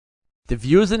The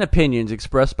views and opinions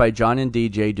expressed by John and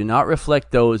DJ do not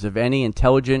reflect those of any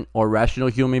intelligent or rational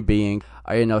human being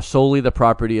and are solely the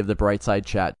property of the Brightside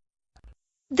Chat.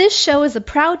 This show is a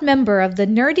proud member of the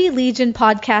Nerdy Legion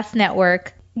Podcast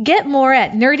Network. Get more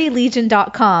at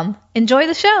nerdylegion.com. Enjoy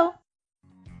the show.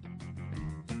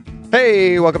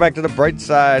 Hey, welcome back to the Bright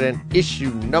Side and issue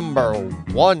number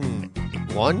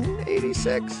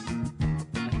 186.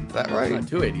 Is that right? Not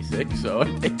 286, so...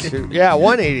 Yeah,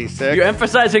 186. You're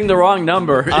emphasizing the wrong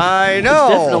number. I know.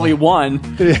 It's definitely one.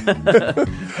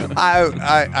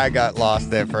 I got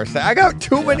lost there for a second. I got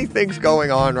too many things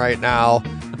going on right now.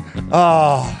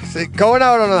 Oh, see, going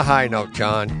out on a high note,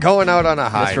 John. Going out on a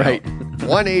high note. That's right.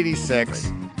 186.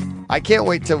 I can't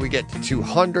wait till we get to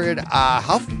 200.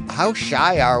 How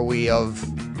shy are we of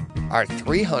our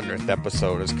 300th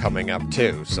episode is coming up,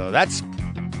 too. So that's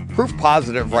proof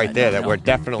positive right there that we're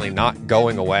definitely not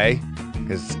going away,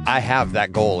 because I have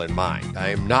that goal in mind. I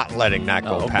am not letting that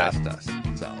go past us.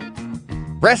 So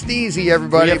rest easy,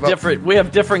 everybody. We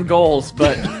have different goals,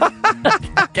 but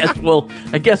I guess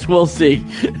we'll see.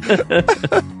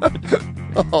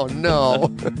 Oh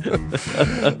no.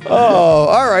 Oh,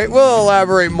 all right. We'll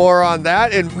elaborate more on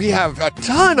that, and we have a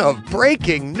ton of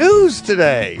breaking news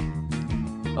today.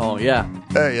 Oh yeah.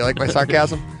 Hey, you like my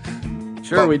sarcasm?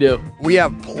 Sure, we do. We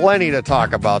have plenty to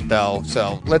talk about, though.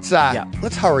 So let's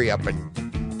hurry up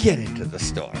and get into the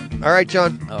store. All right,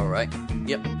 John? All right.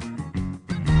 Yep.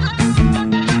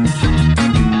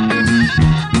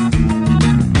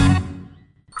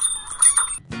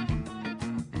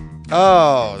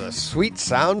 Oh, the sweet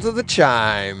sounds of the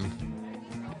chime.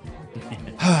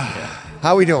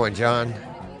 How we doing, John?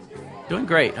 Doing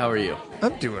great. How are you?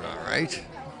 I'm doing all right.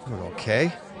 Doing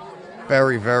okay.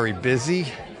 Very, very busy.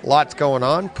 Lots going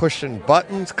on, pushing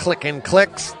buttons, clicking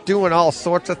clicks, doing all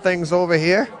sorts of things over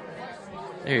here.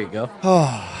 There you go. Oh,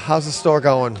 how's the store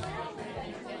going?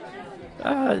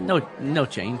 No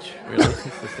change, really.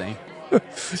 It's the same.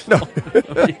 No.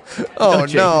 Oh,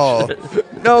 no.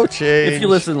 No change. If you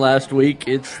listened last week,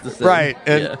 it's the same. Right.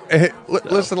 And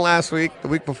listen last week. The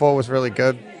week before was really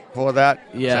good. Before that,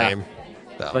 same.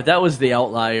 So. But that was the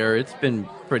outlier. It's been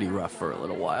pretty rough for a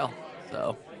little while.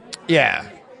 So. Yeah.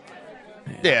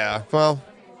 Yeah, well,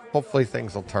 hopefully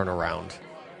things will turn around.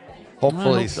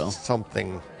 Hopefully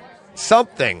something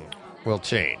will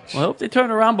change. Well, I hope they turn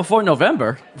around before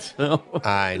November. So.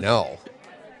 I know.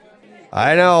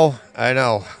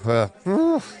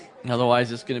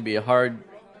 Otherwise, it's going to be a hard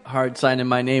signing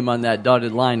my name on that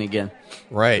dotted line again.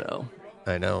 Right. So.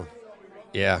 I know.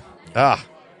 Yeah.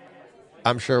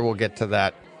 I'm sure we'll get to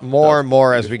that more and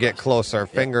more as we get closer. Yeah.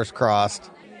 Fingers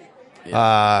crossed.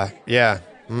 Yeah.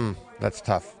 That's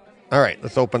tough. All right,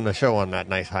 let's open the show on that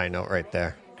nice high note right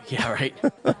there. Yeah, right.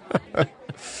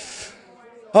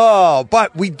 Oh,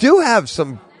 but we do have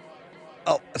some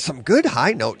good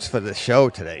high notes for the show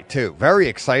today, too. Very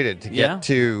excited to get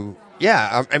to...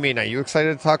 Yeah, I mean, are you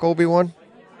excited to talk Obi-Wan?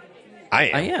 I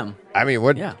am. I mean,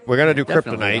 we're going to do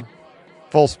Kryptonite.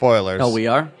 Full spoilers. Oh, we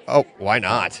are? Oh, why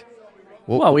not?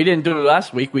 Well, we didn't do it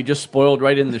last week. We just spoiled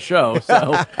right in the show.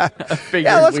 So I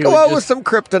figured let's go out with some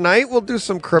Kryptonite. We'll do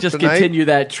some Kryptonite. Just continue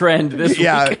that trend this week.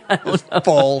 Yeah,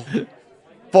 full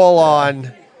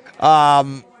on.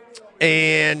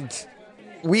 And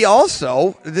we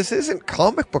also, this isn't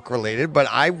comic book related, but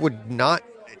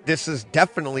this is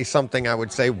definitely something I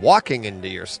would say walking into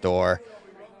your store.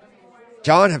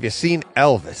 John, have you seen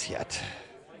Elvis yet?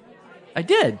 I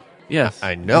did. Yes,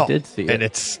 I know. I did see it. And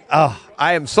it's, I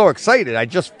am so excited. I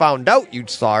just found out you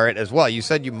saw it as well. You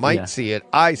said you might see it.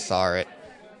 I saw it.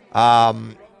 I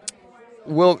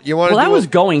was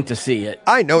going to see it.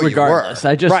 I know regardless. you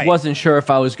were. I just wasn't sure if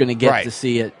I was going to get to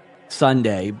see it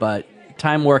Sunday, but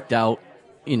time worked out.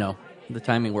 You know, the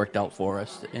timing worked out for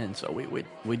us, and so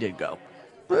we did go.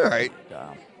 All right.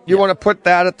 You want to put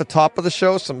that at the top of the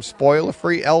show, some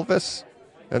spoiler-free Elvis?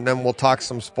 And then we'll talk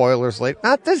some spoilers later.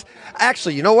 Not this.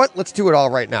 Actually, you know what? Let's do it all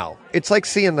right now. It's like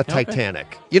seeing the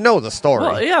Titanic. You know the story.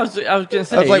 Well, yeah, I was going to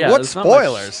say. I was like, what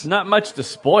spoilers? Not much to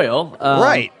spoil.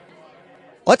 Right.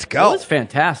 Let's go. It was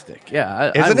fantastic.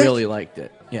 Yeah, I really liked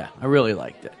it. Yeah, I really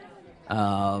liked it.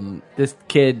 This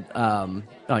kid,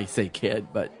 you say kid,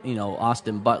 but,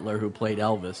 Austin Butler, who played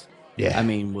Elvis, I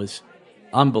mean, was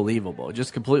unbelievable.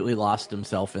 Just completely lost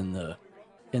himself in the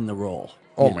role.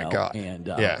 Oh, my God.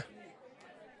 And,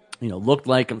 looked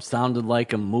like him, sounded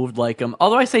like him, moved like him.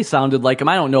 Although I say sounded like him,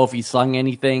 I don't know if he sung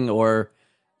anything or,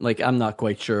 I'm not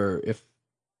quite sure if.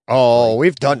 Oh,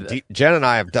 we've done Jen and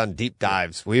I have done deep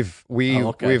dives. We've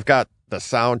got the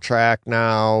soundtrack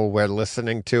now. We're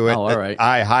listening to it. Oh, all right.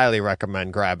 I highly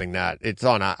recommend grabbing that. It's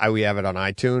on. We have it on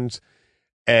iTunes,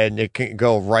 and it can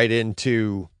go right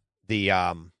into the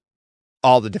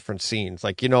all the different scenes,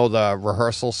 like, you know, the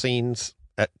rehearsal scenes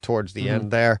towards the end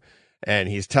there, and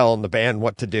he's telling the band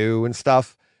what to do and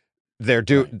stuff.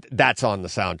 That's on the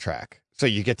soundtrack. So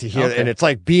you get to hear it, and it's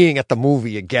like being at the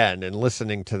movie again and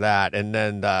listening to that. And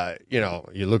then, you know,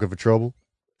 you looking for trouble?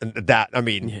 And that, I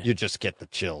mean, you just get the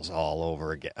chills all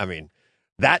over again. I mean,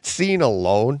 that scene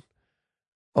alone,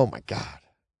 oh my God,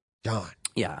 John.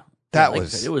 Yeah. That like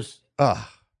was, said, it was,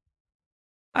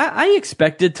 I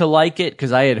expected to like it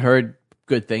because I had heard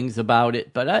good things about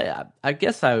it, but I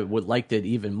guess I would liked it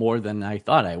even more than I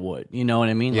thought I would. You know what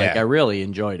I mean? Yeah. Like, I really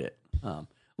enjoyed it.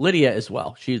 Lydia as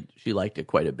well. She liked it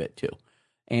quite a bit too.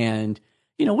 And,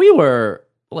 you know, we were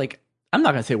like, I'm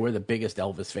not going to say we're the biggest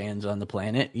Elvis fans on the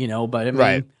planet, you know, but I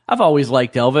mean, I've always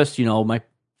liked Elvis. You know, my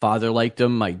father liked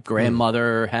him. My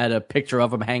grandmother had a picture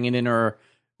of him hanging in her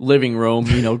living room,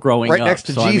 you know, growing right up. next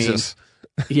to Jesus.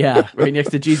 I mean, yeah, right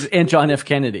next to Jesus and John F.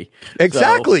 Kennedy.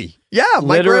 Exactly. So, yeah.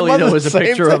 My literally, there was a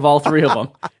picture thing. of all three of them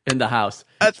in the house.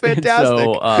 That's fantastic.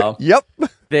 So, yep.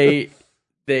 They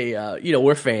you know,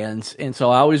 we're fans, and so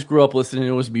I always grew up listening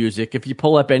to his music. If you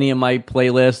pull up any of my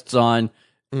playlists on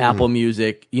Apple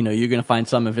Music, you know, you're going to find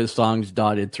some of his songs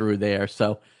dotted through there.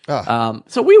 So,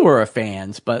 so we were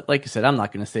fans, but like I said, I'm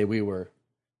not going to say we were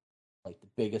like the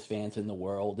biggest fans in the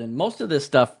world. And most of this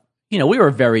stuff, you know, we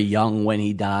were very young when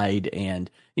he died, and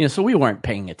you know, so we weren't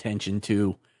paying attention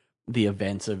to the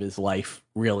events of his life.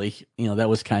 Really, you know, that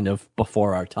was kind of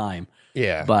before our time.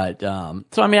 Yeah. But,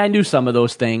 so, I mean, I knew some of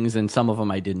those things, and some of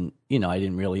them I didn't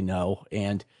really know.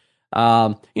 And,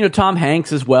 you know, Tom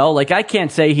Hanks as well. Like, I can't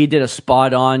say he did a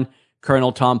spot on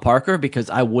Colonel Tom Parker because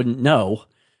I wouldn't know,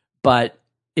 but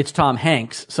it's Tom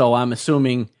Hanks. So I'm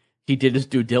assuming he did his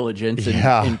due diligence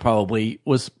and probably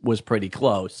was pretty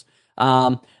close.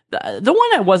 The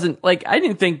one I wasn't like, I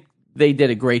didn't think they did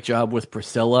a great job with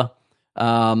Priscilla.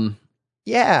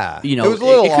 Yeah, you know, it was a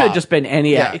little it could have just been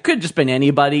it could have just been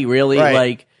anybody, really.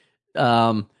 Right.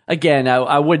 Like, again,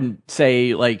 I wouldn't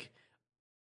say like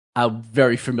I'm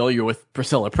very familiar with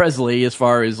Priscilla Presley as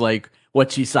far as like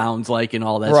what she sounds like and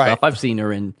all that stuff. I've seen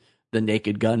her in the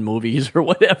Naked Gun movies or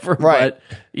whatever, but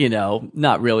you know,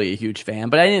 not really a huge fan.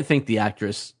 But I didn't think the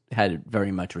actress had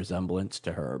very much resemblance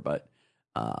to her. But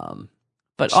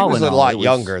she was a lot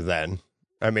younger then.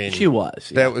 I mean, she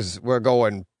was. Yeah. We're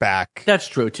going back. That's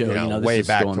true too. You know, way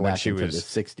back to when she was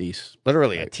was the 60s,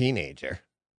 literally a teenager.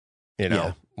 You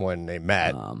know, when they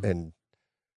met, and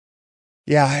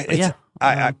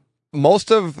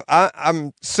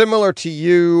I'm similar to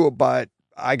you, but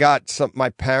I got my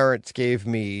parents gave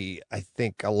me, I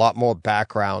think, a lot more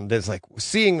background. There's like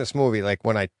seeing this movie. Like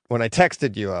when I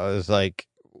texted you, I was like,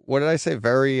 what did I say?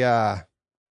 Very,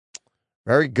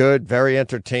 very good, very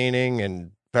entertaining,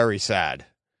 and very sad.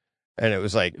 And it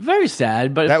was like very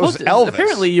sad, but that was Elvis.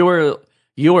 Apparently, you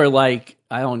were like,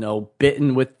 I don't know,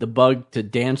 bitten with the bug to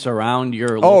dance around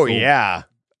your local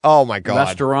oh my God,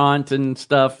 restaurant and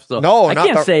stuff. So no, I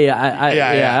can't say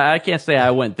I can't say I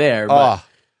went there. But,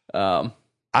 it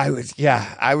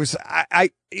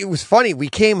was funny. We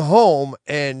came home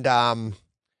and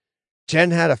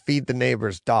Jen had to feed the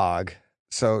neighbor's dog.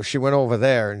 So she went over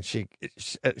there, and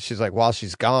she's like, while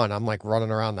she's gone, I'm like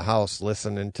running around the house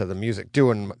listening to the music,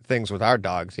 doing things with our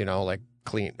dogs, you know, like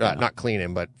not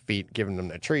cleaning, but giving them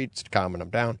their treats, calming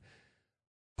them down.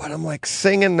 But I'm like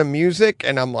singing the music,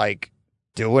 and I'm like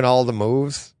doing all the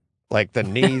moves, like the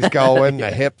knees going,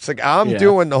 the hips. I'm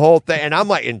doing the whole thing, and I'm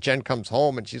like, and Jen comes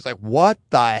home, and she's like, "What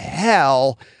the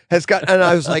hell has got?" And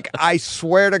I was like, I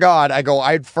swear to God,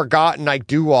 I'd forgotten I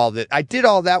do all that. I did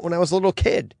all that when I was a little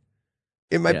kid.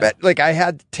 In my bed, like I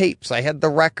had tapes, I had the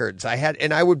records,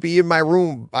 and I would be in my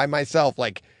room by myself,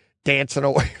 like dancing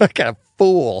away like a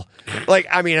fool. Like,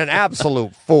 I mean, an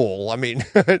absolute fool. I mean,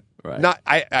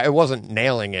 I wasn't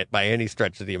nailing it by any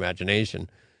stretch of the imagination,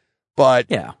 but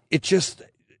it just,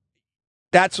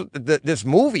 that's what this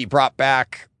movie brought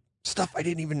back stuff I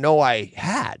didn't even know I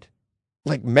had,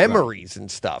 like memories and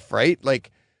stuff, right?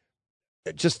 Like,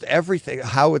 just everything.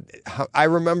 How I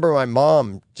remember my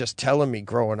mom just telling me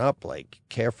growing up, like,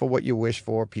 careful what you wish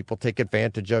for. People take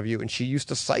advantage of you. And she used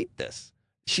to cite this.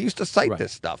 She used to cite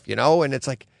this stuff, you know? And it's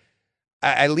like,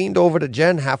 I leaned over to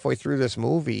Jen halfway through this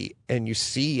movie, and you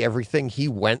see everything he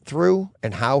went through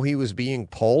and how he was being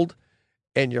pulled.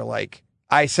 And you're like,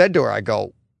 I said to her, I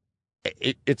go,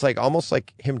 it's like almost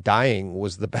like him dying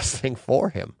was the best thing for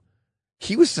him.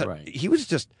 He was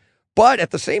just, but at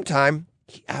the same time,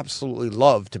 he absolutely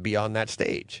loved to be on that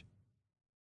stage,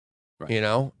 you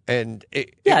know, and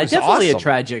it was definitely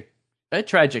awesome. a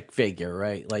tragic figure,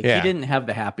 right? Like he didn't have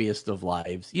the happiest of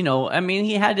lives, you know. I mean,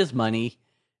 he had his money,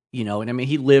 you know, and I mean,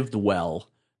 he lived well,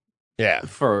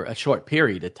 for a short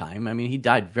period of time. I mean, he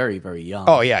died very, very young.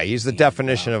 Oh, yeah. He's the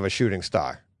definition of a shooting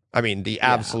star. I mean, the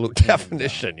absolute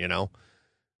definition,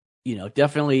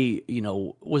 definitely,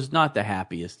 was not the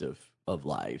happiest of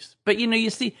lives. But, you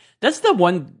see, that's the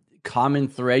one common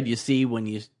thread you see when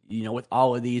with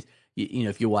all of these,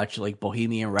 if you watch like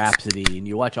Bohemian Rhapsody and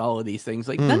you watch all of these things,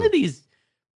 like none of these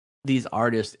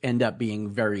artists end up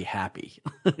being very happy.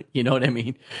 You know what I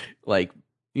mean? Like,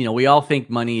 we all think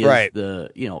money is it's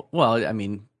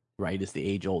the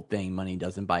age old thing. Money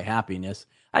doesn't buy happiness.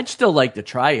 I'd still like to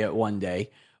try it one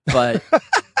day, but,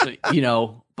 but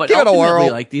ultimately,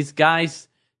 like these guys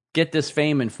get this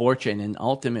fame and fortune and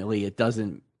ultimately it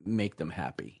doesn't make them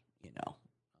happy,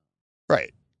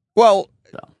 Right. Well,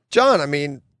 John, I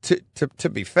mean, to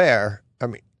be fair, I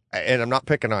mean, and I'm not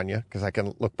picking on you because I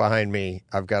can look behind me.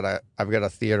 I've got a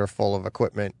theater full of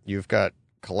equipment. You've got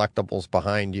collectibles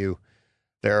behind you.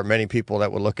 There are many people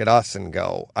that would look at us and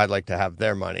go, "I'd like to have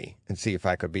their money and see if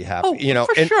I could be happy."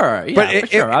 Sure. Yeah, for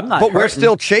sure. I'm not. But we're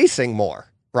still chasing more,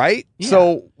 right? Yeah.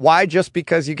 So why, just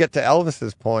because you get to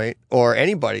Elvis's point or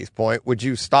anybody's point, would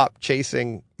you stop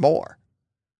chasing more?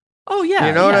 Oh yeah,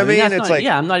 you know what I mean? It's like,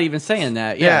 I'm not even saying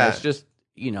that. Yeah, it's just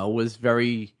was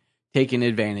very taken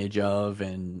advantage of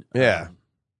and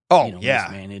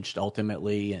mismanaged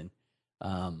ultimately and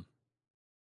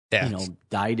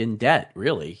died in debt,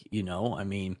 really, I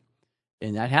mean,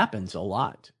 and that happens a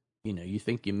lot. You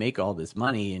think you make all this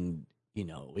money and,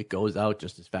 it goes out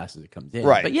just as fast as it comes in.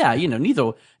 Right. But yeah,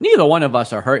 neither one of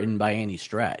us are hurting by any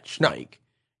stretch. No. Like,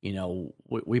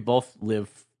 we both live,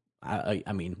 I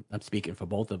mean, I'm speaking for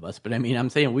both of us, but I mean, I'm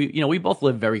saying we both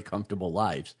live very comfortable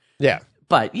lives. Yeah.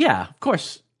 But yeah, of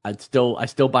course, I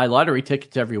still buy lottery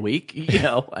tickets every week.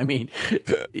 I mean,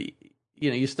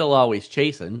 you're still always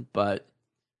chasing, but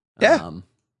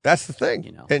that's the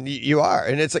thing. And you are,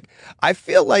 and it's like I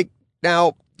feel like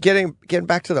now getting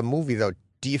back to the movie though.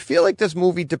 Do you feel like this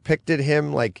movie depicted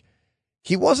him like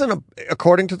he wasn't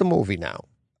according to the movie? Now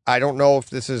I don't know if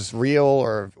this is real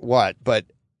or what, but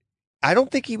I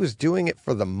don't think he was doing it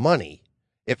for the money.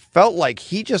 It felt like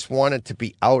he just wanted to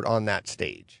be out on that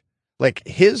stage. Like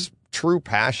his true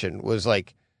passion was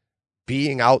like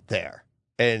being out there,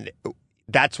 and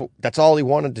that's all he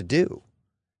wanted to do,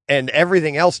 and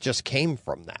everything else just came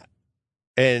from that.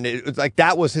 And it was like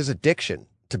that was his addiction,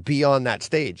 to be on that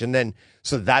stage. And then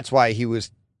so that's why he was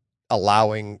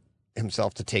allowing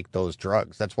himself to take those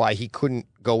drugs. That's why he couldn't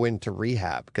go into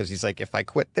rehab, because he's like, if I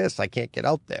quit this, I can't get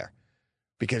out there.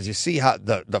 Because you see how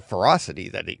the ferocity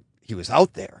that he was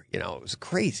out there, it was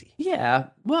crazy. Yeah.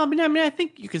 Well, I mean, I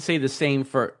think you could say the same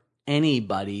for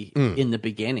anybody in the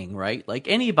beginning, right? Like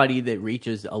anybody that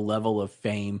reaches a level of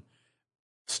fame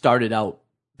started out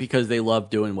because they loved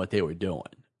doing what they were doing.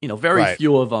 Very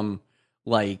few of them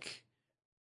like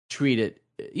treat it,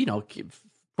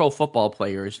 pro football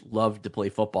players loved to play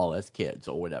football as kids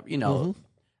or whatever,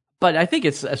 But I think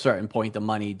it's a certain point the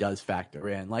money does factor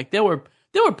in. Like there were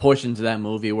portions of that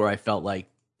movie where I felt like,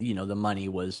 the money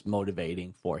was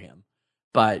motivating for him.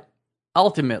 But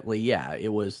ultimately, yeah,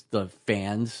 it was the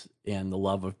fans and the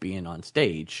love of being on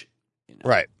stage.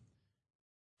 Right.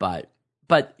 But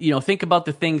think about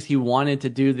the things he wanted to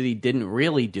do that he didn't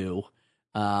really do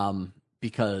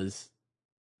because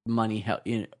money,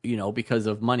 because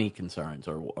of money concerns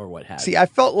or what have you. See, I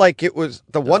felt like it was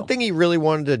the one thing he really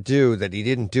wanted to do that he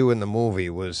didn't do in the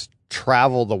movie was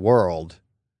travel the world.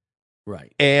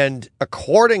 Right. And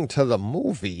according to the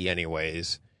movie,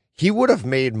 anyways, he would have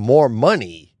made more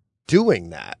money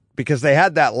doing that, because they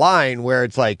had that line where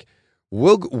it's like,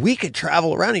 we could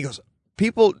travel around. He goes,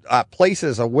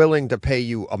 places are willing to pay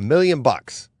you $1 million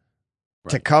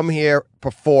to come here,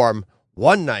 perform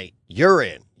one night. You're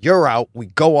in, you're out. We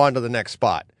go on to the next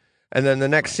spot. And then the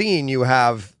next scene, you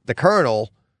have the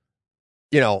Colonel,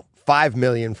 $5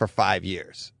 million for 5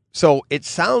 years. So it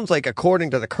sounds like,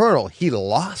 according to the Colonel, he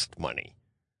lost money,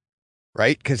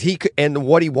 right? Because and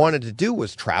what he wanted to do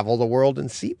was travel the world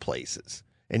and see places.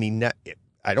 And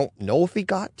I don't know if he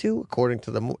got to, according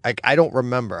to the movie. I don't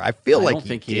remember. I feel like I don't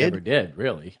think he ever did,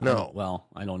 really. No.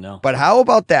 I don't know. But how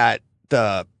about that?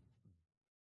 The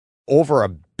over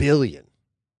 $1 billion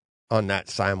on that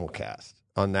simulcast,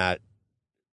 on that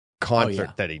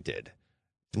concert that he did.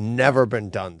 Never been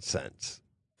done since.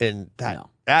 And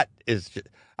that is just,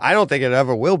 I don't think it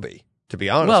ever will be, to be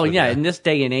honest. Well, yeah, in this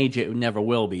day and age, it never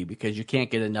will be, because you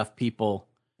can't get enough people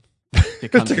to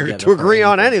come together to agree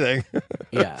on anything.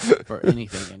 Yeah, for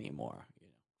anything anymore.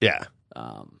 Yeah.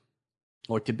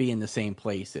 Or to be in the same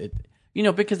place.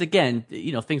 Because again,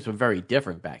 things were very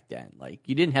different back then. Like,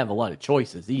 you didn't have a lot of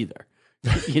choices either.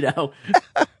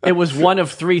 It was one of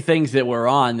 3 things that were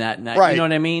on that night. Right. You know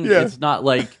what I mean? Yeah. It's not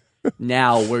like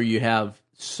now where you have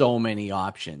so many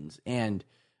options and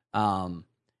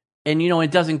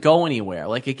it doesn't go anywhere.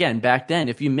 Like again, back then,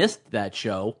 if you missed that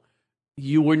show,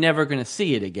 you were never going to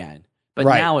see it again. But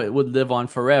now it would live on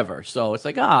forever. So it's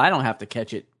like, I don't have to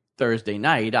catch it Thursday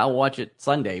night. I'll watch it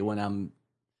Sunday when I'm,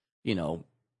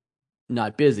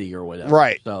 not busy or whatever.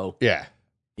 Right. So yeah.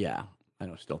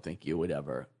 I still think you would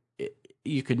ever.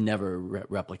 You could never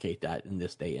replicate that in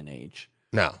this day and age.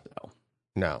 No.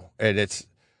 And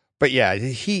but yeah,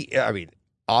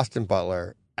 Austin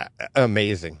Butler,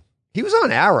 amazing. He was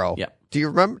on Arrow. Yeah. Do you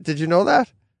remember? Did you know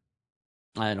that?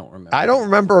 I don't remember. I don't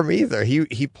remember him either.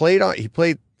 He played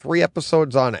 3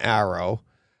 episodes on Arrow.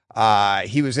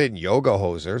 He was in Yoga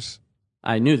Hosers.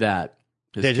 I knew that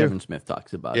because Kevin you? Smith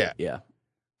talks about it. Yeah.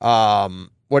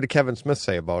 What did Kevin Smith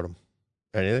say about him?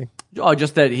 Anything? Oh,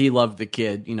 just that he loved the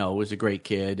kid. Was a great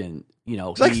kid, and he's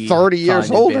like 30 years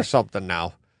old or something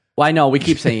now. Well, I know we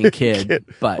keep saying kid,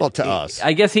 but to us,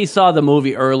 I guess he saw the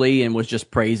movie early and was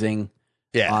just praising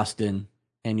Yeah. Austin,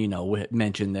 and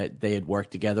mentioned that they had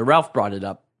worked together. Ralph brought it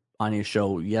up on his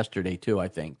show yesterday too. I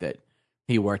think that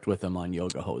he worked with him on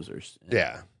Yoga Hosers. And,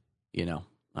 Yeah.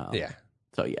 Yeah.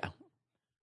 So yeah,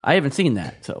 I haven't seen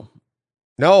that. So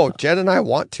no, Jen and I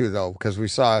want to though because we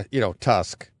saw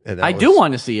Tusk. And I do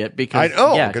want to see it because I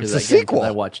know because it's a sequel.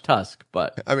 I watched Tusk,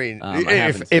 but I mean,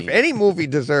 if any movie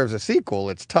deserves a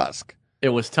sequel, it's Tusk. It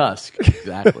was Tusk,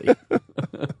 exactly.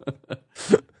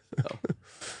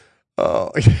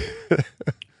 Oh,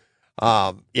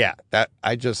 yeah.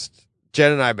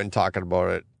 Jen and I have been talking about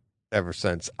it ever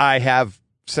since. I have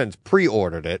since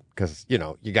pre-ordered it because you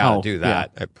got to do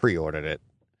that. Yeah. I pre-ordered it,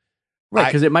 right?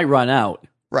 Because it might run out.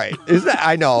 Right? Is that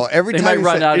I know every time might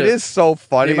run out it is so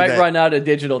funny. They might run out of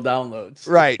digital downloads.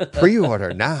 Right?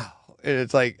 Pre-order now, and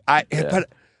it's like but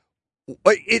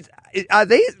are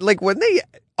they like when they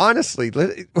honestly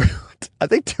are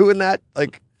they doing that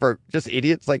like for just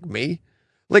idiots like me?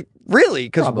 Like really?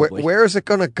 Because where is it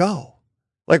going to go?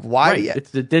 Like why? Right.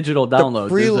 It's the digital downloads.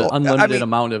 There's an unlimited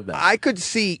amount of them. I could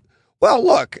see. Well,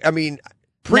 look. I mean,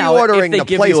 pre-ordering the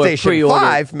PlayStation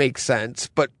 5 makes sense,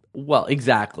 but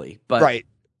exactly. But right.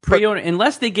 Pre-order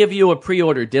unless they give you a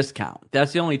pre-order discount.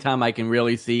 That's the only time I can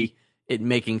really see it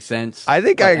making sense. I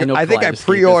think I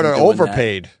pre-order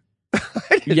overpaid.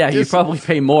 You probably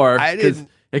pay more because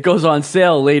it goes on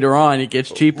sale later on. It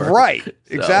gets cheaper. Right. So.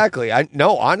 Exactly.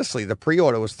 Honestly, the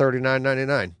pre-order was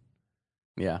 $39.99.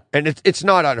 Yeah. And it's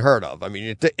not unheard of. I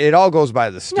mean, it all goes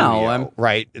by the studio,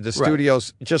 right? The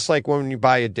studios, just like when you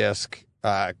buy a disc,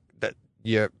 that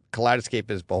your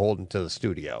Kaleidoscape is beholden to the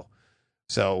studio.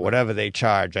 So whatever they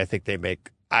charge, I think they make.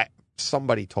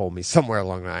 Somebody told me somewhere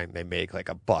along the line they make like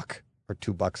 $1 or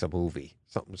 $2 a movie,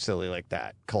 something silly like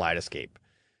that. Kaleidoscape.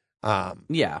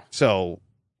 Yeah. So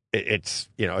it's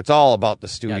it's all about the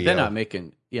studio. Yeah, they're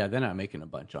not making a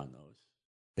bunch on those.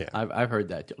 Yeah, I've heard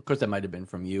that too. Of course, that might have been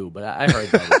from you, but I heard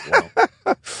that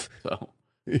as well.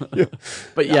 So,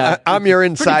 but yeah, I'm your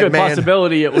inside pretty good man.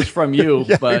 Possibility it was from you,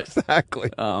 yeah, but exactly.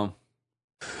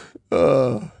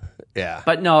 Yeah.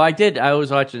 But no, I did. I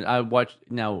watched.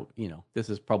 Now, this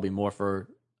is probably more for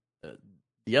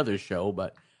the other show,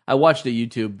 but I watched a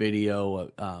YouTube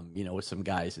video, with some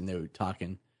guys, and they were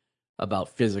talking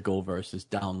about physical versus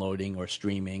downloading or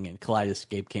streaming, and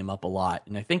Kaleidoscape came up a lot,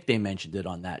 and I think they mentioned it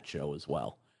on that show as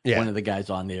well. Yeah. One of the guys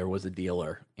on there was a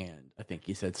dealer, and I think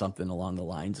he said something along the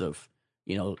lines of,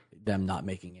 them not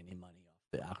making any money off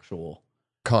the actual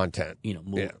content,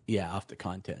 off the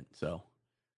content. So.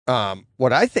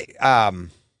 What I think,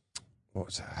 what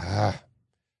was that?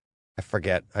 I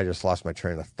forget. I just lost my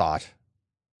train of thought.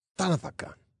 Son of a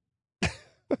gun.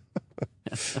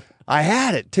 I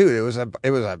had it too. It was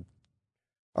a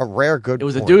rare good. It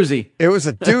was point. A doozy. It was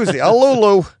a doozy. A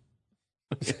Lulu.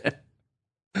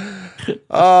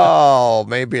 Oh,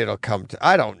 maybe it'll come to.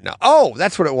 I don't know. Oh,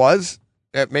 that's what it was.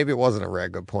 Maybe it wasn't a rare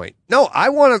good point. No, I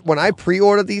want to. When I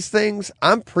pre-order these things,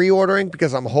 I'm pre-ordering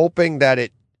because I'm hoping that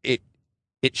it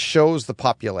shows the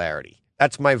popularity.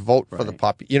 That's my vote for the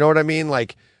pop. You know what I mean?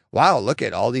 Like, wow, look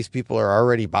at all these people are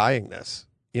already buying this.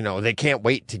 They can't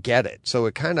wait to get it. So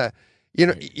it kind of, you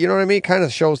know what I mean? Kind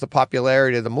of shows the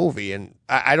popularity of the movie. And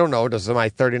I don't know, does my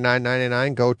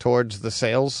 $39.99 go towards the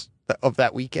sales of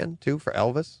that weekend too for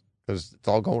Elvis? Because it's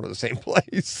all going to the same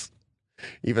place.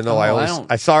 Even though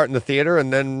I saw it in the theater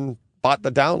and then bought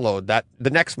the download. That the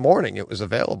next morning it was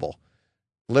available.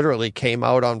 Literally came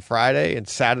out on Friday and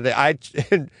Saturday. I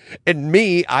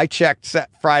checked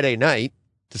Friday night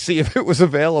to see if it was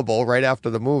available right after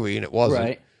the movie, and it wasn't.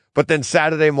 Right. But then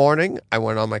Saturday morning, I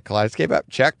went on my Kaleidoscape app,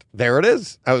 checked. There it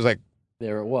is. I was like,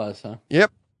 there it was, huh?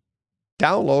 Yep.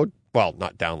 Download. Well,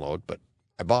 not download, but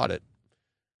I bought it.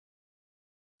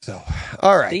 So,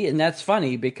 all right. See, and that's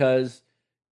funny because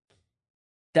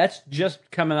that's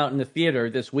just coming out in the theater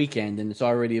this weekend, and it's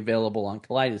already available on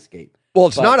Kaleidoscape. Well,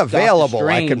 it's not available.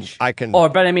 Strange, I can. Oh,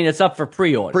 but I mean, it's up for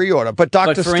pre-order. Pre-order, but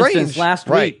Doctor Strange. For instance, last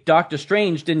week, Doctor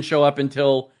Strange didn't show up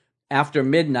until after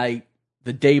midnight,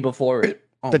 the day before it.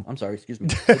 Oh, I'm sorry. Excuse me.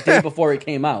 The day before it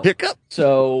came out. Hiccup.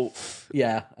 So,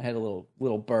 yeah, I had a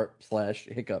little burp /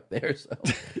 hiccup there. So,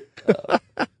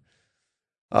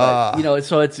 but,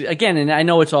 so it's again, and I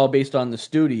know it's all based on the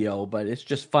studio, but it's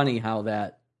just funny how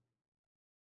that,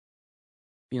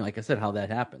 like I said, how that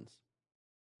happens.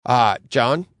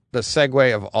 John, the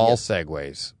segue of all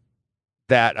segues,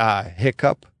 that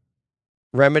hiccup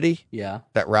remedy,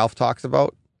 that Ralph talks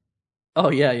about. Oh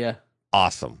yeah.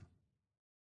 Awesome.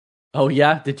 Oh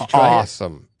yeah, did you try it?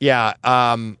 Awesome. Yeah,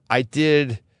 I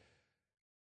did.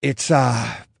 It's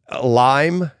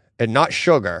lime and not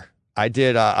sugar. I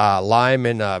did lime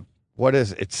and what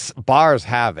is it? It's bars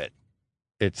have it.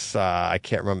 It's I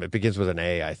can't remember. It begins with an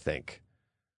A, I think.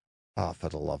 Oh, for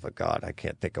the love of God, I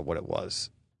can't think of what it was.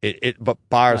 But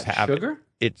bars not have sugar?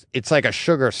 it. It's like a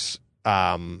sugar.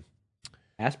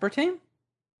 Aspartame?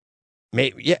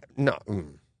 Maybe no.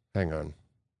 Hang on.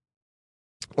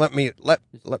 Let me try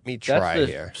that's the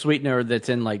here. Sweetener that's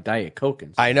in like Diet Coke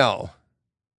and stuff. I know.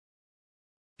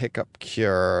 Hiccup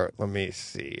cure. Let me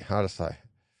see. How does I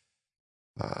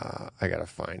gotta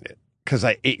find it because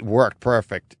it worked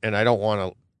perfect, and I don't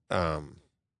want to.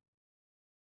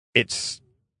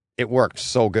 It worked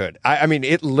so good. I mean,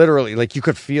 it literally like you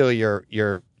could feel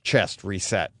your chest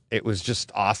reset. It was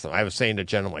just awesome. I was saying to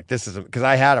Jen, I'm like, this is because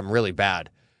I had them really bad,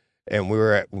 and we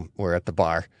were at the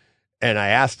bar. And I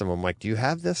asked them, I'm like, do you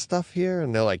have this stuff here?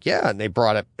 And they're like, yeah. And they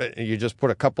brought it. You just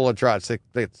put a couple of drops.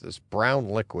 It's this brown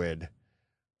liquid.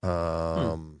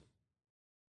 Breathe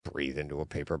into a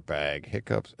paper bag.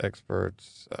 Hiccups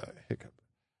experts. Hiccup.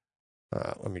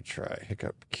 Let me try.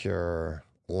 Hiccup cure.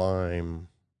 Lime.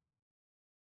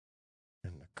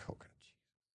 And the coconut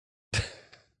cheese.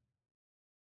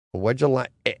 A wedge of lime.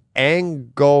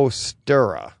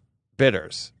 Angostura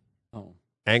bitters. Oh.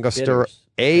 Angostura. Bitters.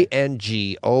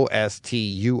 Angostura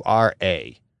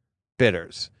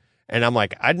bitters. And I'm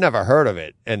like, I'd never heard of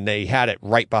it. And they had it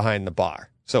right behind the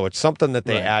bar. So it's something that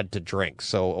they add to drinks.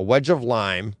 So a wedge of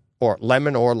lime or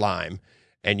lemon or lime,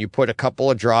 and you put a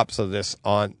couple of drops of this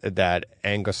on that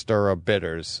Angostura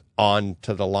bitters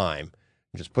onto the lime.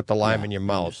 You just put the lime in your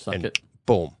mouth and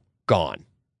boom, gone.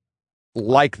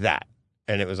 Like that.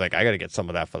 And it was like, I got to get some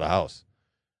of that for the house.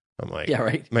 I'm like, yeah,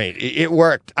 right. Man, it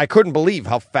worked. I couldn't believe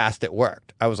how fast it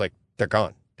worked. I was like, they're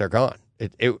gone. They're gone.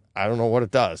 I don't know what it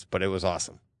does, but it was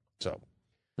awesome. So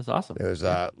that's awesome. There was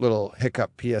a little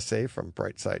hiccup PSA from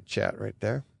Brightside Chat right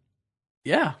there.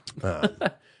 Yeah.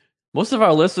 Most of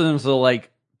our listeners are like,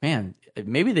 man,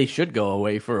 maybe they should go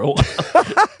away for a while.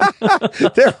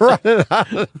 They're running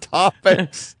out of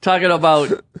topics. Talking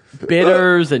about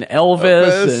bitters and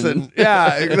Elvis. And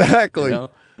yeah, exactly.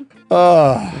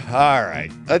 Oh, all right.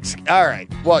 All right.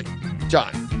 Well,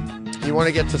 John, you want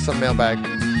to get to some mailbag?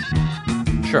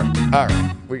 Sure. All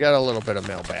right. We got a little bit of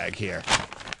mailbag here.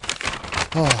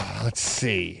 Oh, let's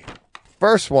see.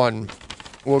 First one,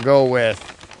 we'll go with,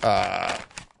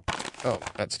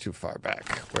 that's too far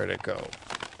back. Where'd it go?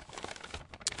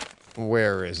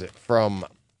 Where is it?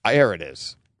 Here it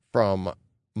is. From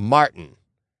Martin.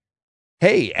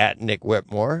 Hey, at Nick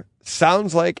Whitmore.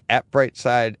 Sounds like at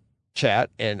Brightside Chat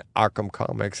and Arkham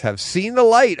Comics have seen the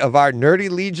light of our Nerdy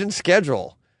Legion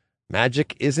schedule.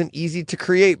 Magic isn't easy to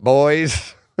create,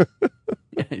 boys.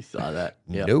 Yeah, I saw that.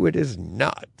 Yep. No, it is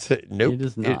not. Nope, it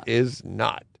is not. It is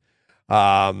not.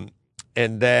 And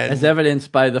then, as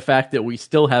evidenced by the fact that we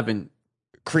still haven't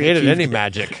created any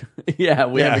magic. Yeah,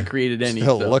 we haven't created any.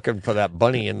 Still looking for that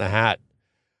bunny in the hat.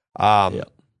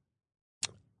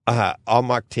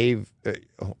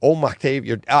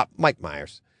 Mike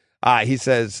Myers. He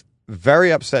says,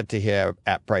 very upset to hear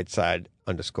at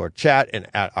Brightside_chat and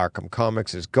at Arkham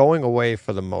Comics is going away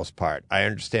for the most part. I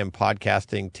understand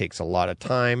podcasting takes a lot of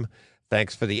time.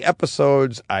 Thanks for the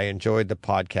episodes. I enjoyed the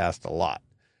podcast a lot.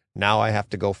 Now I have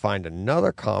to go find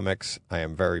another comics, I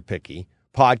am very picky,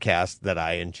 podcast that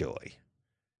I enjoy.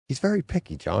 He's very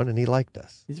picky, John, and he liked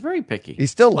us. He's very picky. He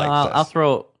still likes us.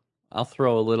 I'll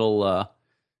throw a little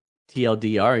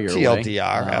TLDR your way.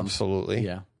 TLDR, absolutely.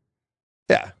 Yeah.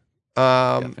 Yeah.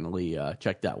 Definitely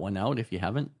check that one out if you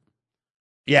haven't.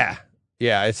 Yeah.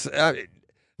 Yeah. It's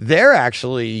they're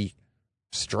actually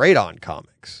straight on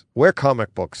comics. We're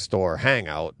comic book store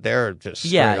hangout. They're just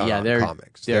straight on they're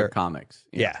comics. They're comics.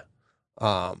 Yeah.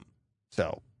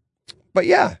 So But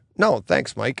yeah, no,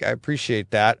 thanks, Mike. I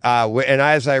appreciate that. And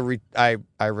as I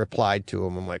replied to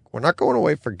him, I'm like, we're not going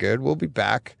away for good. We'll be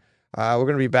back. We're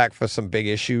going to be back for some big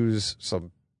issues,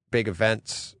 some big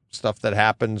events, stuff that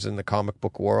happens in the comic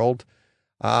book world.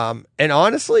 And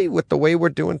honestly, with the way we're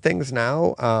doing things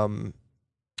now,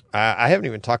 I haven't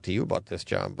even talked to you about this,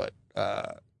 John, but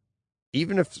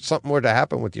even if something were to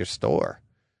happen with your store,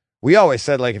 we always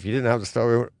said, like, if you didn't have the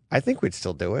store, I think we'd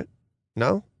still do it.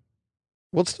 No?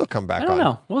 We'll still come back on. I don't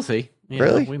know. We'll see.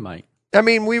 Really? We might. I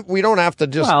mean, we don't have to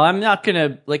just... Well, I'm not going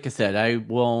to, like I said, I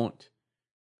won't,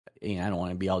 I don't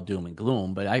want to be all doom and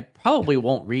gloom, but I probably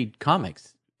won't read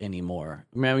comics anymore.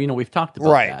 I mean, we've talked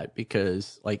about that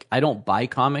because, like, I don't buy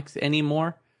comics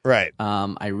anymore. Right.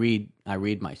 I read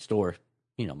my store,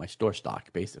 my store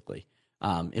stock, basically.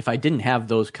 If I didn't have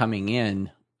those coming in,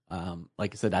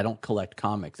 like I said, I don't collect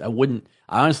comics. I wouldn't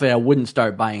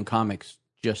start buying comics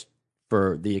just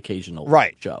for the occasional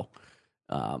show.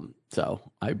 So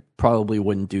I probably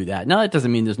wouldn't do that. Now, that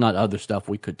doesn't mean there's not other stuff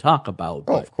we could talk about.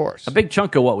 Oh, of course. A big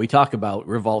chunk of what we talk about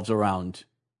revolves around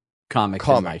comics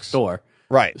in my store.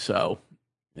 Right. So,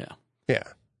 yeah. Yeah.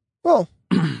 Well,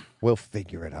 we'll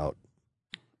figure it out.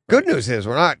 Good news is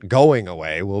we're not going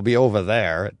away. We'll be over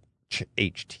there at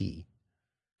HT.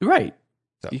 Right.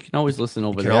 So you can always listen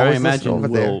over there. I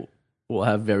imagine we'll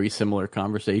have very similar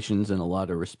conversations in a lot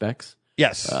of respects.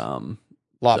 Yes. A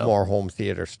lot more home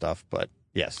theater stuff, but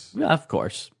yes. Yeah, of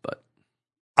course. But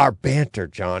our banter,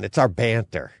 John. It's our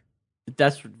banter.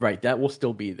 That's right. That will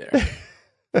still be there.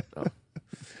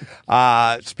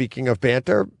 Speaking of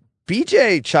banter,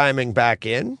 BJ chiming back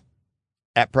in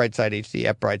at Brightside HD,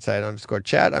 at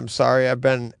Brightside_chat. I'm sorry I've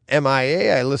been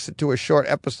MIA. I listened to a short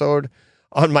episode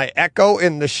on my Echo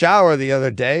in the shower the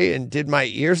other day, and did my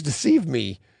ears deceive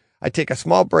me? I take a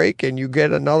small break and you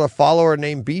get another follower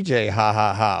named BJ. Ha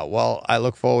ha ha. Well, I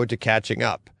look forward to catching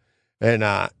up. And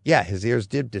yeah, his ears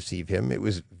did deceive him. It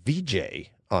was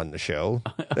VJ on the show.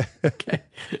 Okay.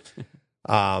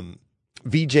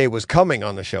 VJ was coming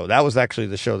on the show. That was actually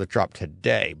the show that dropped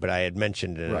today, but I had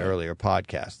mentioned in an earlier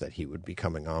podcast that he would be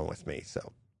coming on with me.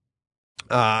 So,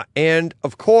 and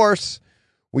of course,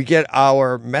 we get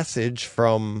our message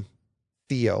from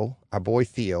Theo, our boy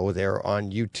Theo, there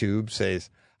on YouTube, says,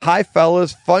 "Hi,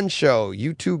 fellas, fun show.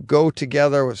 You two go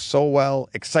together so well.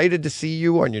 Excited to see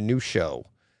you on your new show."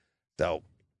 So,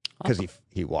 because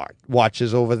he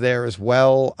watches over there as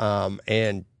well.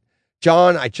 And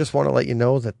John, I just want to let you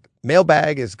know that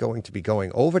Mailbag is going to be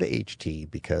going over to HT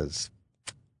because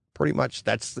pretty much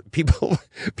that's people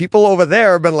over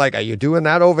there have been like, "Are you doing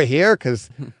that over here?" Because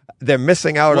they're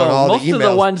missing out on all the emails. Most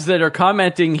of the ones that are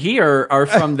commenting here are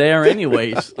from there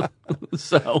anyways.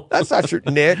 So that's not true.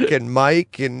 Nick and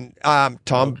Mike and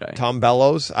Tom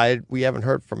Bellows. We haven't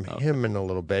heard from him in a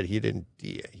little bit. He didn't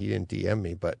DM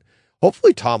me, but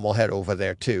hopefully Tom will head over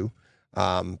there too.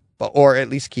 Or at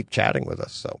least keep chatting with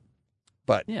us. So,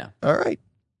 but yeah. All right.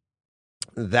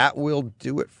 That will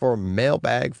do it for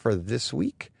Mailbag for this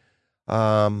week.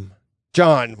 John,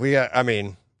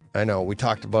 I know we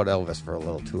talked about Elvis for a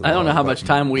little too long. I don't know how much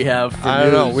time we have for I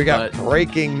don't know. We got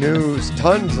breaking news.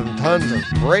 Tons and tons of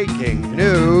breaking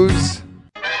news.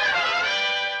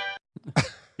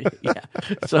 Yeah.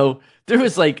 So there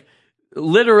was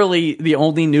literally the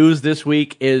only news this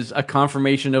week is a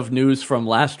confirmation of news from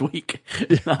last week.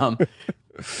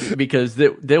 Because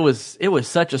it was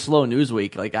such a slow news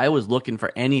week. Like, I was looking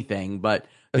for anything, but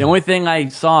the only thing I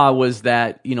saw was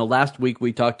that, last week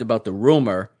we talked about the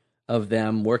rumor of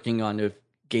them working on a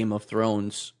Game of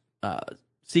Thrones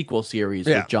sequel series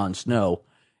with Jon Snow.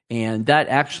 And that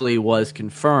actually was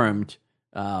confirmed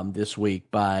this week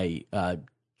by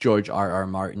George R.R.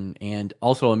 Martin and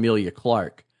also Emilia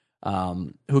Clarke,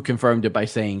 who confirmed it by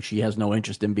saying she has no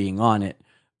interest in being on it.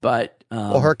 But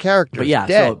her character's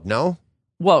dead, no?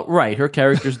 Well, right, her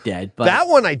character's dead. But that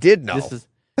one I did know.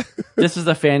 This is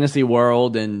a fantasy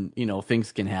world, and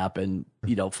things can happen,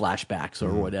 flashbacks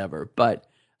or whatever. But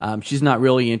she's not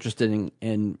really interested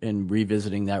in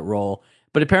revisiting that role.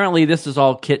 But apparently, this is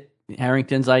all Kit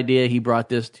Harington's idea. He brought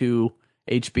this to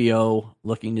HBO,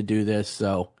 looking to do this.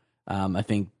 So I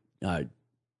think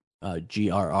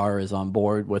GRR is on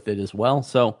board with it as well.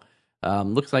 So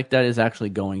looks like that is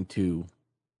actually going to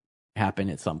happen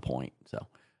at some point. So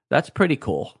that's pretty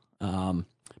cool.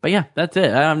 But yeah, that's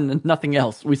it. Nothing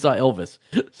else. We saw Elvis.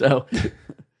 So,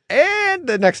 and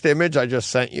the next image I just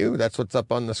sent you, that's what's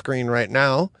up on the screen right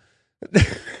now.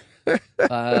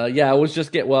 I was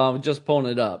just I'm just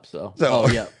pulling it up. So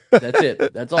yeah, that's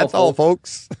it. That's all. That's all,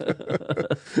 folks.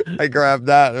 I grabbed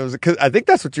that. It was because I think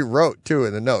that's what you wrote too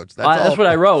in the notes. That's what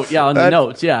I wrote. Yeah, on the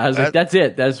notes. Yeah, I was like, that's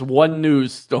it. That's one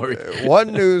news story.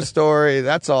 One news story.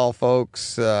 That's all,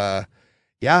 folks. I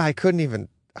couldn't.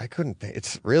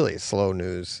 It's really slow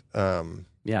news.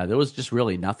 Yeah, there was just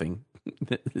really nothing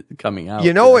coming out.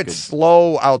 It's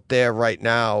slow out there right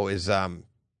now. Is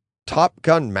Top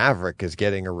Gun Maverick is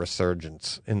getting a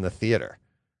resurgence in the theater.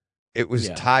 It was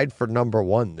tied for number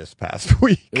 1 this past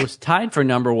week. It was tied for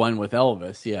number 1 with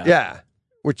Elvis. Yeah. Yeah.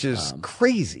 Which is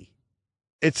crazy.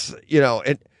 It's,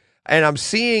 and I'm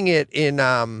seeing it in,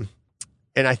 and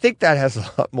I think that has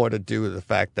a lot more to do with the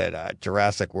fact that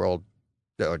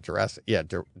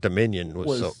Dominion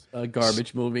was a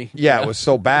garbage movie. Yeah, it was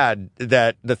so bad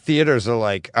that the theaters are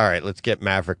like, all right, let's get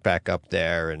Maverick back up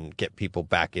there and get people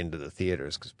back into the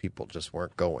theaters because people just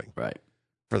weren't going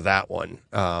for that one.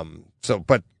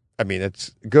 But I mean,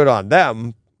 it's good on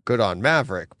them, good on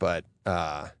Maverick. But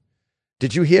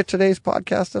did you hear today's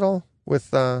podcast at all with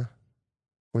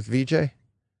VJ?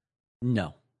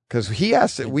 No, because he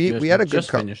asked it. We had a good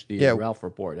finished the Ralph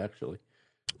report actually.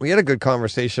 We had a good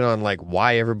conversation on like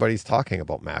why everybody's talking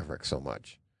about Maverick so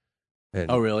much.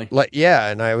 And, oh, really?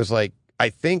 And I was like, I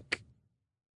think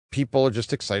people are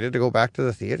just excited to go back to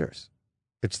the theaters.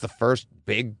 It's the first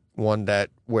big one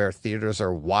where theaters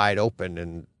are wide open.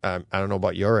 And I don't know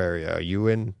about your area. Are you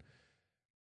in?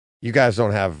 You guys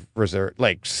don't have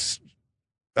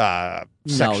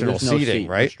sectional seating,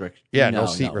 right? No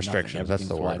seat restrictions. That's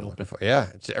the word I'm looking for. Yeah,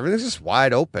 everything's just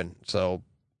wide open. So,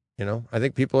 I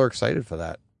think people are excited for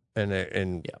that.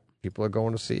 And people are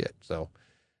going to see it. So,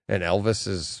 and Elvis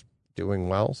is doing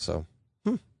well. So,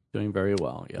 doing very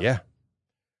well. Yeah. Yeah.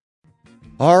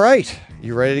 All right.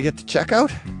 You ready to get to checkout?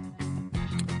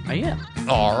 I am.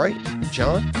 All right,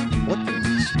 John. What did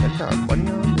we spend our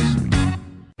money on this week?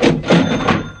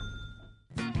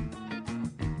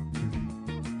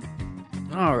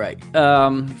 All right.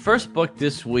 First book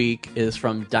this week is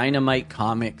from Dynamite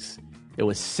Comics. It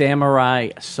was Samurai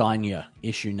Sonya,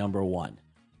 issue number 1.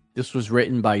 This was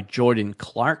written by Jordan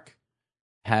Clark,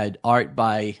 had art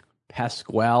by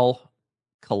Pasquale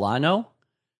Colano,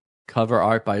 cover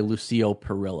art by Lucio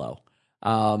Perillo.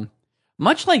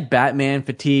 Much like Batman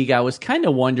fatigue, I was kind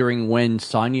of wondering when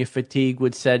Sonya fatigue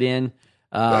would set in.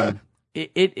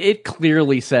 It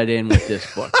clearly set in with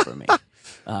this book for me.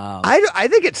 I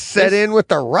think it set in with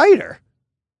the writer.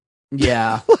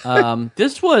 Yeah.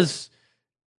 This was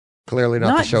clearly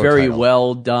not the show very title.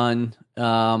 Well done.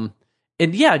 And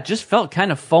yeah, it just felt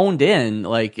kind of phoned in.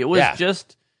 Like it was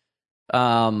just,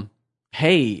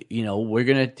 hey, we're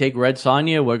going to take Red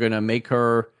Sonja. We're going to make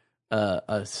her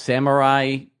a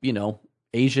samurai,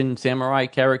 Asian samurai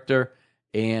character.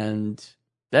 And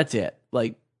that's it.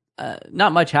 Like,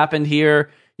 not much happened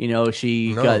here.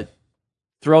 She got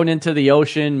thrown into the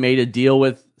ocean, made a deal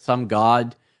with some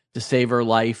god to save her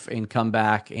life and come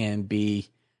back and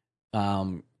be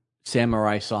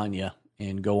Samurai Sonya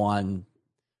and go on.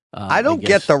 I don't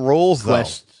get the rules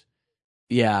quest.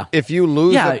 Though. Yeah, if you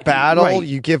lose a battle,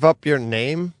 you give up your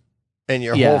name and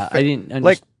your whole. I didn't and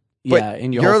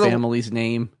your whole family's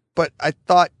name. But I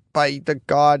thought by the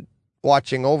god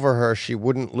watching over her, she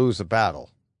wouldn't lose a battle.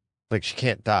 Like she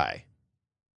can't die.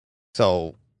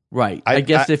 So right, I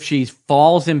guess if she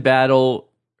falls in battle,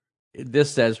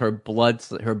 this says her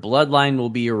bloodline will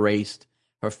be erased.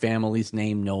 Her family's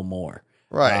name no more.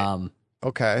 Right.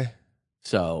 Okay.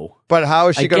 So, but how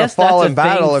is she going to fall in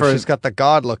battle if she's got the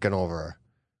god looking over her?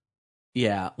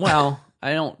 Yeah, well,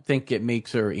 I don't think it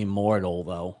makes her immortal,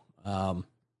 though.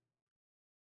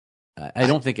 I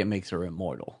don't think it makes her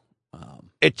immortal.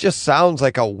 It just sounds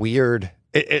like a weird.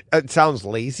 It sounds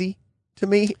lazy to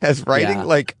me as writing. Yeah.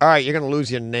 Like, all right, you're going to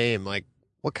lose your name. Like,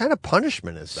 what kind of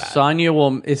punishment is that?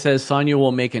 It says Sonya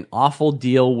will make an awful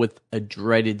deal with a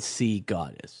dreaded sea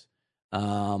goddess.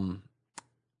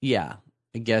 Yeah,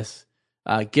 I guess.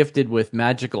 Gifted with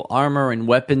magical armor and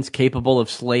weapons capable of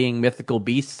slaying mythical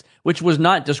beasts, which was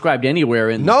not described anywhere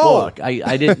in the book.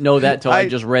 I didn't know that till I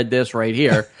just read this right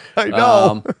here. I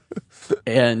know.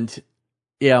 And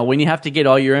yeah, when you have to get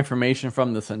all your information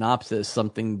from the synopsis,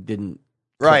 something didn't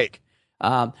click.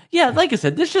 Right. Yeah, like I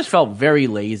said, this just felt very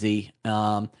lazy.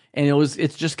 And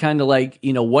it's just kind of like,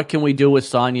 what can we do with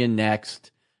Sonya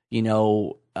next?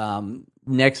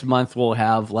 Next month we'll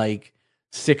have like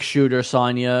 6-shooter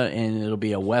Sonya, and it'll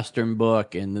be a Western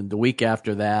book, and then the week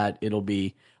after that, it'll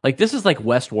be like this is like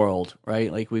Westworld, right?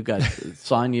 Like we've got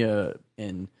Sonya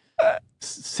and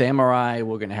Samurai.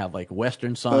 We're gonna have like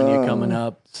Western Sonya coming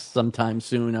up sometime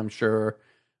soon. I'm sure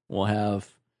we'll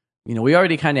have we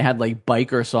already kind of had like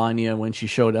biker Sonya when she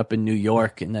showed up in New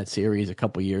York in that series a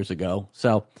couple years ago.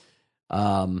 So,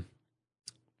 again,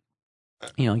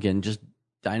 just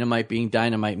Dynamite being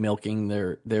Dynamite, milking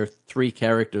their 3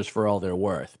 characters for all they're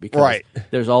worth. Because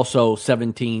there's also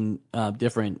 17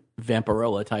 different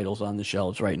Vampirella titles on the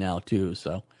shelves right now too.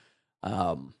 So,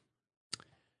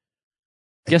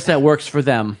 guess that works for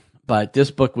them. But this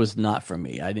book was not for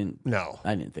me. I didn't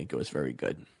think it was very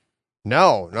good.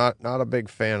 No, not a big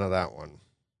fan of that one.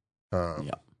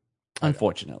 Yeah,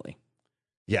 unfortunately.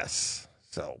 Yes.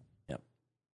 So. Yep.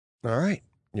 All right,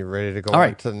 you ready to go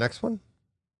on to the next one?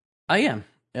 I am.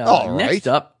 Next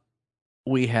up,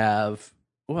 we have.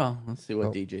 Well, let's see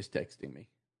what DJ's texting me.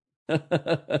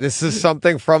 This is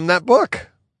something from that book.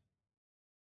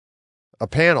 A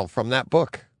panel from that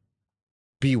book.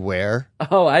 Beware.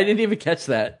 Oh, I didn't even catch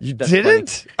that. You didn't?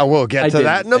 Funny. I will get to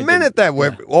that in a minute.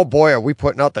 Oh boy, are we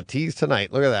putting out the tease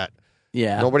tonight? Look at that.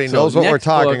 Yeah. Nobody knows what we're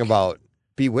talking about.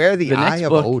 Beware the Eye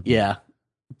of Odin. Yeah.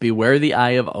 Beware the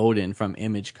Eye of Odin from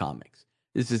Image Comics.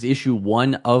 This is issue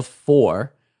 1 of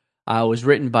 4. Was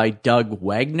written by Doug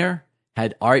Wagner,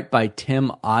 had art by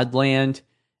Tim Odland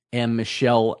and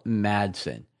Michelle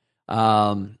Madsen.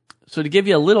 So to give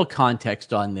you a little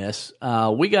context on this,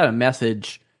 we got a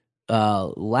message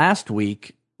last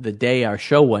week, the day our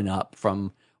show went up,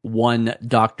 from one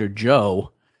Dr.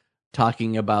 Joe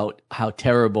talking about how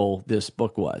terrible this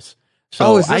book was.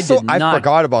 So I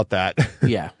forgot about that.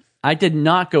 Yeah. I did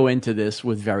not go into this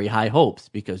with very high hopes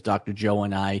because Dr. Joe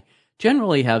and I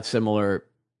generally have similar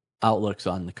outlooks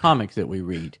on the comics that we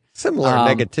read. Similar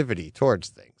negativity towards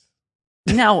things.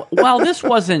 Now, while this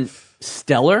wasn't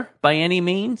stellar by any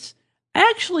means, I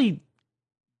actually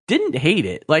didn't hate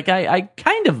it. Like, I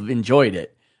kind of enjoyed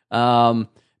it.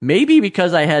 Maybe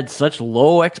because I had such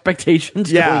low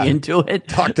expectations going into it.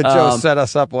 Dr. Joe set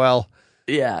us up well.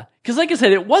 Yeah. Because like I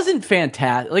said, it wasn't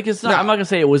fantastic. Like, it's not, I'm not going to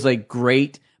say it was like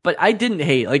great, but I didn't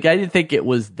hate it. Like, I didn't think it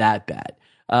was that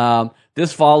bad.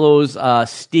 This follows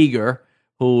Steger,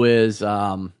 who is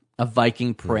a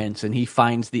Viking prince, and he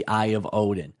finds the Eye of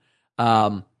Odin.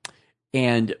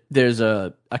 And there's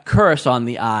a curse on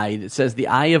the eye that says the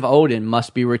Eye of Odin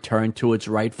must be returned to its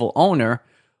rightful owner,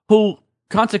 who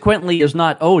consequently is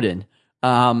not Odin,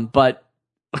 but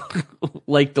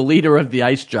like the leader of the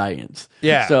Ice Giants.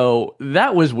 Yeah. So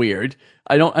that was weird.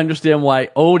 I don't understand why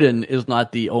Odin is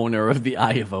not the owner of the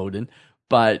Eye of Odin.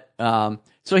 But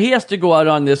so he has to go out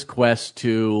on this quest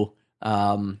to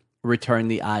return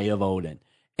the Eye of Odin.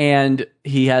 And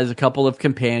he has a couple of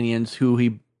companions who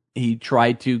he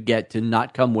tried to get to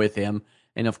not come with him.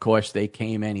 And of course, they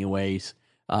came anyways.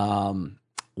 One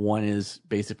is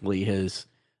basically his,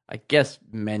 I guess,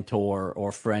 mentor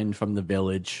or friend from the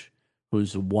village,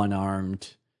 who's a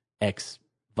one-armed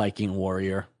ex-Viking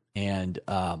warrior, and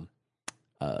a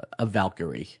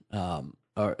Valkyrie, or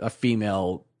a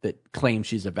female that claims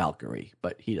she's a Valkyrie,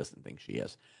 but he doesn't think she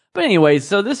is. But anyways,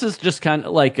 so this is just kind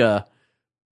of like a,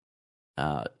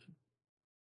 I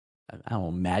don't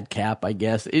know, madcap, I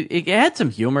guess. It had some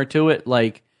humor to it.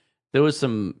 Like, there was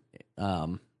some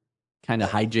kind of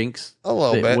hijinks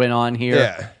that went on here.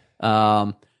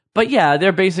 Yeah. But yeah,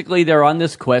 they're on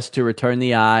this quest to return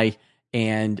the eye,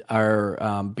 and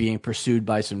are being pursued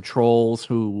by some trolls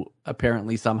who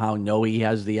apparently somehow know he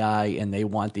has the eye, and they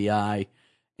want the eye,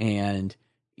 and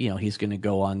he's going to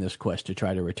go on this quest to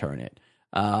try to return it.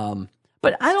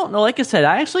 But I don't know. Like I said,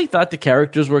 I actually thought the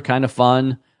characters were kind of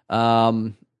fun.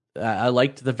 I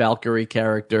liked the Valkyrie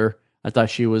character. I thought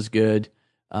she was good.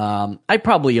 I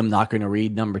probably am not going to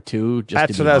read number 2.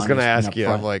 That's what I was going to ask you.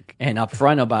 I'm like, and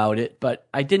upfront about it, but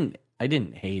I didn't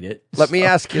hate it. Let me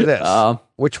ask you this: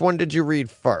 which one did you read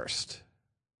first?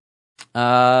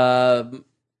 I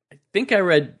think I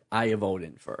read Eye of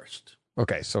Odin first.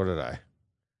 Okay, so did I.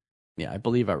 Yeah, I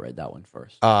believe I read that one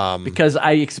first. Because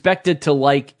I expected to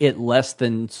like it less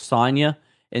than Sonya,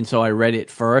 and so I read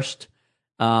it first.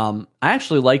 I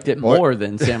actually liked it more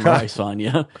than Samurai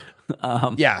Sonya.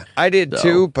 Yeah, I did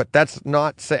too, but that's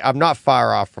not I'm not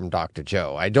far off from Dr.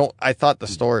 Joe. I thought the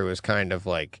story was kind of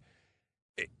like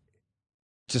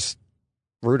just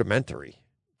rudimentary.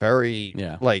 Very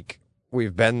like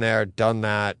we've been there, done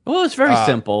that. Well, it's very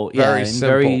simple. Very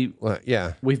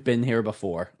simple. We've been here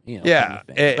before. Yeah.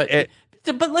 Kind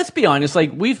of but let's be honest,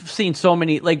 like, we've seen so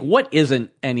many, like, what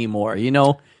isn't anymore,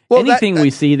 Well, anything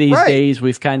we see these days,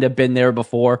 we've kind of been there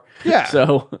before. Yeah.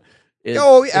 So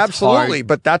absolutely. Hard.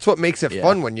 But that's what makes it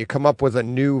fun when you come up with a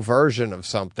new version of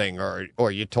something,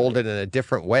 or you told it in a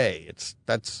different way.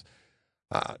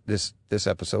 This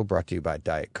episode brought to you by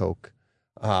Diet Coke.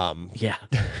 Yeah.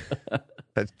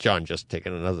 That's John just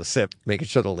taking another sip, making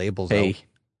sure the label's out.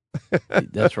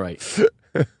 That's right.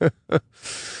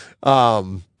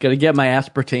 Gotta get my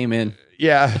aspartame in.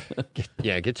 Yeah.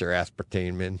 Get your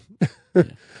aspartame in.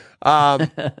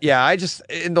 I just,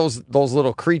 in those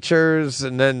little creatures,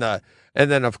 and then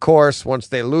of course, once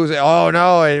they lose it, oh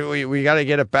no, we got to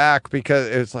get it back, because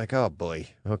it's like, oh boy,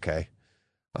 okay.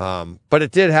 But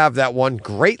it did have that one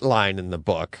great line in the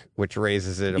book, which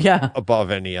raises it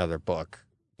above any other book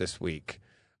this week.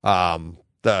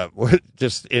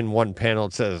 Just in one panel,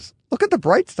 it says, "Look at the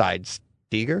bright side,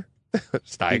 Steiger."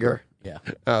 Steiger. Yeah.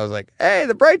 I was like, hey,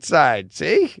 the bright side.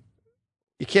 See,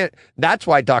 you can't. That's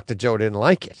why Dr. Joe didn't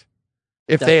like it.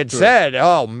 If they had said,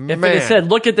 "Oh man," if they had said,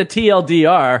 "Look at the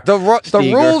TLDR,"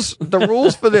 the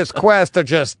rules for this quest are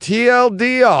just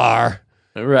TLDR.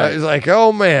 Right. He's like,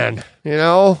 oh man,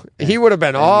 he would have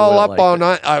been all up on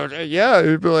it.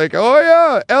 He'd be like, oh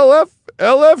yeah,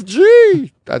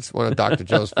 LFG. That's one of Dr.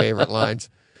 Joe's favorite lines.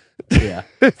 Yeah.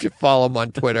 If you follow him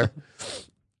on Twitter.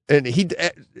 And he,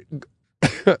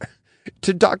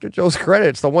 to Dr. Joe's credit,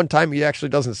 it's the one time he actually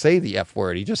doesn't say the F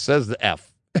word. He just says the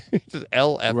F. He says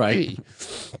LFG. Right.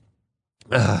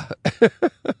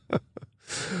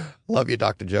 Love you,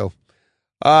 Dr. Joe.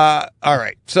 All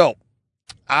right. So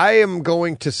I am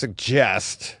going to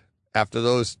suggest, after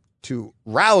those two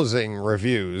rousing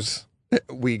reviews,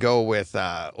 we go with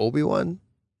Obi-Wan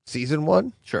season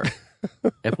 1. Sure.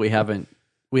 If we haven't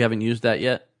used that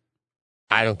yet.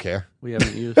 I don't care. We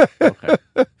haven't used. Okay.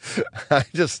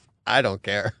 I don't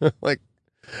care. Like,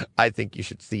 I think you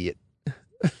should see it.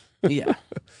 Yeah.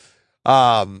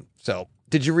 So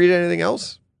did you read anything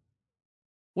else?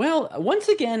 Well, once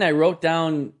again, I wrote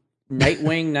down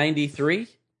Nightwing 93,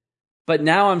 but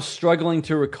now I'm struggling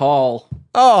to recall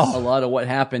a lot of what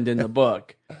happened in the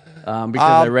book, because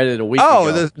I read it a week ago.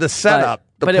 Oh, the setup.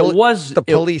 But it was the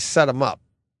police set him up.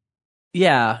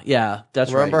 Yeah,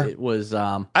 that's Remember? right. It was.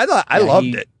 I loved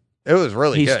it. It was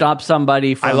really good. He stopped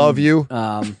somebody from, I love you,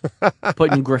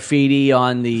 putting graffiti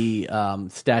on the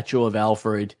statue of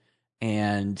Alfred,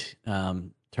 and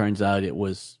turns out it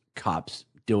was cops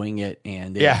doing it,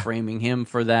 and they were framing him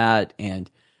for that.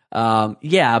 And but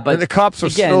and the cops were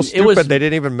so stupid they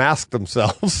didn't even mask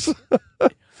themselves.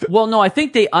 Well, no, I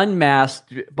think they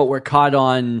unmasked, but were caught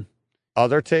on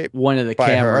other tape, one of the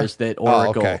cameras that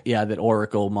Oracle, that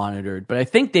Oracle monitored. But I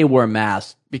think they were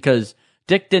masked because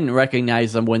Dick didn't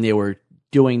recognize them when they were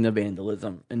doing the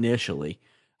vandalism initially.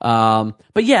 But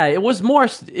yeah, it was more.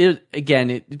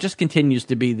 It just continues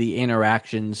to be the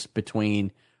interactions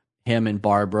between him and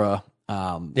Barbara.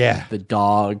 The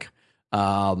dog,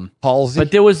 Halsey.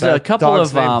 But there was a couple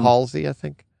of Halsey, I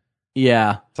think.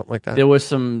 Yeah, something like that. There was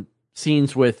some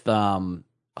scenes with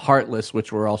Heartless,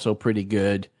 which were also pretty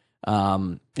good.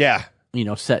 Setting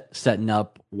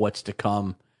up what's to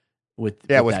come with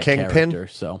that Kingpin. Character,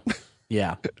 so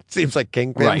yeah, it seems like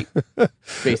Kingpin, right?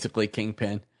 Basically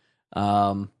Kingpin.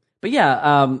 But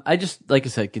yeah, I just, like I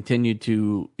said, continued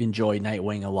to enjoy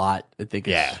Nightwing a lot. I think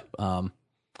it's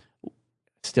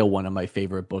still one of my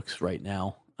favorite books right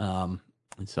now. And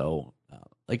so,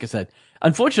 like I said,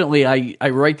 unfortunately, I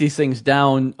write these things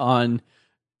down on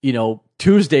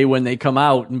Tuesday when they come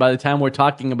out, and by the time we're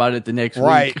talking about it the next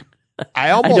week, I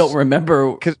don't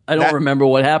remember. I don't remember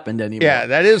what happened anymore. Yeah,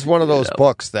 that is one of those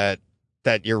books that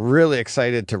you're really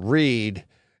excited to read.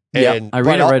 And I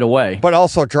read it right away, but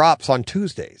also drops on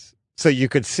Tuesdays, so you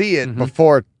could see it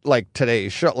before, like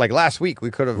today's show. Like last week,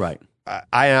 we could have. Right.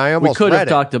 I almost we could have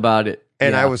talked about it,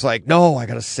 and I was like, no, I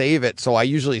got to save it. So I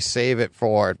usually save it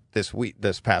for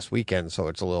this past weekend, so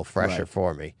it's a little fresher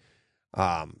for me.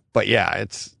 But yeah,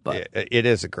 it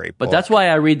is a great book. But that's why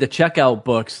I read the checkout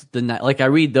books I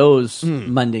read those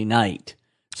Monday night,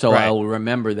 so I'll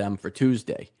remember them for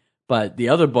Tuesday. But the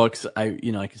other books, like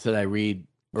I said, I read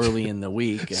early in the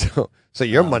week. And, so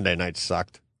your Monday night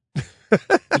sucked.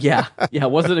 yeah,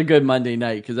 it wasn't a good Monday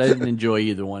night because I didn't enjoy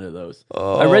either one of those.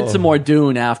 I read some more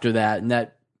Dune after that, and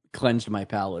that cleansed my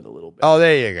palate a little bit. Oh,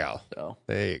 there you go. So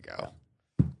there you go.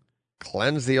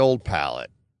 Cleanse the old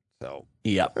palate. So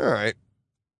yep. All right.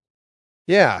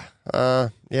 Yeah. I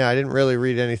didn't really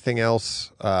read anything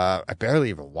else. I barely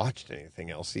even watched anything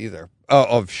else either.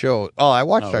 Of shows. Oh, I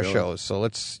watched our shows. So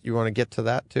you want to get to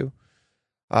that too?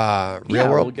 Real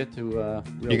World. We'll get to.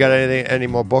 You got any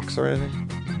more books or anything?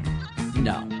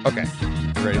 No. Okay.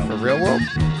 You ready for Real World?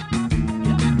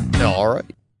 Yeah. All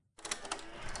right.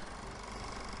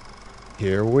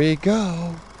 Here we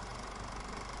go.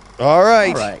 All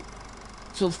right.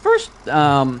 So first,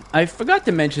 I forgot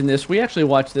to mention this. We actually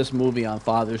watched this movie on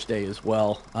Father's Day as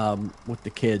well, with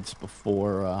the kids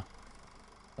before,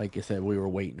 like I said, we were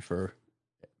waiting for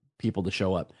people to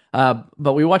show up.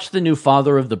 But we watched the new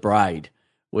Father of the Bride,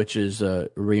 which is a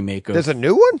remake of. There's a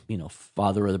new one?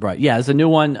 Father of the Bride. Yeah, there's a new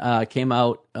one. Came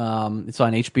out. It's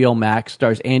on HBO Max.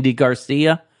 Stars Andy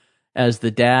Garcia as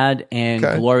the dad, and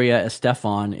Gloria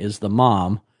Estefan is the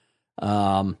mom.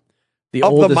 The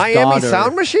Miami daughter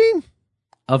Sound Machine?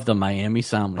 Of the Miami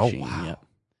Sound Machine. Oh, wow. Yep.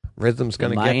 Rhythm's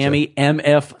going to get Miami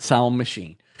MF Sound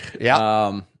Machine.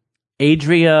 Yeah.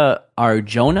 Adria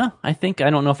Arjona, I think. I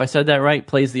don't know if I said that right.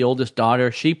 Plays the oldest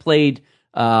daughter. She played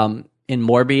in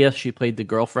Morbius. She played the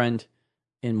girlfriend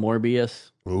in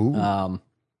Morbius. Ooh.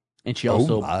 And she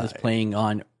also is playing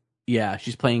on. Yeah,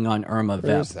 she's playing on Irma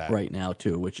Vep right now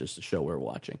too, which is the show we're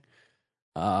watching.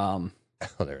 Oh,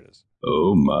 there it is.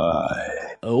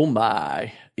 Oh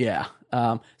my. Yeah.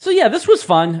 So yeah, this was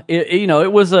fun.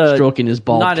 It was a stroking his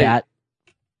bald cat.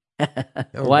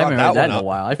 Well, I haven't heard that in a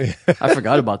while. I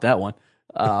forgot about that one.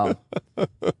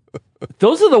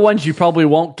 Those are the ones you probably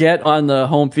won't get on the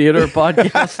home theater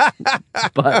podcast.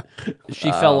 But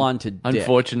she fell onto Dick.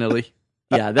 Unfortunately.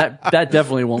 Yeah, that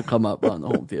definitely won't come up on the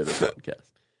home theater podcast.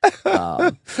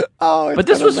 But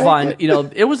this was fun.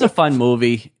 It was a fun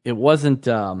movie. It wasn't,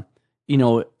 an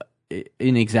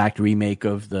exact remake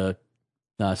of the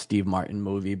Steve Martin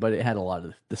movie, but it had a lot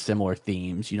of the similar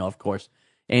themes. Of course,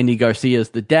 Andy Garcia's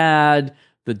the dad.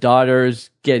 The daughter's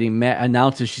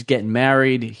announces she's getting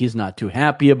married. He's not too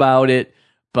happy about it,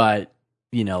 but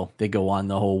they go on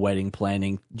the whole wedding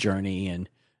planning journey, and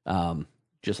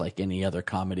just like any other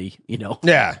comedy,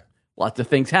 yeah, lots of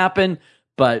things happen,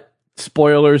 but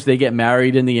spoilers, they get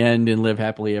married in the end and live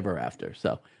happily ever after.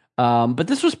 So, but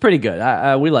this was pretty good.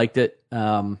 We liked it.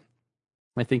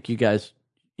 I think you guys,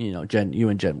 Jen, you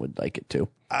and Jen would like it too.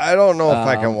 I don't know if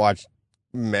I can watch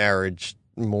marriage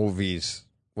movies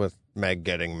with Meg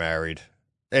getting married.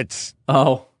 It's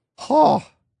Well,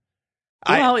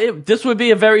 this would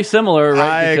be a very similar,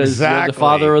 right? Because you're the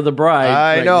father of the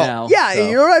bride. I know. Now, yeah, so.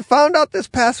 You know what I found out this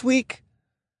past week?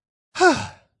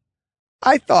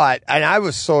 I thought, and I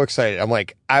was so excited. I'm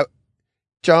like,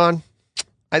 John,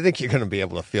 I think you're going to be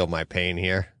able to feel my pain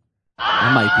here.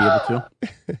 I might be able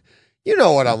to. You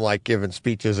know what I'm like giving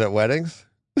speeches at weddings.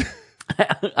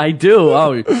 I do.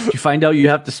 Oh, did you find out you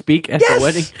have to speak at the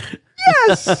wedding?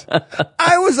 Yes.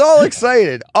 I was all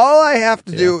excited. All I have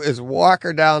to do is walk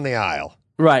her down the aisle.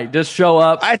 Right. Just show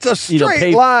up. It's a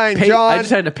straight line, John. I just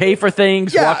had to pay for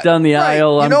things, walk down the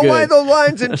aisle. You know why the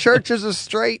lines in churches are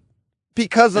straight?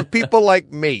 Because of people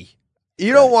like me.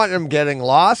 You don't want them getting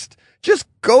lost. Just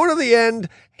go to the end,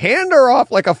 hand her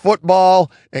off like a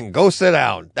football, and go sit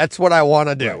down. That's what I want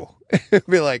to do. Right.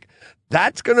 Be like,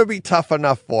 that's going to be tough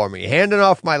enough for me, handing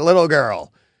off my little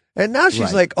girl. And now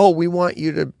she's like, oh, we want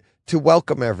you to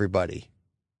welcome everybody.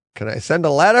 Can I send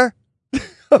a letter?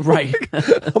 Right.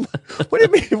 What do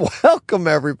you mean, welcome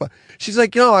everybody? She's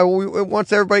like,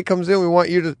 once everybody comes in, we want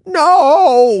you to...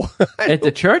 No! At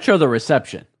the church or the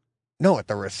reception? No, at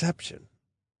the reception.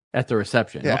 At the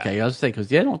reception. Yeah. Okay, I was saying,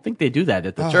 because I don't think they do that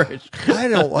at the church.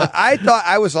 I thought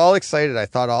I was all excited. I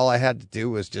thought all I had to do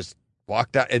was just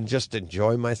walk down and just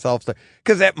enjoy myself.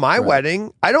 Because at my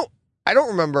wedding, I don't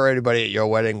remember anybody at your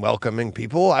wedding welcoming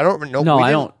people. I don't know. No,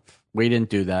 I don't. We didn't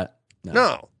do that.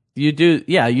 No. You do.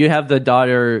 Yeah, you have the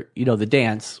daughter, the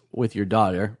dance with your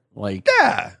daughter.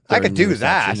 Yeah, I could do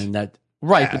that. And that.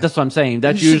 Right, but that's what I'm saying.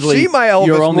 That's usually see my Elvis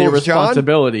your only moves,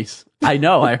 responsibilities. John? I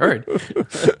know, I heard.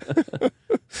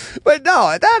 But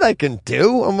no, that I can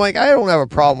do. I'm like, I don't have a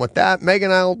problem with that. Meg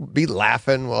and I will be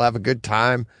laughing. We'll have a good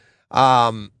time.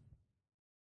 But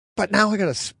now I got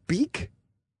to speak?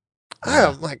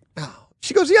 I'm like, no.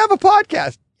 She goes, you have a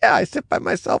podcast. Yeah, I sit by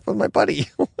myself with my buddy.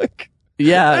 I'm like, I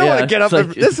don't want to get up.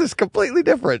 This is completely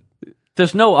different.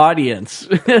 There's no audience.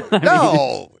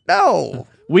 No.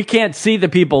 We can't see the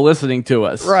people listening to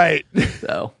us. Right.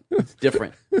 So it's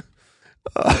different.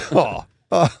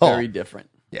 Very different.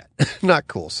 Yeah, not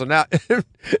cool. So now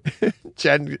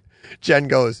Jen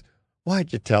goes,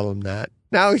 why'd you tell him that?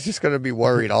 Now he's just going to be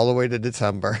worried all the way to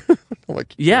December. I'm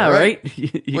like, yeah, right?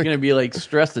 You're going to be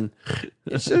stressing.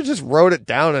 You should have just wrote it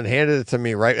down and handed it to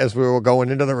me right as we were going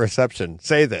into the reception.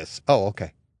 Say this. Oh,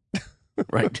 okay.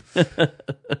 Right.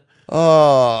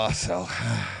 All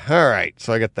right.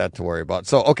 So I got that to worry about.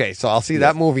 So, okay. So I'll see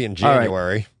that movie in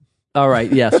January. All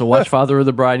right. Yeah. So watch Father of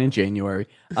the Bride in January.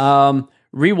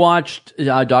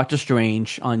 Rewatched Doctor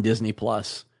Strange on Disney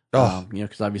Plus.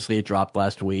 Because obviously it dropped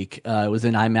last week. It was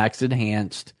in IMAX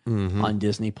Enhanced on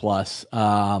Disney Plus.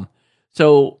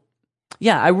 So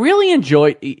yeah, I really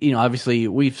enjoyed. Obviously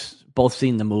we've both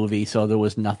seen the movie, so there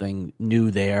was nothing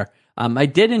new there. I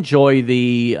did enjoy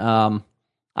the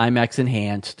IMAX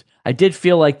Enhanced. I did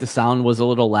feel like the sound was a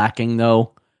little lacking,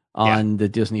 though. on the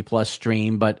Disney Plus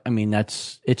stream, but I mean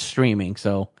it's streaming,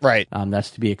 so right.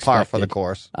 That's to be expected. Par for the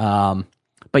course.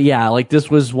 But yeah, like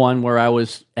this was one where I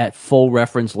was at full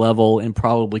reference level and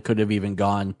probably could have even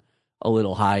gone a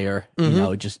little higher,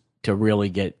 just to really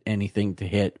get anything to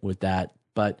hit with that.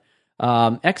 But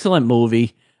excellent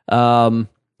movie.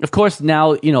 Of course,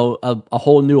 now a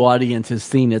whole new audience has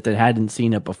seen it that hadn't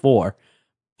seen it before.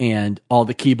 And all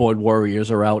the keyboard warriors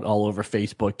are out all over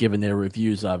Facebook giving their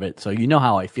reviews of it. So you know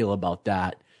how I feel about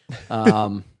that.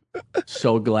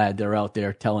 So glad they're out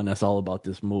there telling us all about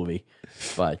this movie.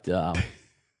 But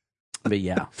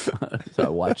yeah, so I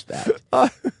watched that.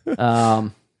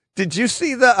 Did you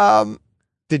see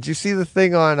the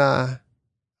thing on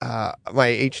my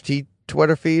HT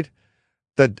Twitter feed?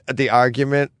 The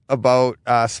argument about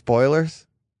spoilers?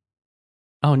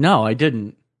 Oh no, I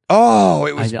didn't. Oh,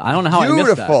 it was I don't know how beautiful. I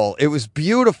missed that. It was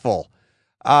beautiful.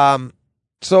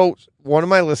 So one of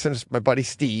my listeners, my buddy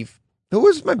Steve, who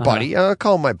was my buddy, I'll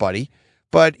call him my buddy,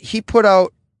 but he put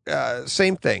out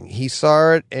same thing. He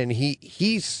saw it, and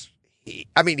he's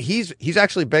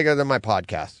actually bigger than my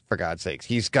podcast, for God's sakes.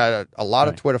 He's got a lot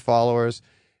of Twitter followers,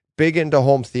 big into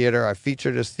home theater. I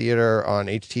featured his theater on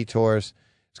HT Tours.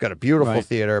 He's got a beautiful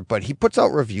theater, but he puts out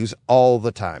reviews all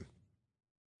the time.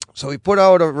 So he put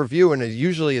out a review, and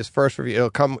usually his first review, it'll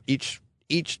come each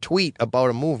tweet about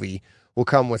a movie will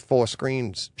come with 4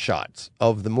 screenshots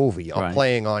of the movie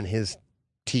playing on his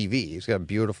TV. He's got a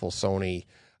beautiful Sony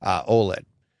OLED.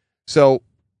 So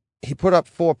he put up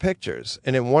 4 pictures,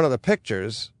 and in one of the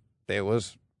pictures there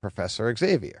was Professor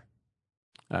Xavier.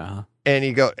 But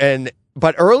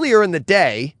earlier in the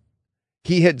day,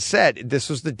 he had said this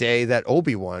was the day that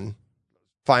Obi-Wan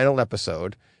final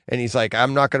episode. And he's like,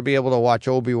 I'm not going to be able to watch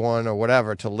Obi-Wan or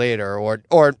whatever till later.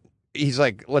 Or he's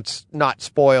like, let's not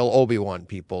spoil Obi-Wan,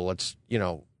 people. Let's,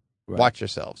 watch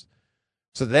yourselves.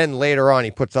 So then later on,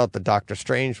 he puts out the Doctor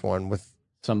Strange one with...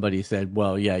 Somebody said,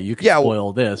 well, yeah, you can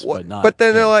spoil this, but not... But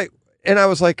then they're like... And I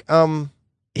was like, and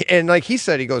like he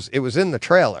said, he goes, it was in the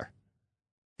trailer.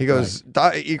 He goes,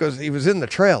 he was in the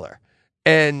trailer.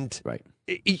 And...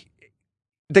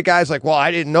 The guy's like, well,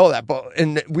 I didn't know that.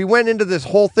 And we went into this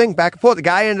whole thing back and forth. The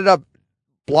guy ended up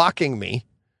blocking me,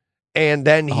 and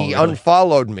then he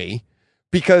unfollowed me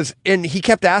and he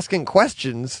kept asking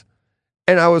questions.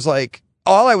 And I was like,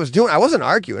 all I was doing, I wasn't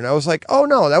arguing. I was like, oh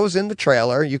no, that was in the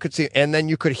trailer. You could see, and then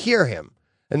you could hear him.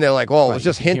 And they're like, well, it was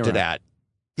just hinted at.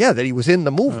 Yeah, that he was in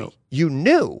the movie. Oh. You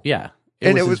knew. Yeah.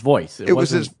 It was his voice. It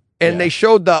was his, and they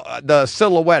showed the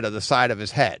silhouette of the side of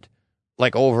his head.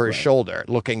 Like over his shoulder,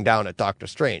 looking down at Doctor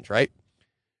Strange, right?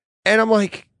 And I'm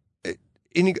like,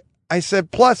 I said,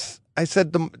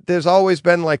 there's always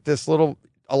been like a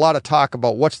lot of talk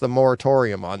about what's the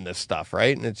moratorium on this stuff,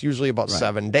 right? And it's usually about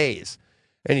 7 days.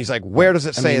 And he's like, where does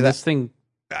it say that? This thing,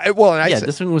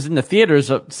 this one was in the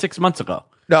theaters 6 months ago.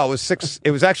 No, it was 6. It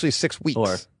was actually 6 weeks.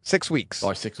 Or 6 weeks.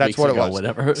 Or 6 weeks. That's what ago, it was.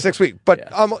 Whatever. 6 weeks,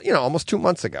 but almost 2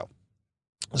 months ago.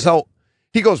 So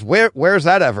he goes, where's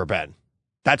that ever been?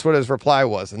 That's what his reply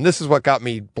was. And this is what got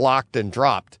me blocked and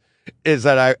dropped, is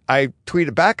that I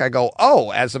tweeted back. I go,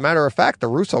 oh, as a matter of fact, the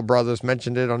Russo brothers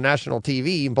mentioned it on national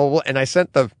TV. And, blah, blah, and I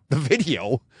sent the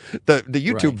video, the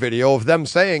YouTube video of them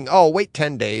saying, oh, wait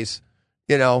 10 days,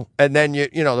 and then,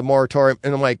 the moratorium.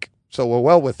 And I'm like, so we're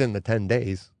well within the 10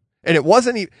 days. And it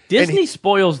wasn't even. Disney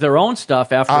spoils their own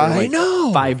stuff after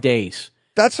 5 days.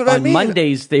 That's what I mean. On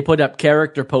Mondays, they put up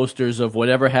character posters of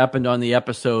whatever happened on the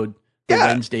episode the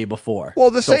Wednesday before.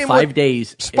 Well, the same 5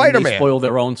 days. Spider-Man. They spoil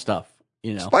their own stuff.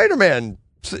 Spider-Man.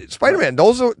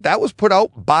 That was put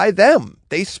out by them.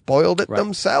 They spoiled it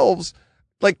themselves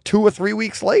like 2 or 3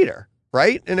 weeks later,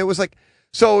 right? And it was like,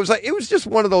 it was just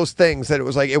one of those things that it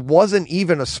was like, it wasn't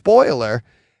even a spoiler.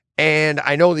 And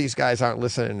I know these guys aren't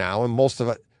listening now, and most of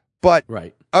it, but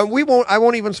I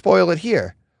won't even spoil it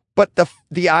here. But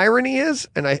the irony is,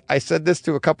 and I said this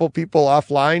to a couple of people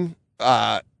offline,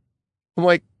 I'm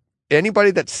like,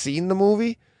 anybody that's seen the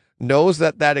movie knows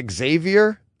that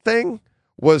Xavier thing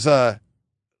was a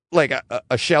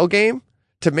shell game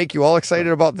to make you all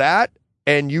excited about that,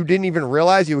 and you didn't even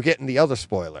realize you were getting the other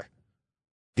spoiler,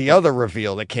 the other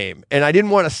reveal that came. And I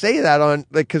didn't want to say that on,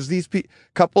 because these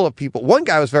couple of people, one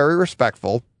guy was very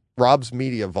respectful, Rob's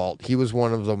Media Vault. He was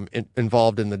one of them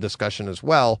involved in the discussion as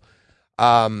well.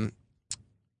 But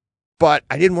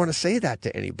I didn't want to say that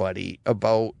to anybody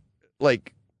about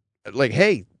like,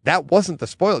 hey, that wasn't the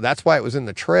spoiler. That's why it was in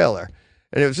the trailer.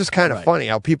 And it was just kind of funny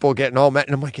how people getting all mad.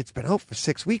 And I'm like, it's been out for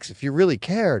 6 weeks. If you really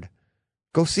cared,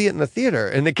 go see it in the theater.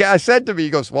 And the guy said to me, he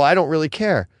goes, well, I don't really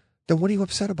care. Then what are you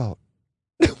upset about?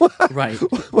 Right.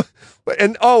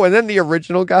 And then the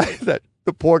original guy,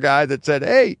 the poor guy that said,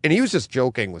 hey, and he was just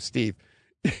joking with Steve.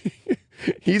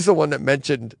 he's the one that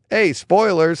mentioned, hey,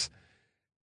 spoilers.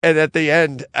 And at the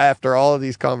end, after all of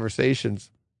these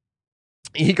conversations,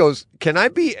 he goes, can I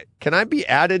be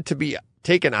added to be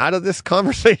taken out of this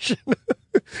conversation?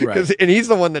 Right. And he's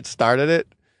the one that started it.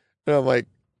 And I'm like,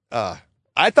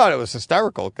 I thought it was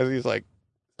hysterical because he's like,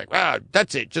 wow,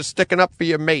 that's it. Just sticking up for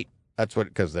your mate. That's what,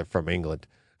 because they're from England.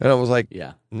 And I was like,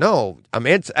 yeah, no,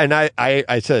 and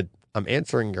I said, I'm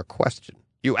answering your question.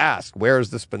 You asked, where has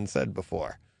this been said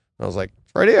before? And I was like,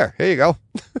 it's right here. Here you go.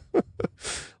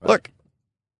 Look.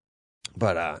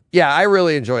 But, yeah, I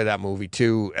really enjoy that movie,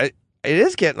 too. It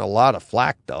is getting a lot of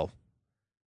flack, though.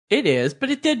 It is, but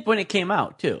it did when it came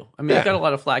out, too. I mean, it got a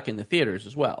lot of flack in the theaters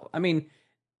as well. I mean,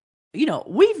 you know,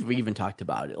 we've even talked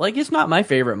about it. Like, it's not my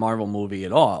favorite Marvel movie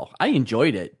at all. I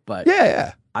enjoyed it, but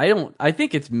I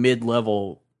think it's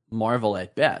mid-level Marvel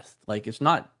at best. Like, it's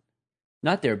not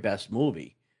their best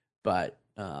movie, but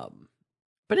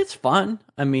it's fun.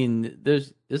 I mean,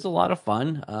 there's a lot of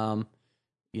fun.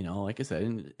 You know, like I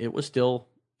said, it was still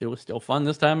fun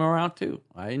this time around too.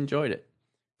 I enjoyed it.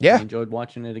 Yeah, I enjoyed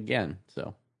watching it again.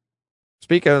 So,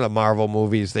 speaking of the Marvel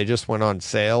movies, they just went on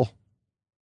sale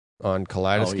on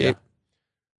Kaleidoscape. Oh, yeah.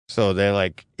 So they're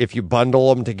like, if you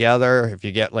bundle them together, if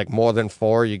you get like more than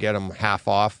 4, you get them half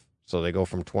off. So they go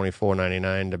from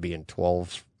 $24.99 to being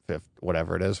 $12.50,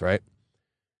 whatever it is, right?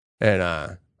 And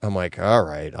I'm like, all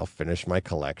right, I'll finish my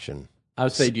collection. I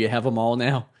would say, do you have them all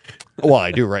now? Well,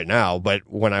 I do right now, but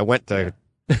when I went to,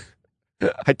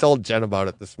 I told Jen about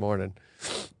it this morning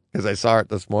because I saw it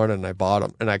this morning and I bought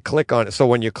them and I click on it. So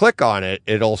when you click on it,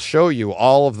 it'll show you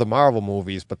all of the Marvel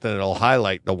movies, but then it'll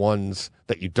highlight the ones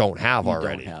that you don't have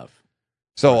already.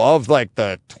 So of like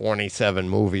the 27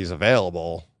 movies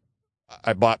available,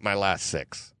 I bought my last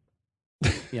 6.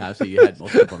 Yeah, so you had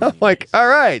most of them. I'm like, all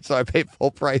right. So I paid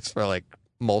full price for like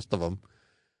most of them.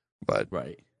 But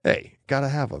hey, gotta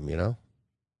have them, you know?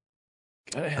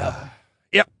 Gotta have them.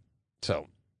 Yep. So,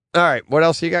 all right. What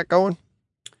else you got going?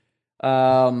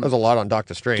 There's a lot on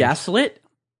Doctor Strange. Gaslit.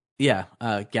 Yeah.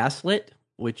 Gaslit,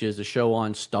 which is a show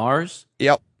on Starz.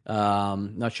 Yep.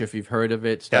 Not sure if you've heard of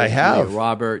it. I have. Julia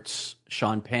Roberts,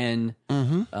 Sean Penn,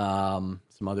 some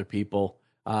other people.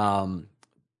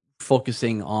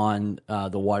 Focusing on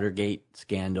the Watergate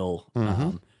scandal.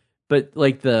 But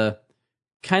like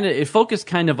it focused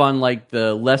kind of on like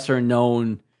the lesser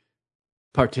known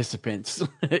participants,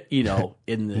 you know,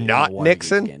 in the Watergate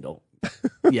Nixon scandal.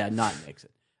 Yeah, not Nixon.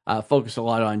 Focused a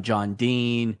lot on John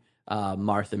Dean,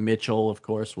 Martha Mitchell, of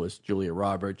course, was Julia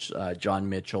Roberts, John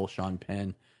Mitchell, Sean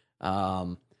Penn.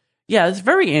 Yeah, it's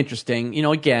very interesting. You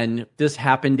know, again, this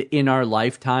happened in our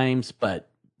lifetimes, but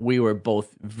we were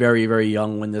both very, very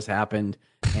young when this happened,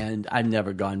 and I've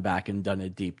never gone back and done a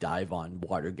deep dive on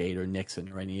Watergate or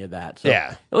Nixon or any of that. So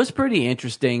it was pretty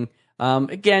interesting.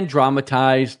 Again,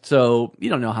 dramatized, so you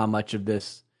don't know how much of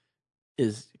this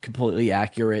is completely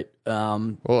accurate.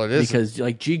 Well, it is. Because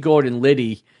like G. Gordon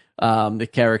Liddy, the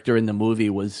character in the movie,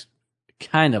 was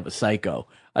kind of a psycho.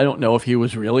 I don't know if he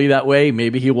was really that way.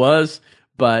 Maybe he was.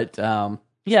 But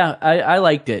yeah, I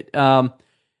liked it.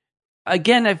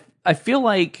 Again, I feel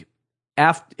like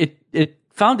after it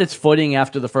found its footing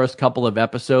after the first couple of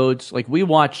episodes. Like we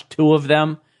watched 2 of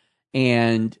them,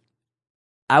 and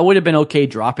I would have been okay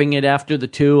dropping it after the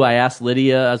 2. I asked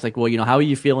Lydia, I was like, well, you know, how are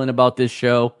you feeling about this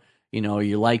show? You know, are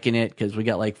you liking it? Because we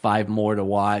got like 5 more to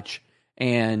watch.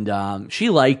 And she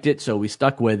liked it, so we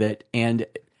stuck with it. And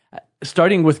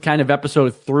starting with kind of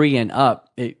episode 3 and up,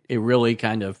 it really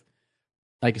kind of,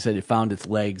 like I said, it found its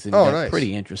legs and got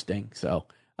pretty interesting. So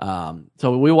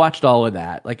so we watched all of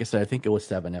that. Like I said, I think it was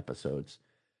 7 episodes.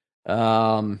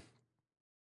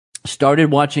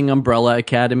 Started watching Umbrella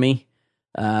Academy.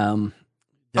 Friday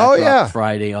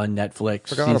on Netflix.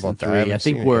 Forgot season about 3.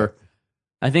 that.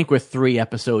 I think we're 3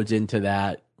 episodes into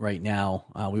that right now.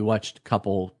 We watched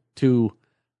 2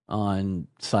 on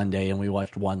Sunday, and we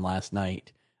watched 1 last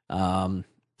night.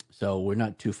 So we're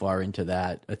not too far into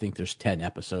that. I think there's 10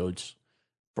 episodes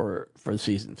for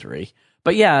season 3.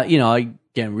 But yeah, you know, I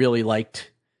again really liked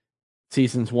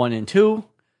seasons 1 and 2.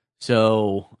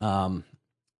 So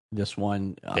this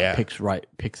one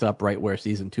picks up right where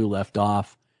season 2 left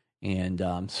off,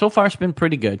 and so far it's been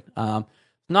pretty good.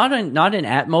 Not in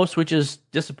Atmos, which is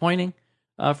disappointing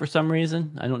for some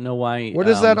reason. I don't know why. What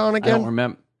is that on again? I don't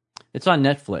remember. It's on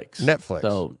Netflix.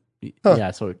 So yeah,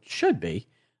 so it should be.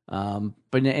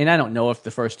 But I don't know if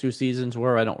the first 2 seasons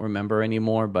were. I don't remember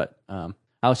anymore. But I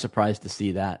was surprised to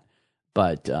see that.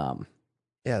 But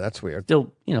yeah, that's weird.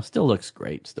 Still looks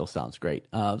great. Still sounds great.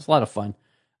 It's a lot of fun.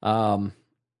 And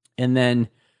then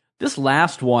this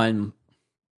last one.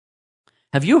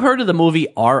 Have you heard of the movie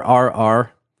RRR?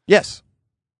 Yes.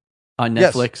 on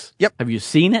Netflix? Yes. Yep. Have you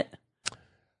seen it?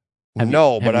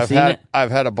 But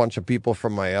I've had a bunch of people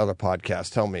from my other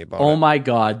podcast tell me about it. Oh my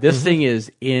God, this thing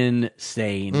is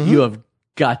insane. You have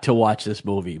got to watch this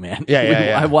movie, man.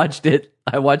 Yeah. I watched it.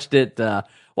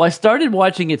 Well, I started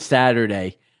watching it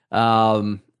Saturday,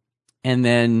 and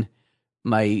then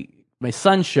my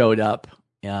son showed up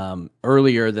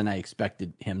earlier than I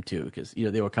expected him to, because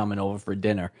they were coming over for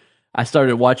dinner. I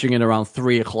started watching it around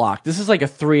 3:00. This is like a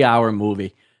 3-hour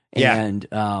movie, and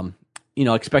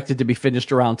expected to be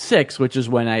finished around 6, which is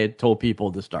when I had told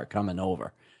people to start coming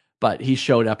over. But he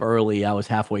showed up early. I was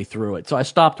halfway through it, so I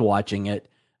stopped watching it,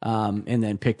 and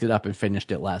then picked it up and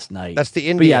finished it last night. That's the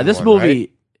Indian one, this movie,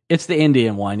 right? It's the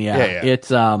Indian one. Yeah.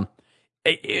 It's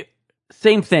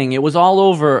same thing. It was all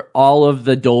over all of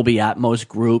the Dolby Atmos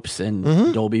groups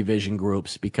and Dolby Vision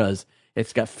groups, because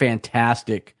it's got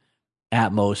fantastic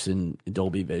Atmos and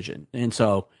Dolby Vision. And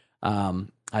so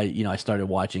I started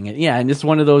watching it. Yeah, and it's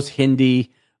one of those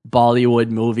Hindi Bollywood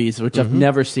movies, which I've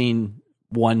never seen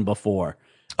one before.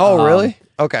 Oh, really?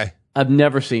 Okay. I've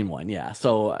never seen one, yeah.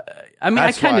 So,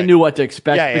 I kind of knew what to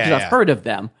expect because I've heard of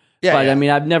them. But,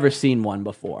 I've never seen one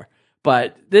before.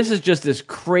 But this is just this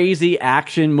crazy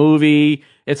action movie.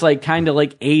 It's like kind of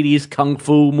like 80s kung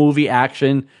fu movie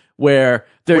action where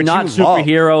they're not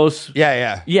superheroes.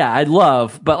 Yeah. Yeah, I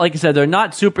love. But like I said, they're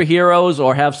not superheroes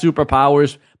or have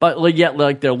superpowers, but yet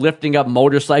they're lifting up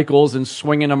motorcycles and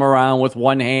swinging them around with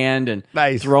one hand and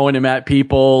throwing them at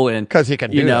people. And because he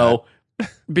can do that.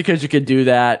 Because you could do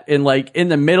that. And like in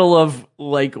the middle of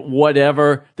like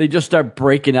whatever, they just start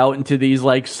breaking out into these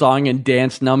like song and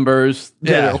dance numbers.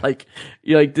 That are like,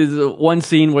 there's one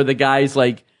scene where the guy's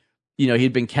like,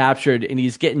 he'd been captured and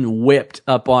he's getting whipped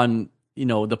up on,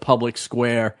 the public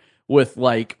square with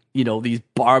like, these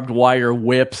barbed wire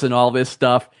whips and all this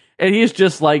stuff. And he's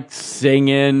just like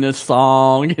singing a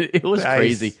song. It was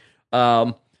crazy.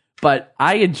 But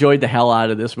I enjoyed the hell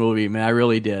out of this movie, man. I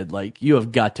really did. Like, you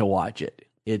have got to watch it.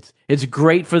 It's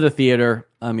great for the theater.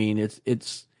 I mean,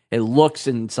 it looks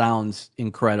and sounds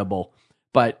incredible.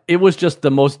 But it was just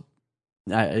the most,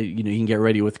 you can get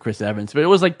ready with Chris Evans, but it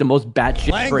was like the most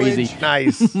batshit crazy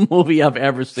movie I've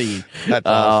ever seen. That's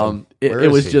awesome.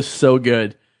 It was just so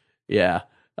good. Yeah.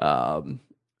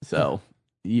 So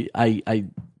I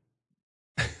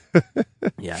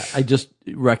just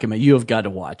recommend. You have got to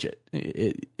watch it.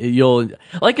 You'll,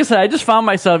 like I said, I just found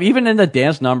myself, even in the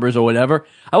dance numbers or whatever,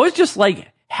 I was just like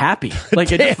happy.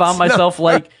 Like I just found myself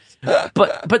like,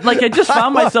 but like I just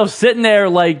found myself sitting there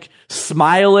like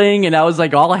smiling, and I was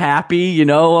like all happy.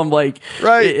 I'm like,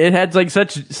 it had like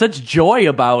such joy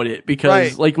about it,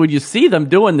 because like when you see them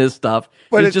doing this stuff,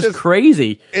 it's just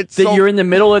crazy. It's that you're in the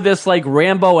middle of this like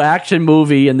Rambo action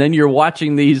movie, and then you're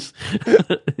watching these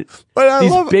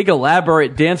big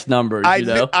elaborate dance numbers.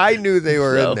 I knew they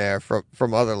were in there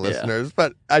from other listeners,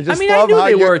 but I just I knew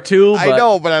they were too. I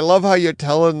know, but I love how you're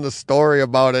telling the story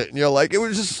about it, and you're like, it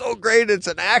was just so great. It's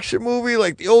an action movie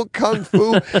like the old kung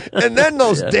fu, and then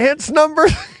those dance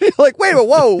numbers. You're like, wait a minute,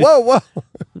 whoa.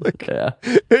 Like,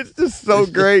 it's just so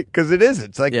great, because it is.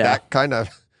 It's like that kind of,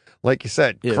 like you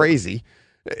said, crazy.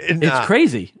 It's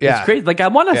crazy. Yeah. It's crazy. Like, I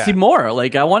want to see more.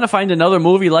 Like, I want to find another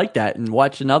movie like that and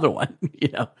watch another one,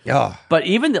 Yeah. But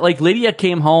even, like, Lydia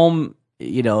came home, I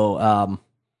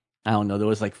don't know, there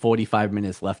was like 45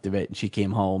 minutes left of it, and she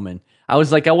came home, and I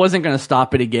was like, I wasn't going to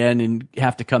stop it again and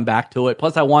have to come back to it.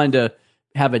 Plus, I wanted to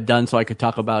have it done so I could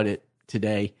talk about it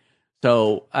today.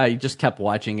 So I just kept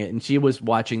watching it, and she was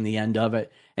watching the end of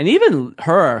it. And even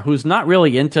her, who's not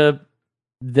really into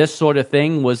this sort of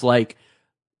thing, was like,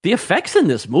 the effects in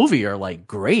this movie are like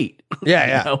great.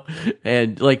 Yeah.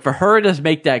 And like for her to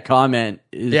make that comment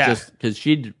is just because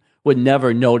she would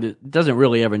never notice, doesn't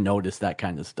really ever notice that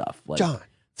kind of stuff, like John,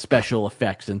 special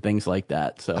effects and things like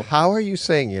that. So how are you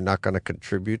saying you're not going to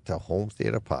contribute to Home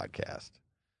Theater Podcast?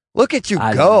 Look at you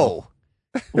go.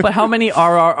 But how many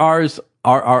RRRs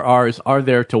are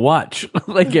there to watch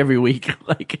like every week?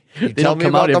 Like they don't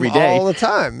come out every day all the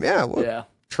time. Yeah. Well,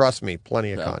 trust me,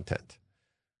 plenty of content.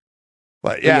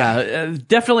 But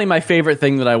definitely my favorite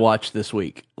thing that I watched this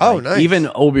week. Like, nice. Even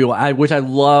Obi-Wan, which I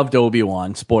loved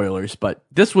Obi-Wan, spoilers, but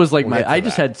this was like I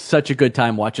just had such a good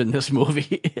time watching this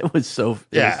movie. It was so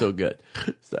good.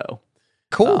 So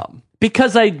cool.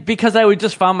 Because I would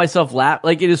just found myself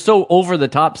like it is so over the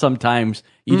top sometimes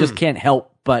you just can't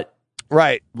help but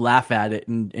laugh at it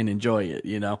and enjoy it,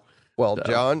 Well, so.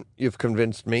 John, you've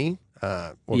convinced me.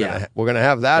 We're gonna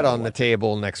have that on the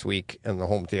table next week in the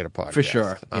Home Theater Podcast. For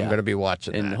sure. I'm gonna be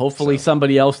watching and that. Hopefully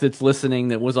somebody else that's listening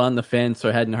that was on the fence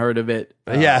or hadn't heard of it.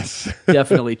 Yes.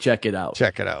 Definitely check it out.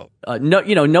 Check it out.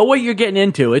 Know what you're getting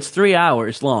into. It's 3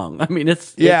 hours long. I mean,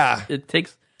 it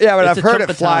takes Yeah, but I've heard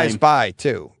it flies by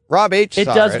too. Rob H. It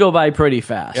does go by pretty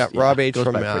fast. Yeah, Rob H.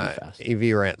 from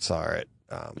EV Rant saw it.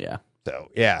 Yeah. So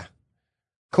yeah,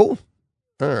 cool.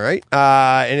 All right.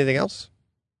 Anything else?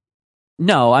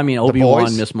 No, I mean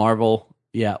Obi-Wan, Miss Marvel.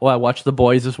 Yeah. Well, I watched The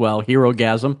Boys as well.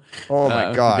 Hero-gasm. Oh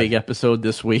my God! Big episode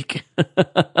this week.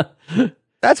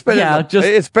 That's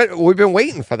been we've been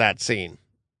waiting for that scene,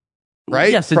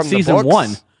 right? Yeah, since season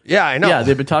 1. Yeah, I know. Yeah,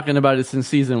 they've been talking about it since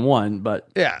season 1, but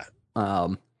yeah.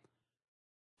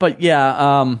 But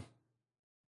yeah,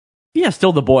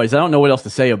 still The Boys. I don't know what else to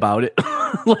say about it.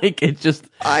 Like it just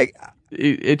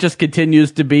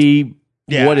continues to be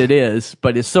what it is,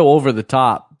 but it's so over the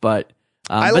top. But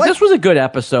this was a good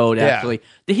episode, actually. Yeah.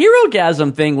 The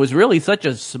Hero-gasm thing was really such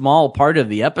a small part of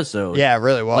the episode. Yeah, it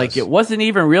really was. Like it wasn't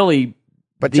even really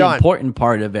the important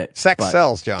part of it. Sex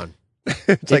sells, John.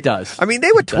 It does. I mean,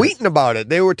 they were tweeting about it.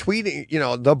 They were tweeting,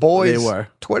 The Boys'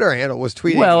 Twitter handle was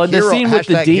tweeting. Well, the scene with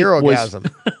the deep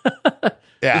Hero-gasm.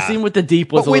 Yeah. The scene with the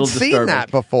deep was a little disturbing. We'd seen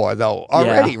that before, though,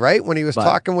 already, right? When he was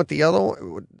talking with the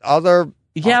other.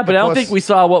 Yeah, but I don't think we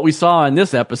saw what we saw in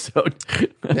this episode.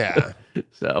 Yeah.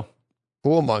 So.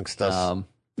 Who amongst us?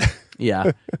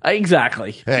 Yeah,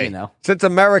 exactly. Hey, since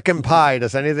American Pie,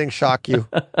 does anything shock you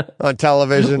on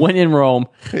television? When in Rome.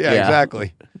 Yeah,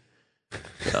 exactly.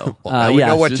 So,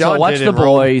 watch The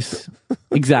Boys.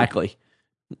 Exactly.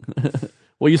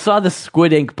 Well, you saw the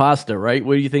squid ink pasta, right?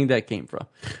 Where do you think that came from?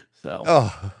 So,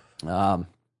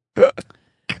 but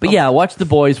yeah, watch The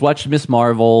Boys. Watch Miss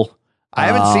Marvel. I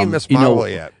haven't seen Miss Marvel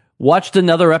yet. Watched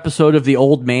another episode of The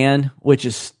Old Man, which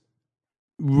is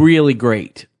really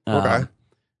great. Okay.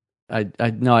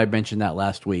 I know I mentioned that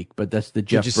last week, but that's the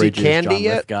Jeff Did you Bridges, see Candy John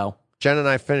yet? Lithgow. Jen and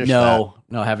I finished No,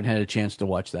 I haven't had a chance to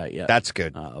watch that yet. That's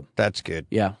good. That's good.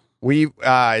 Yeah.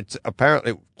 It's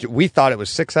apparently, we thought it was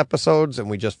 6 episodes, and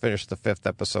we just finished the 5th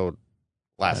episode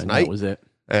last night. That was it.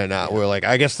 And we were like,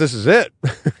 I guess this is it,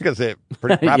 because it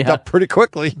wrapped up pretty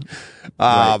quickly.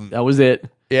 Right. That was it.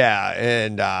 Yeah,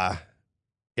 and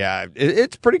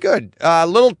it's pretty good. A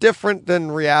little different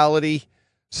than reality,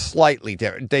 slightly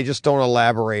different. They just don't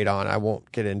elaborate on. I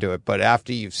won't get into it, but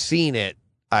after you've seen it,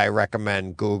 I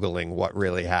recommend Googling what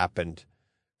really happened,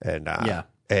 and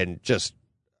just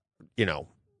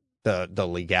the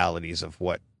legalities of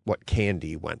what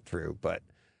Candy went through, but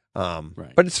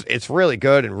it's really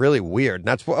good and really weird. And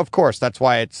that's why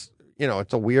it's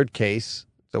it's a weird case.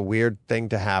 It's a weird thing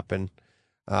to happen.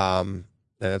 And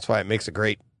that's why it makes a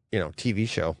great, TV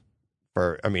show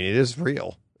it is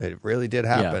real. It really did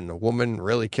happen. Yeah. A woman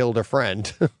really killed her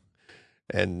friend.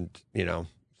 And,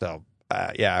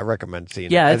 I recommend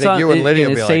seeing it. I think you and Lydia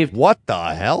will be like, what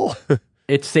the hell?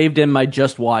 It's saved in my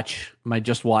Just Watch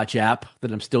app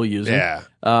that I'm still using. Yeah.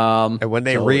 And when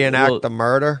they reenact the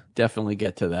murder, definitely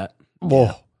get to that.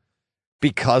 Yeah.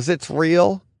 Because it's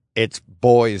real, it's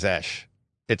boys-ish.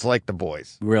 It's like The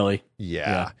Boys. Really?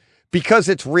 Yeah. Because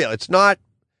it's real. It's not.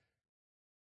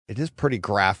 It is pretty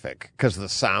graphic because of the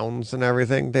sounds and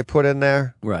everything they put in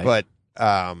there. Right. But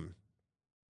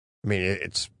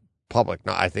it's public.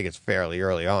 No, I think it's fairly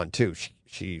early on too.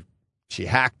 She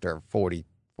hacked her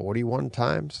 41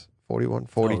 times. 41,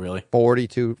 40, really?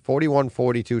 42, 41,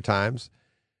 42 times.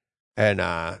 And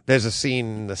there's a scene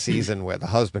in the season where the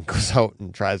husband goes out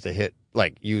and tries to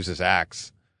use his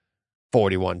axe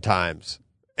 41 times.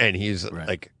 And he's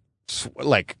like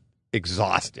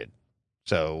exhausted.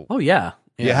 So. Oh, yeah.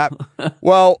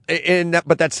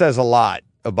 But that says a lot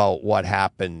about what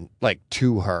happened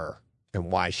to her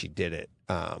and why she did it.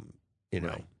 So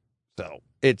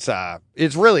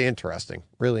it's really interesting.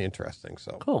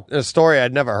 So cool. A story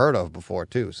I'd never heard of before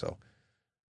too. So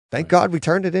thank God we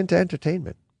turned it into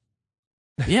entertainment.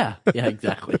 Yeah,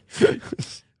 exactly.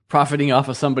 Profiting off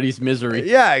of somebody's misery.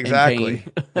 Yeah, exactly.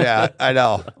 Yeah, I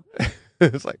know.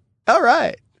 It's like, all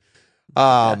right.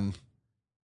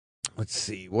 Let's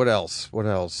see. What else?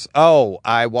 Oh,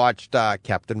 I watched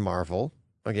Captain Marvel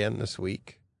again this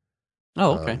week.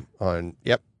 Oh, okay.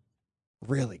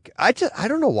 Really good. I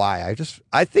don't know why.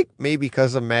 I think maybe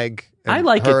because of Meg. I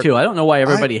like it too. I don't know why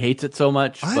everybody hates it so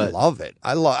much. I love it.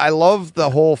 I love the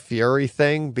whole Fury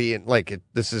thing being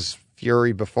this is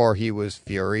Fury before he was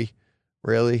Fury,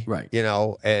 really. Right.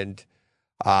 And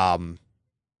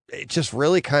it just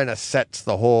really kind of sets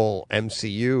the whole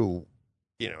MCU,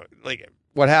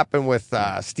 what happened with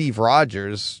Steve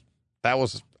Rogers, that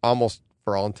was almost,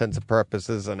 for all intents and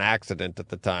purposes, an accident at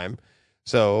the time.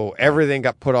 So everything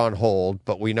got put on hold,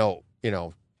 but we know,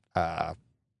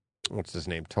 what's his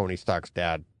name? Tony Stark's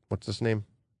dad. What's his name?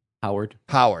 Howard,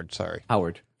 sorry.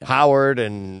 Howard. Yeah. Howard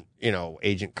and,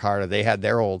 Agent Carter, they had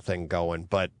their old thing going,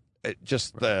 but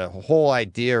just the whole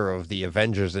idea of the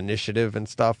Avengers Initiative and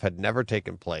stuff had never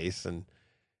taken place, and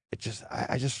it's just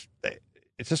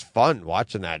fun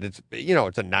watching that. It's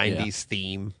it's a 90s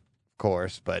theme, of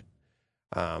course, but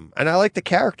and I like the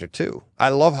character too. I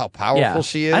love how powerful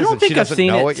she is. I don't think I've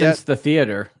seen it since yet. the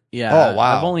theater. Yeah. Oh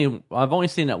wow. I've only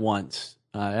seen it once.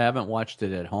 I haven't watched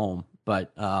it at home,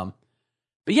 but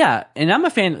yeah, and I'm a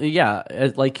fan.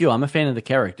 Yeah, like you, I'm a fan of the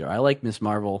character. I like Miss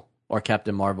Marvel or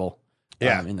Captain Marvel.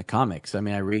 In the comics. I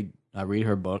mean, I read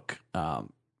her book. Like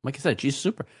I said, she's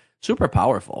super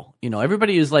powerful.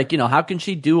 Everybody is like, how can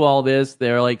she do all this?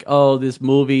 They're like, oh, this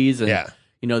movies, and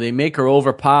they make her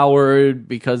overpowered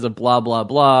because of blah blah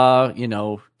blah.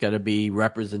 Got to be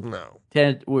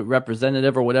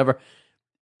representative or whatever.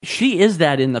 She is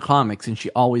that in the comics, and she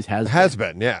always has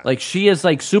been. Yeah, like she is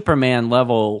like Superman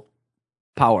level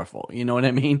powerful. You know what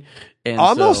I mean? And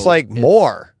almost like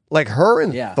more like her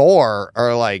and Thor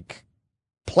are like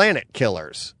planet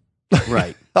killers,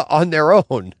 right? On their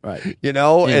own, right? And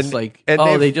it's like,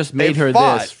 they just made her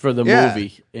fought. This for the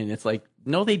movie, and it's like,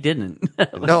 no, they didn't.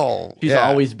 No, she's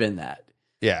always been that.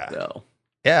 Yeah, so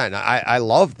and I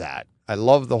love that. I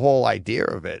love the whole idea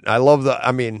of it. I love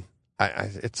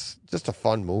it's just a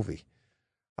fun movie.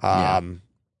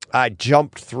 I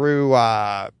jumped through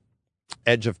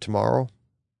Edge of Tomorrow.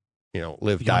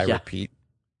 Live, Die, Repeat.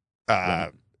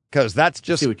 Because that's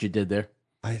just see what you did there.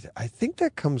 I think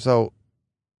that comes out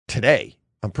today.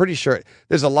 I'm pretty sure.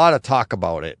 There's a lot of talk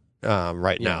about it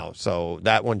right now. So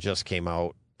that one just came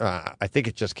out. I think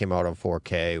it just came out on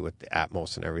 4K with the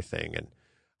Atmos and everything.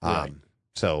 And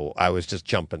so I was just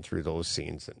jumping through those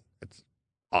scenes, and it's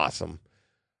awesome.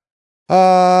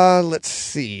 Let's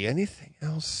see. Anything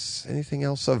else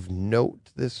of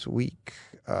note this week?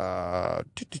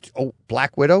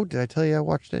 Black Widow. Did I tell you I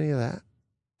watched any of that?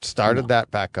 Started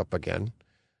that back up again.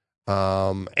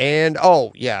 Thor: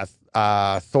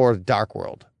 Dark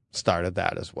World started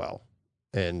that as well,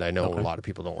 and I know a lot of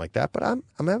people don't like that, but I'm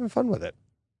having fun with it.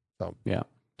 So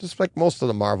just like most of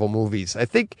the Marvel movies, I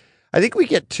think we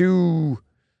get too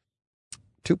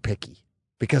picky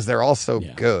because they're all so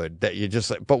good that you just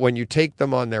like. But when you take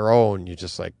them on their own, you're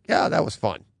just like, yeah, that was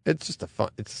fun. It's just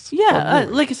fun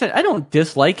movie. Like I said, I don't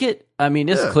dislike it. I mean,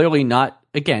 it's clearly not.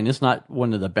 Again, it's not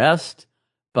one of the best,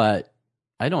 but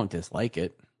I don't dislike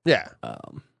it. Yeah.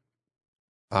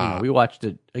 We watched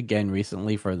it again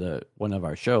recently for one of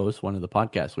our shows, one of the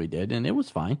podcasts we did, and it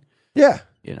was fine. Yeah.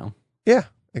 Yeah,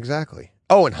 exactly.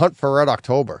 Oh, and Hunt for Red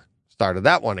October started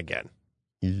that one again.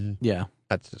 Yeah.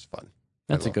 That's just fun.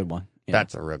 That's a good one. Yeah.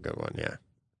 That's a real good one, yeah.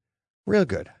 Real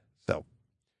good. So,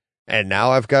 and now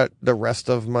I've got the rest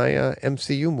of my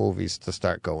MCU movies to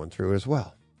start going through as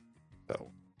well.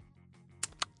 So,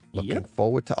 looking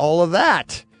forward to all of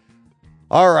that.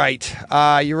 All right.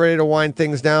 You ready to wind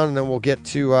things down, and then we'll get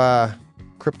to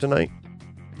Kryptonite,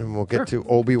 and we'll get to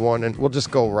Obi-Wan, and we'll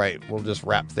just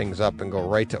wrap things up and go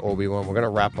right to Obi-Wan. We're going to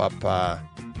wrap up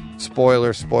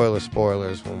spoilers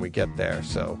when we get there.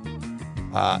 So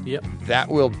that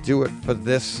will do it for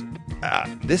this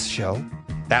show.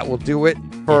 That will do it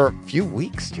for a few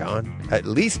weeks, John. At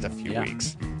least a few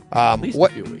weeks. A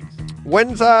few weeks.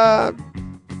 When are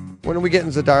we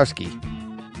getting Zdarsky?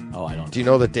 Oh, I don't. Do you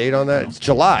know the date on that? It's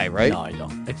July, right? No, I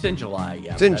don't. It's in July,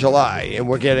 yeah. It's in July, and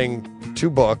we're getting 2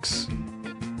 books.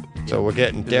 So we're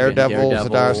getting Daredevil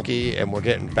Zdarsky, and we're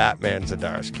getting Batman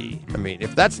Zdarsky. I mean,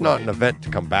 if that's not an event to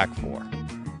come back for.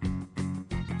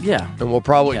 Yeah. And we'll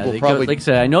probably... like I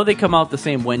said, I know they come out the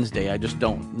same Wednesday. I just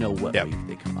don't know what week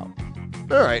they come out.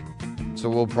 All right. So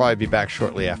we'll probably be back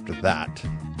shortly after that,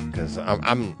 because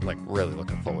I'm like really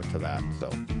looking forward to that. So,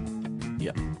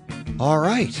 yeah. All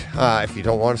right. If you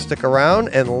don't want to stick around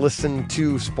and listen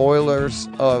to spoilers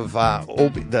of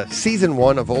the season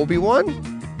 1 of Obi-Wan,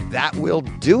 that will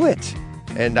do it.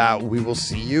 And we will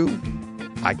see you.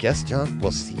 I guess, John,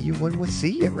 we'll see you when we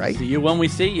see you, right? See you when we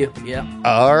see you. Yeah.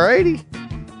 All righty.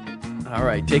 All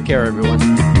right. Take care, everyone.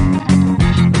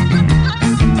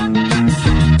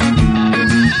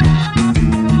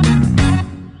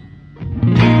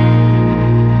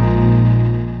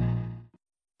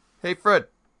 Hey, Fred.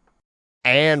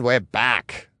 And we're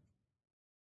back.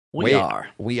 We are.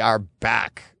 We are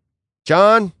back.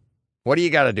 John, what do you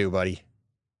got to do, buddy?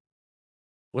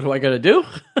 What do I got to do?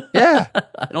 Yeah.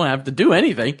 I don't have to do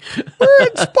anything. We're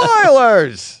in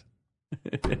spoilers.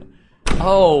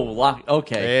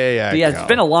 Okay. It's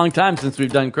been a long time since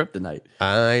we've done Kryptonite.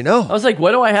 I know. I was like,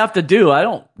 what do I have to do? I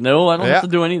don't know. I don't have to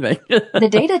do anything. The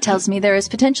data tells me there is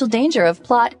potential danger of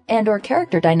plot and or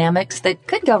character dynamics that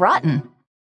could go rotten.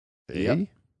 See? Yep.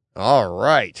 All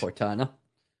right. Cortana.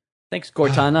 Thanks,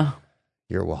 Cortana.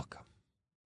 You're welcome.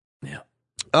 Yeah.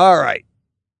 All right.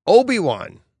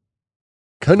 Obi-Wan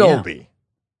Kenobi.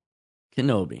 Yeah.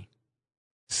 Kenobi.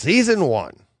 Season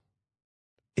 1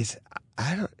 is,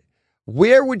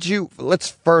 where would you, let's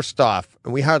first off,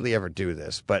 and we hardly ever do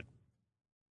this, but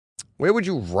where would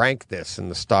you rank this in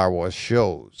the Star Wars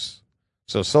shows?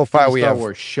 So far we have Star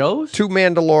Wars shows? 2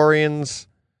 Mandalorians,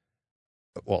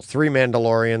 well, 3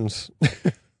 Mandalorians.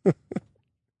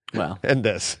 Well, and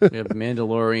this. We have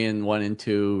Mandalorian 1 and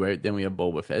 2, right? Then we have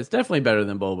Boba Fett. It's definitely better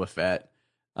than Boba Fett.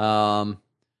 I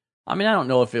mean, I don't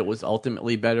know if it was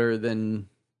ultimately better than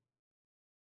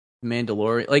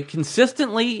Mandalorian. Like,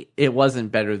 consistently, it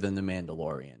wasn't better than The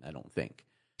Mandalorian, I don't think.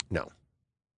 No.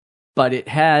 But it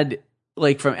had,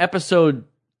 like, from episode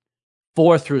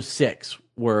 4 through 6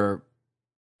 were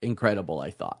incredible,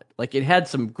 I thought. Like, it had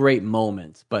some great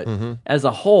moments, but as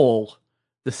a whole,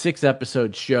 the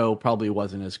 6-episode show probably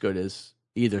wasn't as good as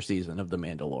either season of The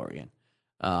Mandalorian.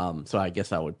 So I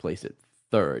guess I would place it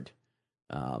third.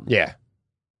 Yeah.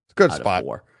 It's a good spot.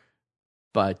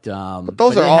 But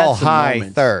those are all high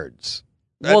moments. Thirds.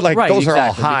 Well, like, right, those exactly, are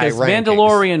all high because rankings.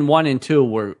 Mandalorian 1 and 2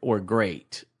 were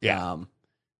great. Yeah.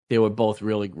 They were both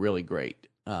really, really great.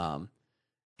 And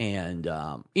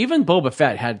even Boba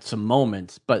Fett had some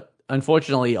moments, but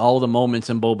unfortunately, all the moments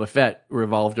in Boba Fett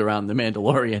revolved around the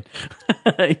Mandalorian.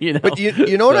 You know, but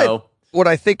you know what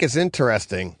I think is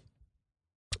interesting,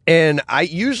 and I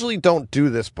usually don't do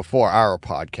this before our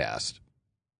podcast.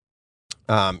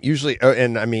 Usually,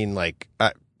 and I mean, like,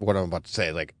 what I'm about to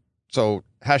say, like, so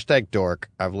 #Dork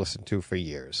I've listened to for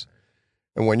years,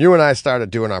 and when you and I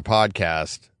started doing our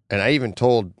podcast, and I even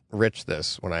told Rich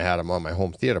this when I had him on my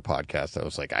home theater podcast, I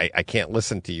was like, I can't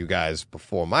listen to you guys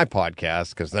before my podcast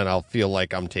because then I'll feel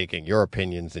like I'm taking your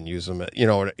opinions and use them. You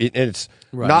know, it's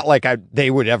not like they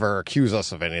would ever accuse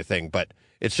us of anything, but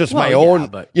it's just my own.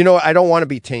 But, you know, I don't want to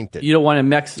be tainted. You don't want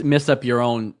to mess up your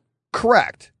own.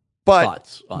 Correct. But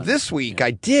thoughts on this week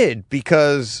I did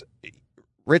because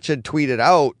Rich had tweeted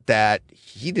out that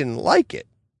he didn't like it.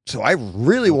 So I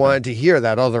really wanted to hear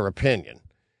that other opinion.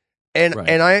 And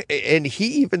and he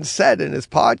even said in his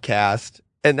podcast,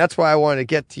 and that's why I wanted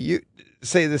to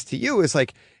say this to you, is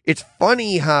like, it's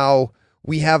funny how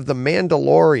we have the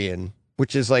Mandalorian,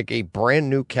 which is like a brand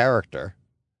new character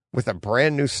with a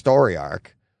brand new story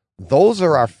arc. Those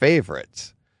are our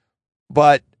favorites.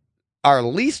 But our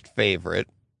least favorite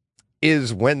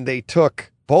is when they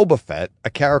took Boba Fett, a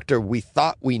character we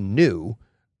thought we knew,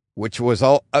 which was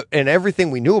all, and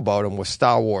everything we knew about him was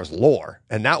Star Wars lore.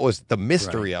 And that was the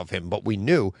mystery of him, but we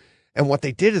knew. And what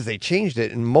they did is they changed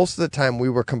it. And most of the time we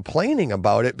were complaining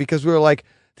about it because we were like,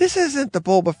 this isn't the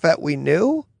Boba Fett we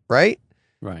knew. Right.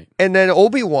 Right. And then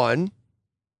Obi-Wan,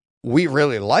 we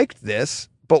really liked this,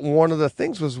 but one of the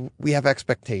things was we have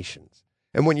expectations.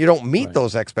 And when you don't meet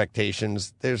those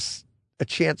expectations, there's a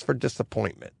chance for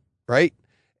disappointment. Right.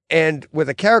 And with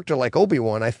a character like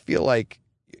Obi-Wan, I feel like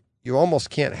you almost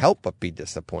can't help but be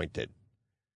disappointed.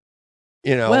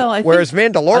 You know, well, whereas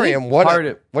Mandalorian,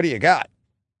 what do you got?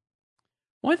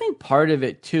 Well, I think part of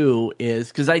it too is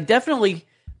because I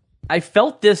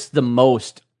felt this the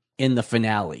most in the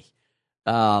finale.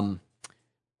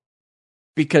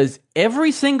 Because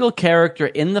every single character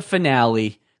in the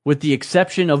finale, with the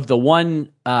exception of the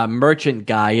one merchant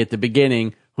guy at the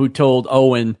beginning who told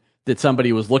Owen that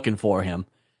somebody was looking for him,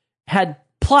 had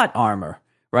plot armor,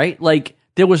 right? Like,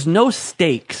 there was no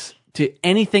stakes to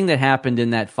anything that happened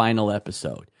in that final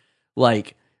episode.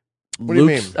 Like,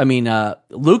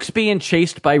 Luke's being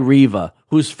chased by Reva,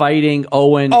 who's fighting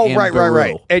Owen and Beru.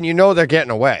 Right. And you know they're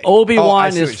getting away.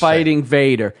 Obi-Wan is fighting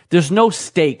Vader. There's no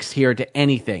stakes here to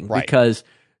anything because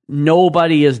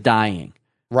nobody is dying.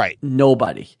 Right.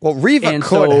 Nobody. Well, Reva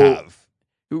could have.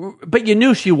 But you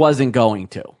knew she wasn't going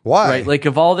to. Why? Right? Like,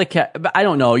 of all the... I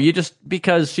don't know. You just...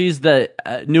 Because she's the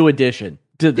new addition.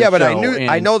 But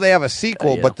I know they have a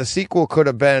sequel, but the sequel could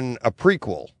have been a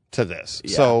prequel to this.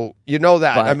 Yeah. So you know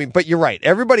that. But you're right.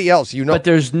 Everybody else, you know. But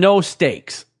there's no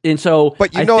stakes. And so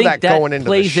but you know I think that going into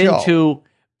plays the show.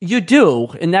 You do,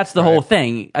 and that's the whole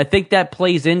thing. I think that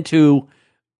plays into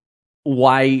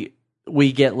why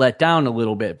we get let down a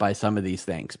little bit by some of these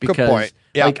things. Because good point.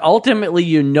 Yep. Like, ultimately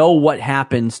you know what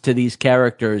happens to these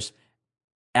characters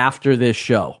after this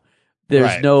show.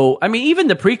 There's no, I mean, even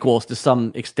the prequels to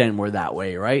some extent were that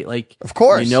way, right? Like, of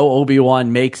course, you know,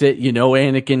 Obi-Wan makes it, you know,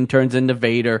 Anakin turns into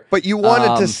Vader. But you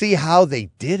wanted to see how they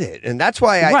did it. And that's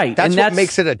why that's what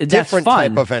makes it a different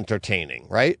type of entertaining,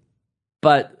 right?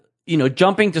 But, you know,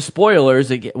 jumping to spoilers,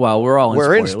 well, we're all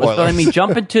in spoilers. But I mean,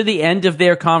 jumping to the end of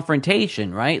their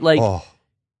confrontation, right? Like,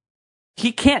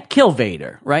 he can't kill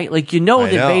Vader, right? Like, you know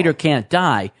that Vader can't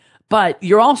die. But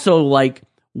you're also like,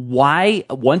 why,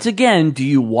 once again, do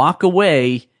you walk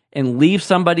away and leave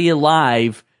somebody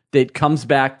alive that comes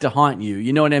back to haunt you.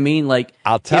 You know what I mean? Like,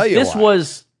 I'll tell you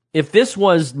if this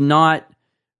was not,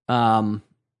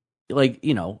 like,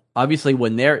 you know, obviously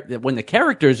when the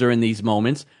characters are in these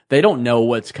moments, they don't know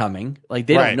what's coming. Like,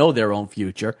 they don't know their own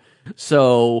future.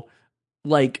 So,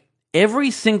 like,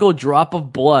 every single drop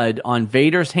of blood on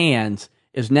Vader's hands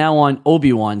is now on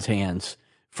Obi-Wan's hands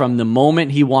from the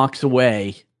moment he walks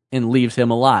away and leaves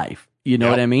him alive. You know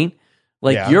what I mean?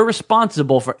 Like, you're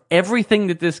responsible for everything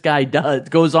that this guy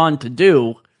goes on to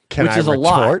do, which is a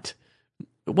lot.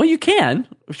 Well, you can,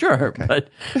 sure, but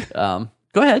go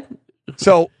ahead.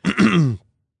 So,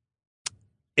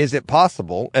 is it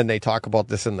possible, and they talk about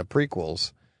this in the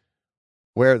prequels,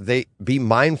 where they be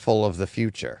mindful of the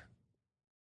future?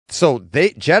 So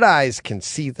Jedis can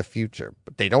see the future,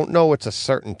 but they don't know it's a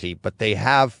certainty, but they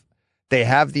have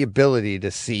the ability to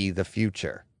see the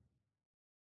future.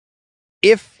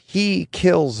 If he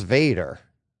kills Vader,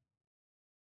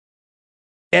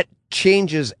 it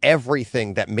changes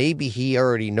everything that maybe he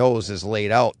already knows is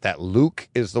laid out, that Luke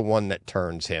is the one that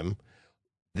turns him.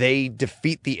 They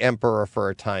defeat the Emperor for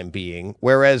a time being,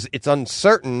 whereas it's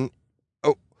uncertain.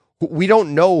 We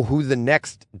don't know who the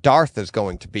next Darth is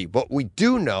going to be. What we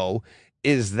do know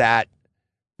is that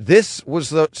this was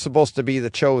supposed to be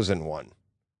the chosen one.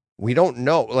 We don't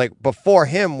know. Like, before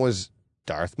him was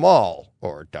Darth Maul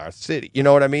or Darth City. You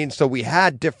know what I mean? So we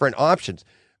had different options.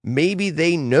 Maybe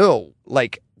they know,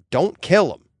 like, don't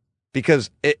kill him.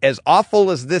 Because as awful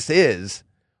as this is,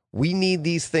 we need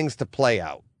these things to play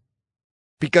out.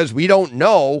 Because we don't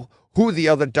know who the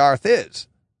other Darth is.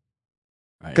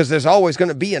 Because there's always going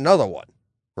to be another one,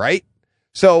 right?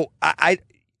 So I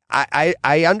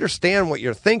understand what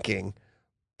you're thinking,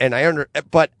 and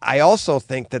but I also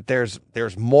think that there's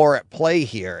more at play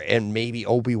here, and maybe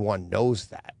Obi-Wan knows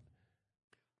that.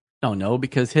 No,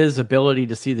 because his ability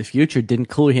to see the future didn't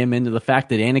clue him into the fact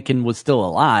that Anakin was still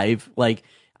alive. Like,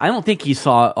 I don't think he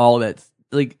saw all that.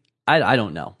 Like, I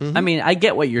don't know. Mm-hmm. I mean, I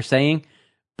get what you're saying,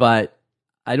 but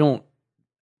I don't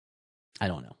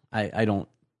know. I don't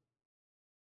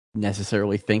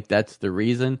necessarily think that's the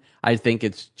reason. I think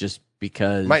it's just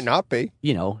because might not be.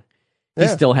 You know, he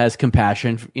still has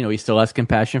compassion. You know, he still has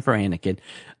compassion for Anakin.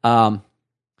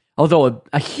 Although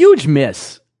a huge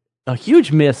miss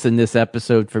in this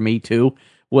episode for me too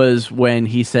was when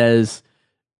he says,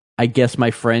 "I guess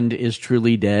my friend is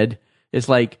truly dead." It's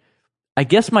like, I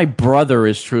guess my brother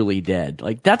is truly dead.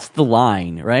 Like, that's the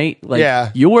line, right?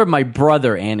 Like, you were my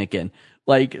brother, Anakin.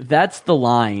 Like, that's the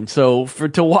line. So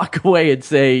to walk away and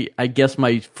say, I guess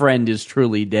my friend is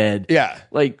truly dead. Yeah.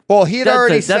 Like, well, he had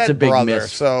already said that's a big brother,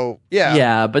 miss. so yeah.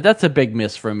 Yeah, but that's a big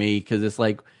miss for me, because it's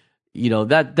like, you know,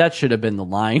 that should have been the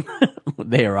line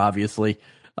there, obviously.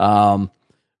 But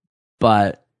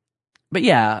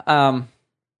yeah,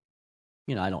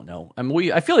 you know, I don't know. I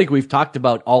mean, I feel like we've talked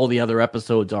about all the other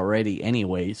episodes already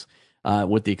anyways,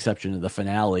 with the exception of the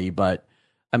finale. But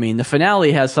I mean, the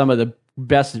finale has some of the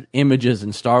best images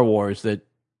in Star Wars that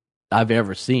I've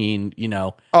ever seen. You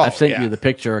know, I've sent you the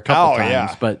picture a couple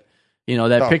times, but you know,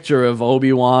 that picture of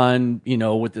Obi-Wan, you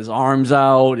know, with his arms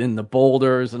out and the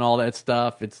boulders and all that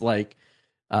stuff. It's like,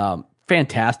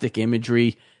 fantastic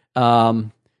imagery.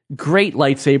 Great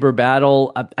lightsaber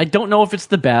battle. I don't know if it's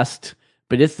the best,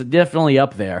 but it's definitely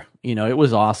up there. You know, it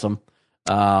was awesome.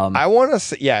 I want to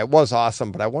say, it was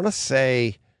awesome, but I want to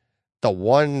say the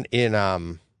one in,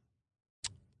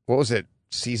 what was it,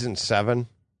 season 7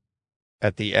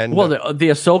 at the end? Well, the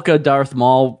Ahsoka Darth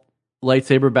Maul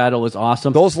lightsaber battle was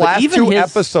awesome. Those last two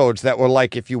episodes that were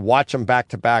like, if you watch them back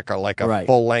to back, are like a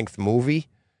full length movie,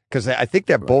 because I think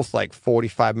they're both like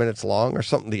 45 minutes long or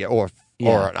something, or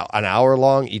an hour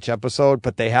long each episode,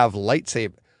 but they have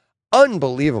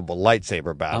unbelievable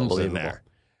lightsaber battles in there.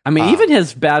 I mean, even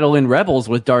his battle in Rebels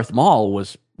with Darth Maul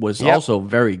was also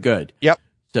very good. Yep.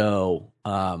 So,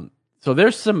 so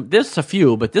there's a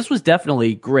few, but this was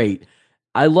definitely great.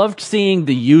 I loved seeing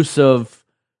the use of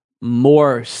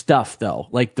more stuff, though,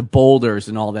 like the boulders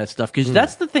and all that stuff, because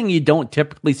that's the thing you don't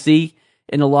typically see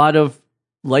in a lot of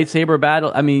lightsaber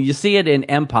battle. I mean, you see it in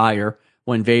Empire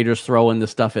when Vader's throwing the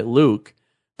stuff at Luke,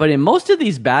 but in most of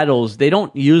these battles, they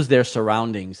don't use their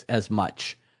surroundings as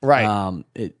much. Right.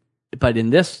 But in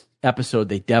this episode,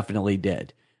 they definitely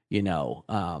did. You know,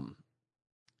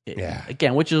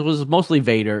 again, which was mostly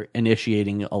Vader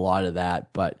initiating a lot of that,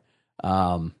 but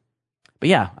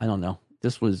yeah, I don't know.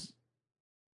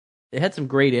 It had some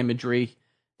great imagery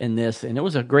in this, and it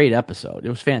was a great episode. It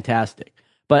was fantastic,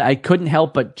 but I couldn't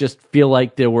help but just feel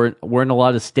like there weren't a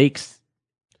lot of stakes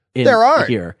there aren't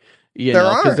here.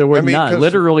 Because there were none,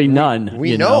 literally none.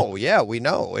 We know. Yeah, we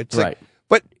know. It's right.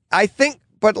 But I think,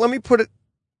 let me put it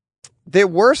there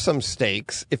were some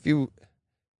stakes.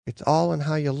 It's all in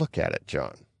how you look at it,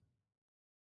 John.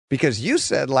 Because you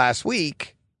said last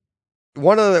week,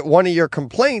 one of your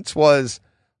complaints was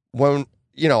when,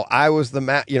 I was the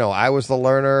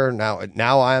learner.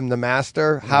 Now I am the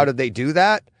master. Mm-hmm. How did they do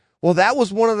that? Well, that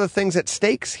was one of the things at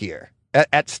stake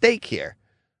here,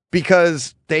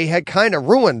 because they had kind of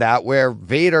ruined that, where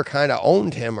Vader kind of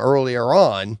owned him earlier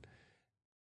on.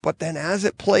 But then as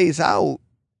it plays out,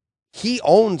 he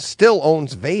still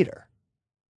owns Vader.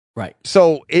 Right.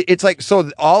 So it's like,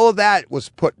 all of that was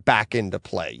put back into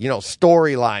play.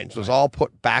 Storylines was all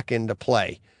put back into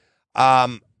play.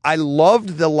 I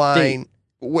loved the line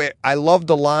where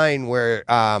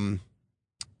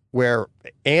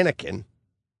Anakin,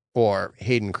 or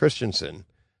Hayden Christensen,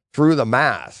 through the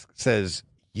mask says,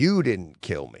 "You didn't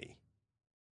kill me.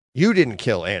 You didn't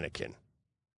kill Anakin.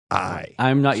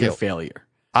 I'm not your failure.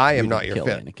 I am not your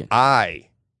failure.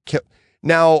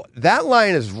 Now, that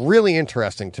line is really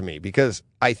interesting to me, because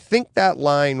I think that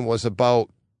line was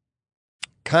about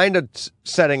kind of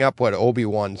setting up what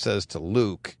Obi-Wan says to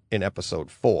Luke in episode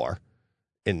 4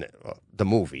 in the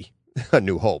movie, A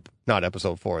New Hope, not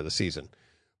episode 4 of the season,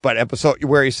 but episode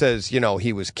where he says,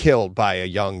 he was killed by a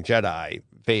young Jedi,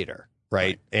 Vader,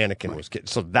 right? Anakin was killed.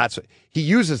 So he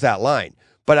uses that line.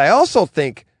 But I also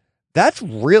think that's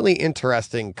really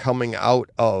interesting coming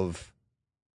out of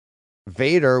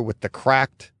Vader with the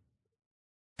cracked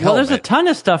helmet. Well, there's a ton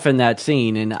of stuff in that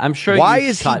scene, and I'm sure why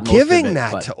is he giving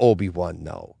that to Obi-Wan,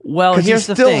 though? Well, here's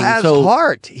the thing. He still has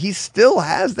heart. He still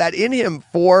has that in him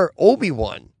for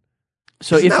Obi-Wan.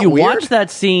 So if you watch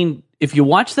that scene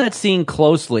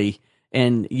closely,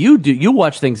 and you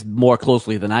watch things more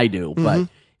closely than I do, but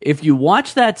if you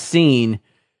watch that scene,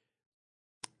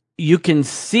 you can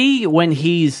see when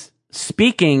he's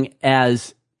speaking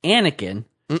as Anakin.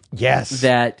 Yes.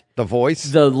 That the voice,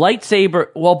 the lightsaber.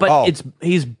 Well, but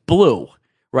he's blue,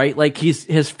 right? Like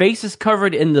his face is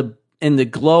covered in the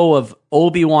glow of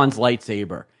Obi-Wan's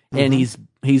lightsaber, and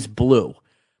he's blue.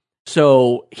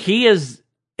 So he is,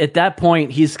 at that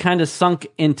point, he's kind of sunk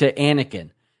into Anakin,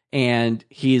 and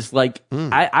he's like,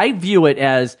 I view it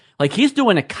as like he's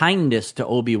doing a kindness to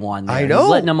Obi-Wan there. I know, he's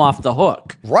letting him off the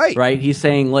hook, right? He's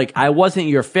saying, like, I wasn't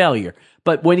your failure.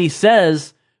 But when he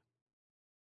says,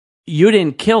 "You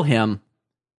didn't kill him,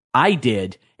 I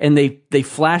did," and they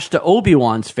flash to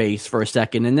Obi-Wan's face for a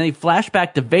second, and then they flash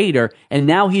back to Vader, and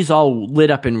now he's all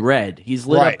lit up in red. He's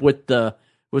lit up with the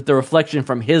reflection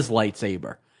from his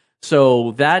lightsaber.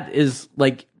 So that is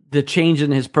like the change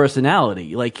in his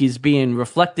personality. Like, he's being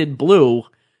reflected blue,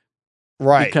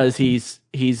 right? Because he's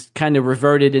kind of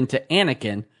reverted into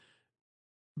Anakin.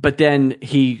 But then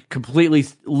he completely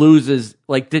loses.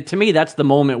 Like, to me, that's the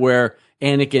moment where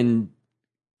Anakin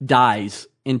dies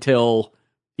until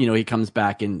he comes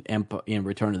back in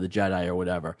Return of the Jedi or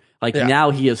whatever. Like, now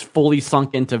he is fully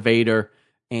sunk into Vader,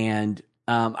 and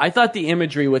I thought the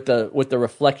imagery with the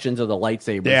reflections of the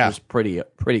lightsabers was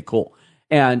pretty cool.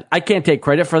 And I can't take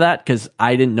credit for that because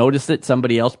I didn't notice it.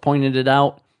 Somebody else pointed it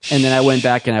out, and then I went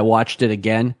back and I watched it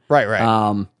again.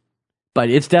 Right. But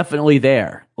it's definitely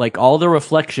there. Like, all the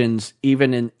reflections,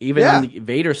 even on the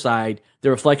Vader side, the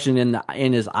reflection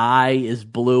in his eye is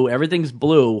blue. Everything's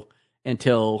blue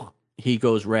until he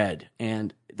goes red,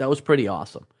 and that was pretty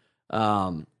awesome.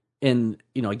 And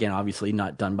again, obviously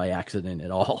not done by accident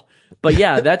at all. But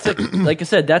yeah, like I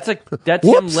said, that's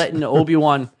him letting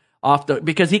Obi-Wan off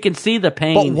because he can see the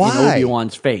pain in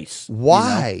Obi-Wan's face.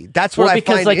 Why? That's what I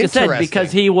find interesting.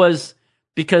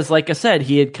 Because like I said,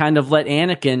 he had kind of let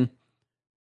Anakin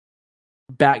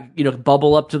back,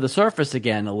 bubble up to the surface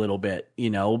again a little bit,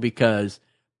 because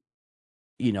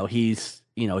he's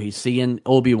seeing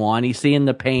Obi-Wan, he's seeing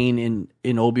the pain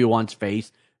in Obi-Wan's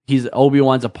face.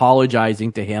 Obi-Wan's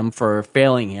apologizing to him for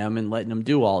failing him and letting him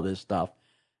do all this stuff.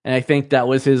 And I think that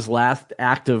was his last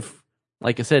act of,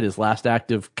 like I said, his last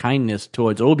act of kindness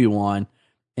towards Obi-Wan.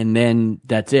 And then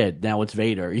that's it. Now it's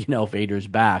Vader. Vader's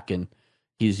back and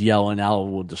he's yelling, "I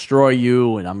will destroy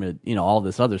you," and I'm going to, all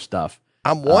this other stuff.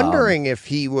 I'm wondering if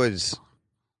he was.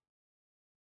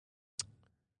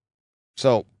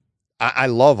 So I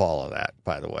love all of that,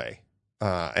 by the way.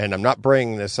 And I'm not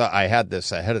bringing this up. I had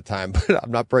this ahead of time, but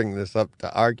I'm not bringing this up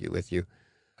to argue with you.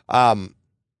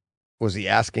 Was he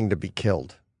asking to be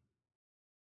killed?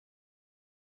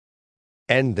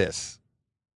 End this.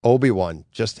 Obi-Wan,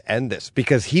 just end this.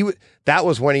 Because that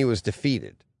was when he was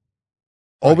defeated.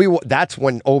 Right. That's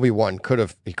when Obi-Wan could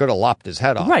have lopped his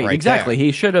head off. Right, exactly. There.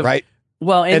 He should have. Right.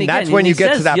 Well, and again, that's when you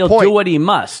get to that he'll point. Do what he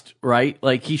must, right?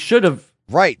 Like, he should have.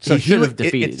 Right. So he should have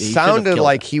defeated. It sounded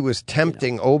like he was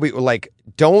tempting Obi. Like,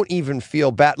 don't even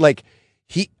feel bad. Like,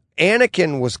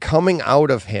 Anakin was coming out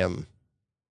of him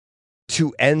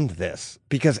to end this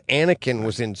because Anakin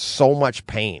was in so much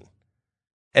pain.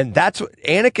 And that's what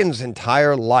Anakin's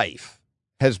entire life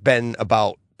has been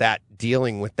about, that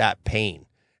dealing with that pain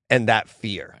and that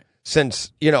fear. Right.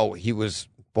 Since, he was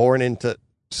born into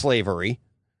slavery,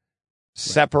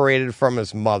 separated from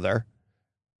his mother,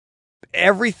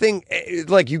 everything,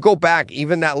 like you go back,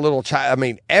 even that little child, I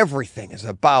mean, everything is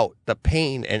about the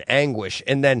pain and anguish.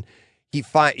 And then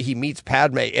he meets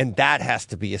Padme, and that has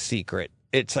to be a secret.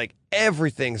 It's like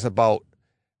everything's about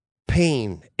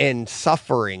pain and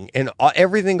suffering and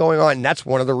everything going on. And that's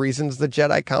one of the reasons the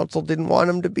Jedi Council didn't want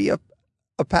him to be a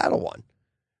Padawan,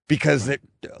 because a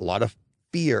lot of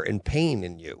fear and pain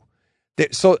in you.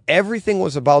 So everything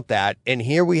was about that. And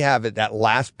here we have it. That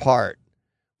last part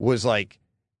was like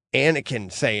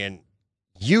Anakin saying,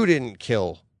 you didn't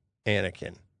kill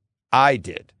Anakin. I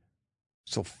did.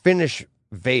 So finish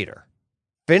Vader.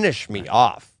 Finish me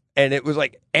off. And it was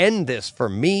like, end this for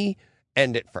me,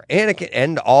 end it for Anakin,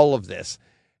 end all of this.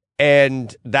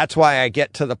 And that's why I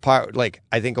get to the part, like,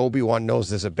 I think Obi-Wan knows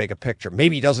there's a bigger picture.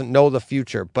 Maybe he doesn't know the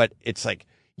future, but it's like,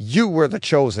 you were the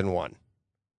chosen one.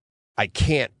 I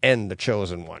can't end the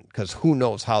chosen one, because who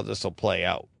knows how this will play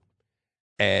out.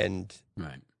 And,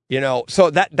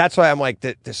 so that's why I'm like,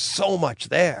 there's so much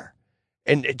there.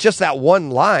 And just that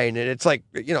one line, and it's like,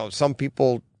 some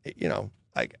people,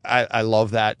 like I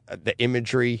love that, the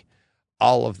imagery,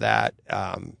 all of that.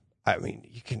 I mean,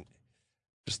 you can,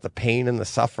 just the pain and the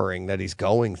suffering that he's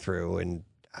going through. And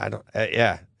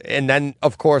And then,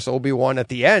 of course, Obi-Wan at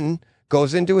the end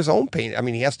goes into his own pain. I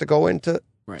mean, he has to go into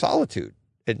solitude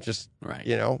and just, I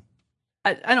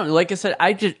don't know. Like I said,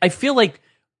 I feel like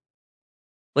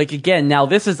again, now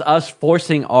this is us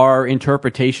forcing our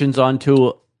interpretations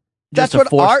onto just a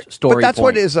forced story. But that's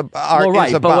point. what art is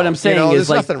about. But what I'm saying is,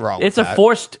 like, nothing wrong it's with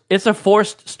it's a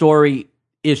forced story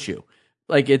issue.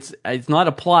 Like, it's not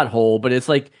a plot hole, but it's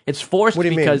like, it's forced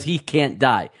because he can't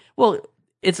die. Well,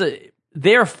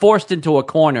 they're forced into a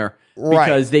corner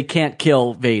because they can't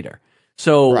kill Vader.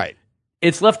 So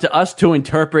it's left to us to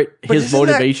interpret his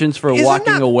motivations for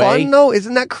walking away. Fun, though?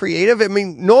 Isn't that creative? I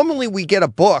mean, normally we get a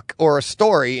book or a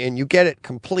story and you get it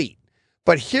complete.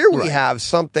 But here we have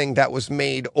something that was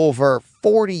made over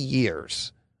 40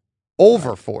 years.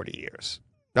 Over 40 years.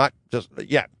 Not just,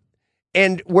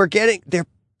 And they're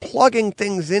plugging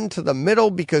things into the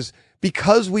middle because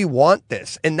we want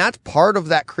this. And that's part of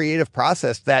that creative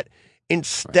process, that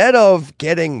instead of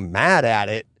getting mad at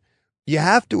it, you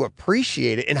have to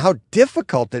appreciate it and how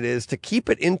difficult it is to keep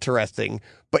it interesting,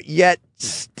 but yet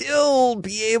still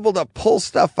be able to pull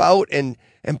stuff out and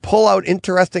pull out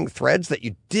interesting threads that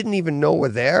you didn't even know were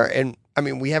there. And I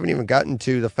mean, we haven't even gotten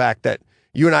to the fact that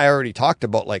you and I already talked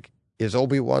about, like, is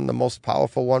Obi-Wan the most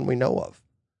powerful one we know of?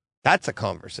 That's a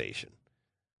conversation.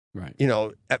 Right.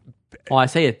 Well, I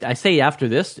say after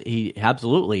this, he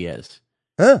absolutely is.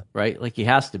 Huh? Right? Like, he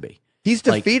has to be. He's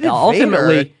defeated Vader.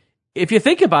 Ultimately, if you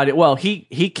think about it, well,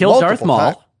 he killed Darth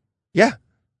Maul. Yeah.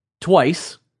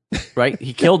 Twice. Right?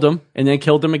 He killed him and then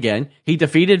killed him again. He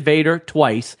defeated Vader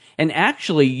twice. And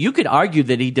actually, you could argue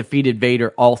that he defeated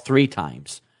Vader all 3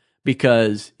 times,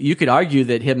 because you could argue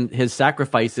that his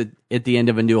sacrifice at the end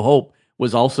of A New Hope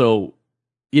was also,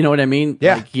 you know what I mean?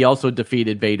 Yeah. Like, he also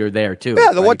defeated Vader there too.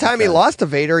 Yeah, the one time he lost to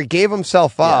Vader, he gave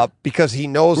himself up because he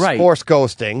knows Force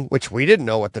ghosting, which we didn't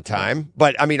know at the time.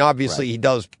 But I mean, obviously he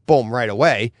does, boom, right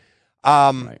away.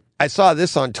 I saw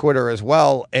this on Twitter as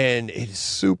well, and it is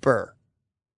super,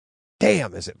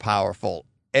 damn, is it powerful.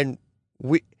 And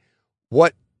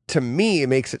what to me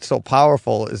makes it so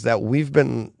powerful is that we've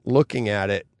been looking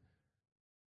at it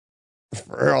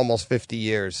for almost 50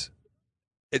 years.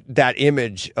 That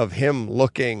image of him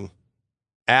looking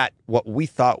at what we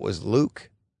thought was Luke,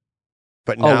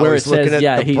 but now he's looking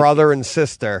at the brother and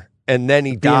sister, and then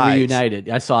he dies. Reunited.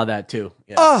 I saw that too.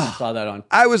 Yeah, I saw that on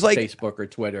Facebook or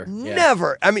Twitter.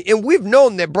 Never. I mean, and we've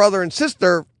known that brother and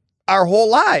sister our whole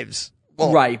lives.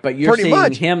 Well, right, but you're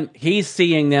seeing him. He's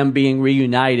seeing them being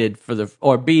reunited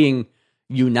being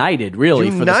united,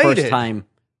 really, for the first time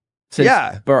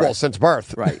since birth. Well, since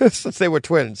birth, right? Since they were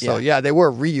twins. So they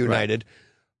were reunited. Right.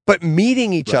 But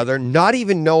meeting each other, not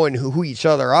even knowing who each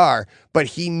other are, but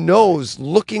he knows,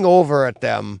 looking over at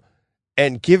them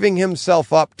and giving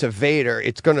himself up to Vader,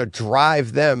 it's going to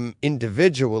drive them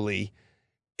individually.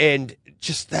 And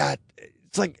just that,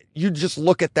 it's like, you just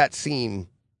look at that scene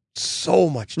so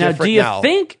much different now.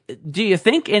 Do you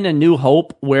think in A New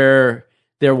Hope, where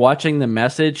they're watching the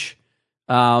message,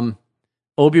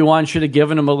 Obi-Wan should have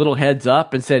given him a little heads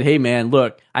up and said, hey man,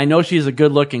 look, I know she's a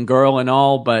good looking girl and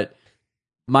all, but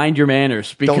mind your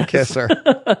manners. Don't kiss her.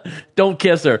 Don't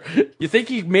kiss her. You think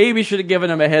you maybe should have given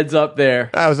him a heads up there?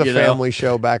 That was a family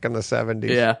show back in the 70s.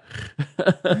 Yeah.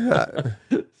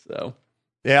 So.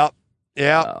 Yeah.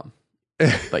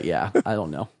 But yeah, I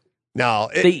don't know. No.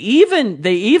 They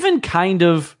even kind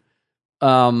of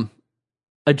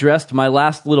addressed my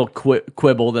last little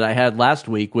quibble that I had last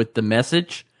week with the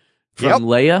message from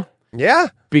Leia. Yeah.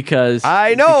 Because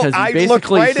I know. Because I looked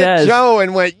right at Joe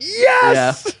and went,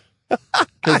 yes! Yeah.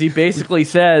 Because he basically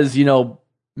says,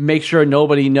 make sure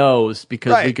nobody knows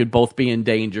because we could both be in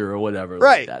danger or whatever.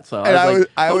 Right. Like that. So and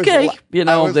I was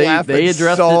they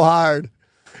addressed so it. hard.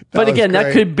 But again,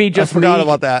 that could be just me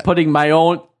about that. putting my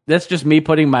own. That's just me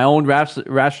putting my own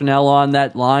rationale on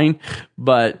that line.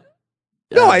 But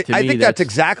no, I think that's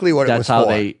exactly what it was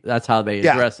for. That's how they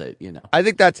address it. I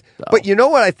think that's. So. But you know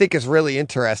what I think is really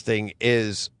interesting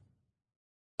is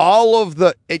all of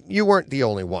the. You weren't the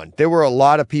only one. There were a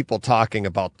lot of people talking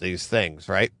about these things,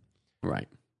 right? Right.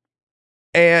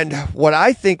 And what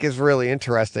I think is really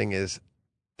interesting is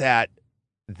that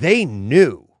they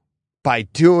knew by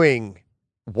doing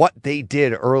what they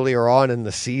did earlier on in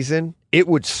the season, it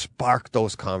would spark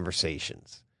those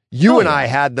conversations. You and I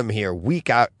had them here week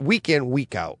in,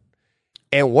 week out.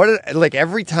 And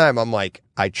every time I'm like,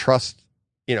 I trust,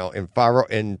 in Favreau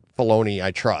and Filoni,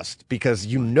 I trust because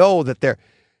that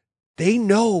they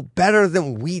know better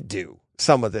than we do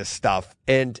some of this stuff.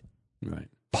 And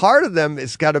part of them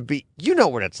has got to be,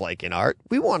 what it's like in art.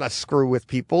 We want to screw with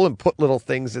people and put little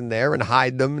things in there and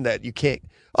hide them that you can't.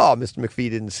 Oh, Mr. McPhee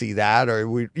didn't see that or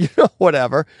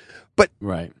whatever. But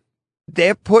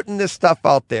they're putting this stuff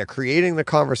out there, creating the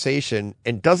conversation.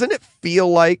 And doesn't it feel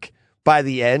like by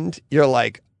the end, you're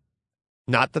like,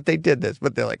 not that they did this,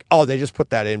 but they're like, oh, they just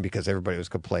put that in because everybody was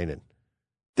complaining.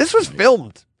 This was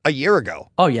filmed a year ago.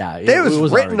 Oh, yeah. It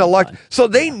was written a lot. So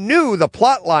they knew the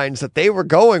plot lines that they were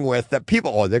going with that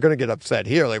people, they're going to get upset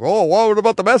here. Like, what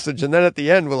about the message? And then at the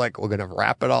end, we're like, we're going to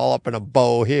wrap it all up in a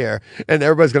bow here. And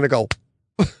everybody's going to go,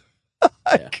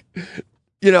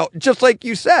 just like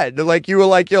you said, like you're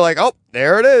like, oh,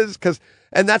 there it is.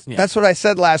 That's what I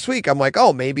said last week. I'm like,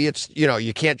 oh, maybe it's,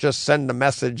 you can't just send the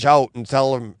message out and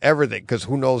tell them everything because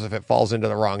who knows if it falls into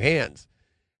the wrong hands.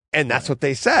 And that's what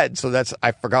they said. So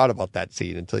I forgot about that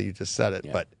scene until you just said it.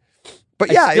 Yeah.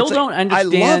 But yeah, I still don't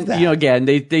understand, again,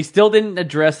 they still didn't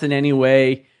address in any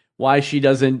way why she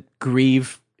doesn't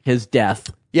grieve his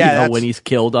death. Yeah. When he's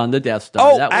killed on the Death Star.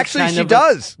 Oh, actually she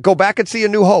does. Go back and see A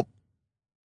New Hope.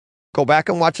 Go back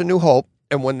and watch A New Hope.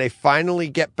 And when they finally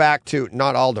get back to,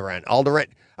 not Alderaan,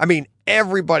 I mean,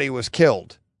 everybody was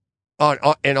killed in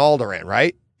Alderaan,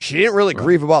 right? She didn't really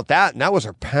grieve about that. And that was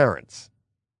her parents.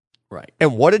 Right.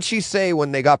 And what did she say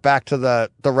when they got back to the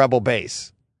rebel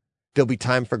base? There'll be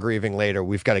time for grieving later.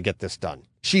 We've got to get this done.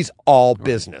 She's all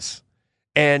business.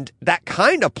 And that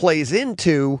kind of plays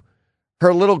into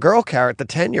her little girl character,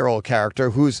 the 10-year-old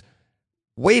character, who's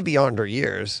way beyond her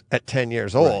years at 10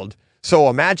 years old. Right. So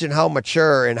imagine how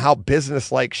mature and how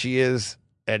businesslike she is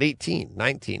at 18,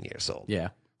 19 years old. Yeah.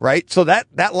 Right? So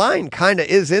that line kind of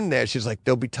is in there. She's like,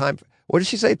 there'll be time. What did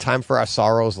she say? Time for our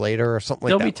sorrows later or something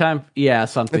like that? There'll be time. Yeah,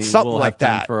 something. It's something like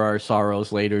that. Time for our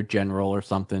sorrows later, General, or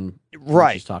something.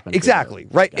 Right. Exactly.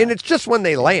 Right. And it's just when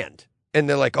they land and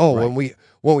they're like, oh,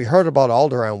 when we heard about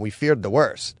Alderaan, we feared the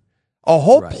worst. A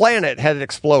whole planet had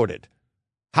exploded.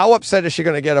 How upset is she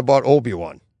going to get about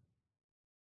Obi-Wan?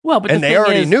 Well, but they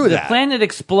already knew that. The planet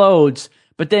explodes,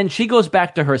 but then she goes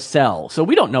back to her cell. So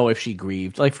we don't know if she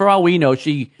grieved. Like, for all we know,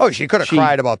 she... Oh, she could have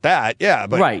cried about that, yeah.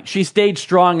 But right. She stayed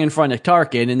strong in front of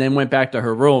Tarkin and then went back to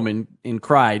her room and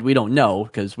cried. We don't know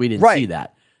because we didn't see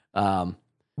that. But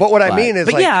what I mean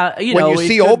is, like, when you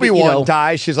see Obi-Wan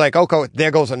die, she's like, okay, there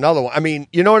goes another one. I mean,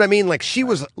 you know what I mean? Like, she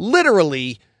was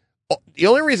literally... The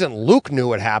only reason Luke knew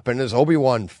what happened is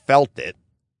Obi-Wan felt it,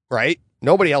 right?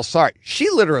 Nobody else saw it. She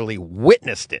literally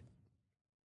witnessed it.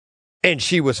 And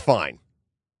she was fine.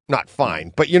 Not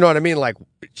fine, but you know what I mean? Like,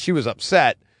 she was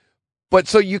upset. But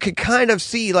so you could kind of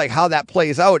see, like, how that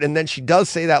plays out. And then she does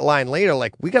say that line later,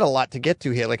 like, we got a lot to get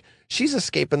to here. Like, she's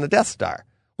escaping the Death Star.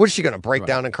 What is she going to break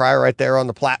down and cry right there on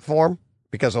the platform?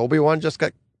 Because Obi-Wan just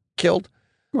got killed?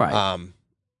 Right.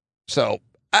 So,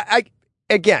 I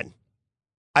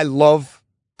love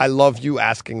you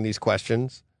asking these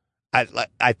questions.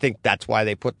 I think that's why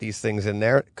they put these things in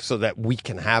there, so that we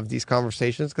can have these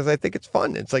conversations, because I think it's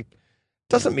fun. It's like,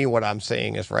 doesn't mean what I'm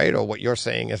saying is right or what you're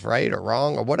saying is right or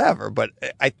wrong or whatever, but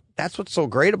that's what's so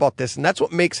great about this, and that's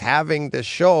what makes having this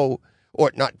show,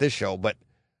 or not this show, but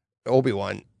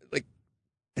Obi-Wan, like,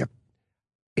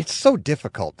 it's so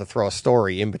difficult to throw a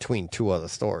story in between two other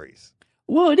stories.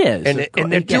 Well, it is. I think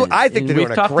they're doing a great job with it. We've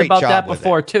talked about that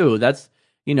before, too.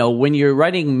 when you're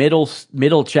writing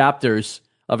middle chapters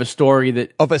of a story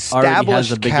that already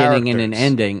has a beginning and an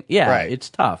ending, it's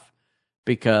tough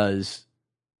because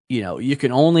you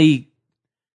can only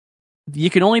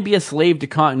be a slave to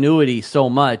continuity so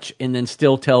much and then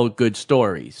still tell good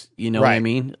stories. You know what I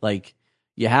mean? Like,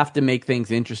 you have to make things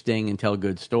interesting and tell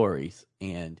good stories.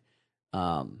 And,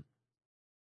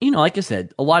 like I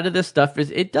said, a lot of this stuff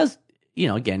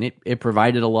it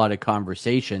provided a lot of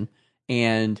conversation,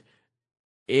 and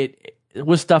it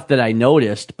was stuff that I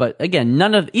noticed. But again,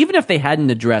 even if they hadn't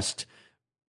addressed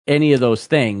any of those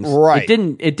things,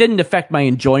 it didn't affect my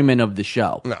enjoyment of the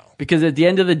show. No. Because at the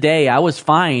end of the day, I was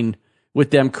fine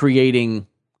with them creating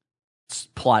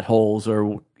plot holes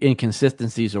or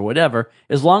inconsistencies or whatever,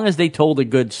 as long as they told a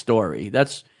good story.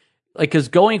 That's because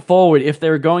going forward, if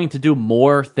they're going to do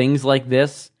more things like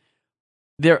this,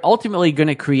 they're ultimately going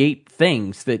to create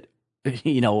things that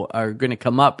are going to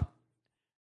come up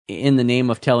in the name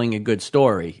of telling a good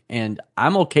story, and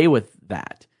I'm okay with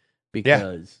that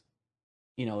because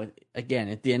again,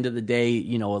 at the end of the day,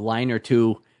 a line or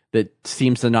two that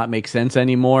seems to not make sense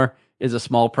anymore is a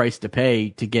small price to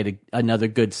pay to get another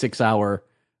good 6-hour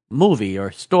movie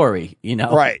or story,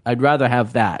 Right. I'd rather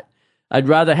have that. I'd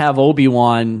rather have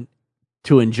Obi-Wan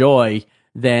to enjoy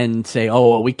than say,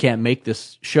 oh, well, we can't make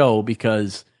this show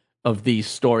because of these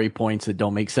story points that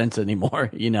don't make sense anymore,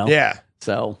 Yeah.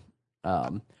 So,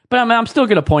 but I'm still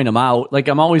going to point them out. Like,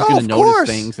 I'm always going to notice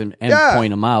things and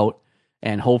point them out,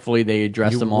 and hopefully they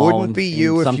address them all. Wouldn't be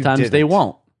you if sometimes you they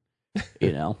won't.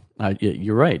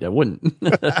 You're right. I wouldn't.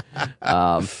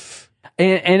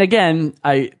 And again,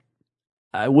 I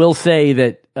will say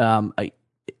that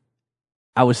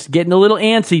I was getting a little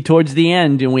antsy towards the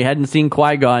end, and we hadn't seen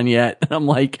Qui-Gon yet. I'm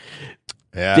like,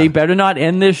 they better not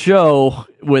end this show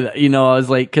with, I was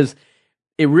like, because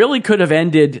it really could have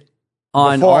ended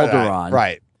on Before Alderaan.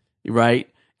 That. Right.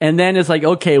 And then it's like,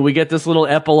 okay, we get this little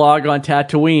epilogue on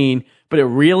Tatooine, but it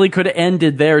really could have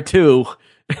ended there too.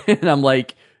 And I'm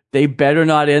like, they better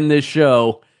not end this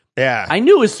show. Yeah. I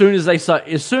knew as soon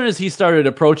as he started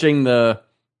approaching the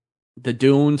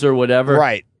dunes or whatever.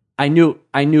 Right. I knew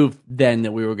then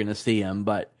that we were going to see him,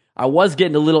 but I was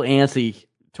getting a little antsy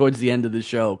towards the end of the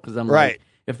show because I'm like,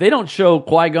 if they don't show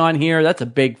Qui-Gon here, that's a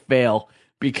big fail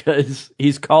because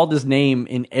he's called his name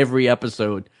in every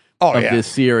episode of this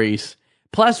series.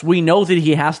 Plus, we know that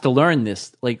he has to learn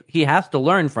this. Like, he has to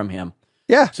learn from him.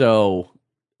 Yeah. So,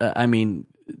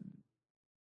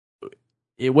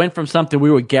 it went from something we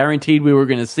were guaranteed we were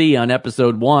going to see on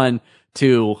episode 1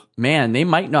 to, man, they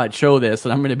might not show this,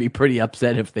 and I'm going to be pretty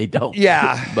upset if they don't.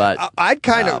 Yeah. But I'd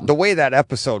kind of, the way that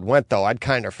episode went, though, I'd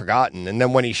kind of forgotten. And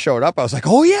then when he showed up, I was like,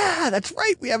 oh, yeah, that's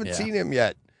right. We haven't seen him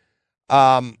yet.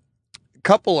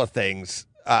 Couple of things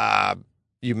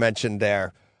you mentioned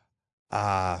there,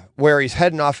 where he's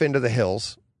heading off into the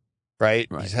hills, right?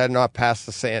 He's heading off past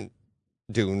the sand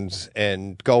dunes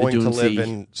and going to live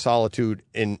in solitude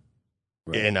in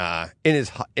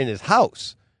his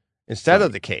house instead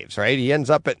of the caves, right? He ends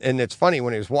up and it's funny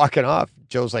when he was walking off,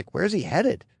 Joe's like, "Where's he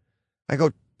headed?" I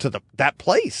go, to the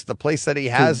place that he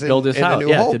has to build his house.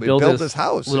 New Hope. To build his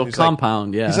house, little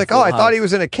compound. He's like, "Oh, I thought he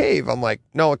was in a cave." I'm like,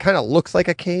 "No, it kind of looks like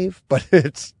a cave, but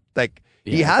it's like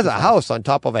he has a house on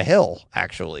top of a hill,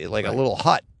 actually, like a little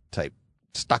hut type,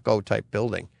 stucco type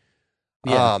building."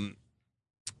 Yeah.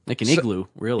 Like an igloo,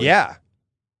 really. Yeah.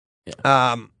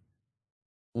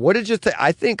 What did you think?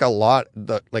 I think a lot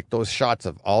those shots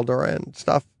of Alderaan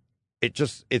stuff.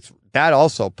 It's that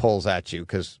also pulls at you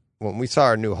because when we saw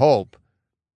our New Hope,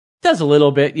 it does a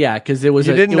little bit, yeah, because it was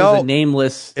a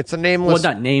nameless. It's a nameless.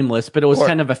 Well, not nameless, but it was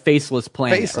kind of a faceless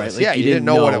planet, faceless, right? Like you didn't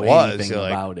know what it was. You're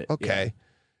like, about it. Okay,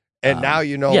 and now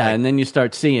you know. Yeah, and then you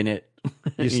start seeing it.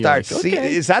 You start seeing.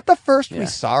 Okay. Is that the first we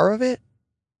saw of it?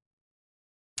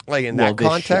 Like in that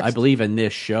context, I believe in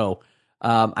this show.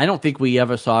 I don't think we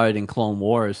ever saw it in Clone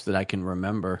Wars that I can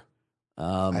remember.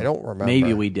 I don't remember.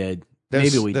 Maybe we did.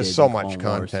 There's so much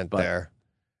content there.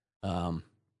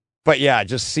 But yeah,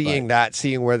 just seeing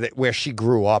seeing where she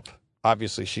grew up.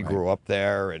 Obviously, she grew up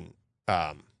there, and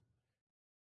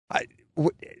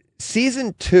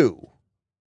season 2.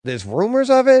 There's rumors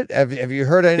of it. Have you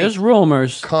heard any? There's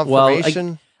rumors. Confirmation.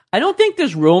 Well, I don't think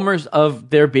there's rumors of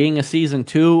there being a season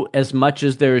 2 as much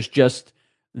as there's just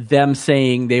them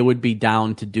saying they would be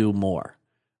down to do more.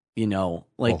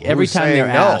 Every time they're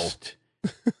asked.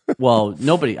 Well,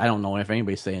 nobody, I don't know if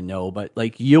anybody's saying no, but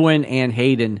like Ewan and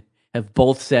Hayden have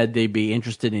both said they'd be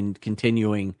interested in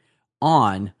continuing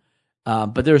on,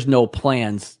 but there's no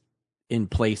plans in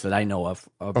place that I know of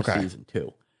a season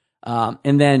 2.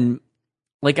 And then,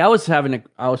 like I was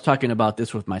talking about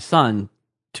this with my son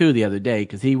too the other day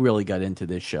because he really got into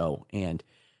this show, and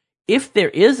if there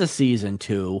is a season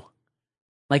 2,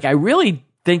 like, I really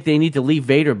think they need to leave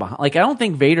Vader behind. Like, I don't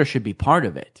think Vader should be part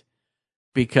of it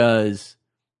because,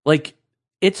 like,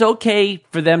 it's okay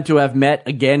for them to have met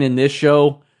again in this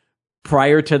show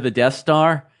prior to the Death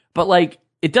Star, but, like,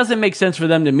 it doesn't make sense for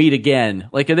them to meet again.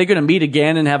 Like, are they going to meet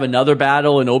again and have another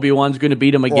battle and Obi-Wan's going to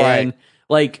beat him again? Right.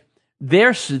 Like,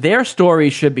 their story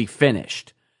should be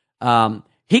finished.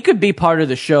 He could be part of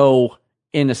the show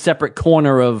in a separate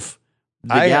corner of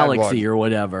the galaxy or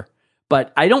whatever.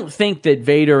 But I don't think that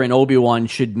Vader and Obi-Wan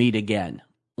should meet again.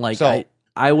 Like, so,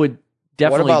 I would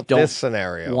definitely this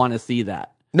scenario? Want to see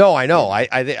that. No, I know.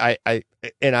 I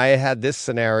had this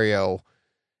scenario,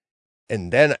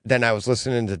 and then I was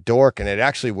listening to Dork, and it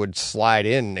actually would slide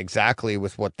in exactly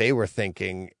with what they were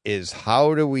thinking is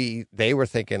they were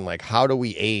thinking, like, how do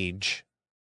we age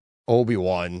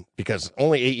Obi-Wan? Because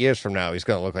only 8 years from now, he's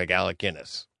going to look like Alec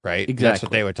Guinness. Right? Exactly. That's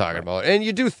what they were talking about. And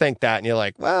you do think that, and you're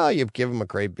like, well, you give him a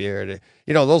gray beard.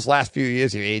 You know, those last few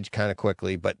years, you age kind of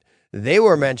quickly. But they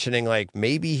were mentioning, like,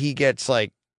 maybe he gets,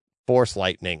 like, force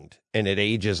lightninged, and it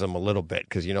ages him a little bit,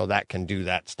 because, you know, that can do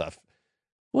that stuff.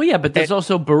 Well, yeah, but there's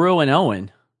also Beru and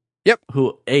Owen. Yep.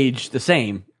 Who age the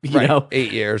same, you know?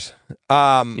 8 years.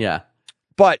 Yeah.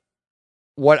 But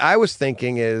what I was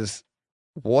thinking is,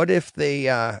 what if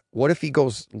he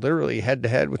goes literally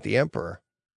head-to-head with the Emperor?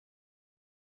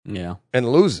 Yeah. And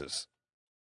loses,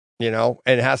 you know,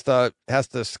 and has to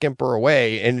skimper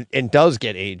away and does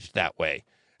get aged that way.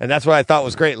 And that's what I thought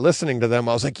was great listening to them.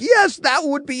 I was like, yes, that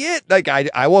would be it. Like,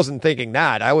 I wasn't thinking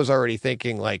that. I was already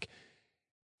thinking, like,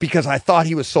 because I thought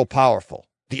he was so powerful.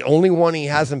 The only one he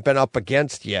hasn't been up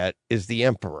against yet is the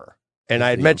Emperor. And I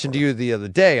had mentioned to you the other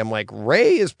day, I'm like,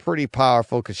 Rey is pretty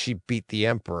powerful because she beat the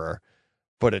Emperor,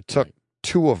 but it took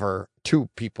two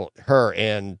people, her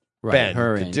and Ben,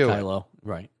 her to and do Kylo. it.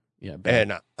 Right. Yeah.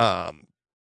 Ben. And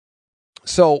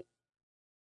so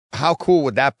how cool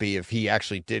would that be if he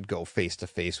actually did go face to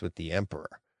face with the Emperor?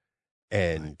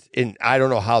 And I don't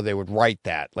know how they would write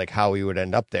that, like how he would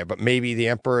end up there, but maybe the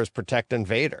Emperor is protecting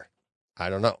Vader. I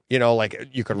don't know. You know, like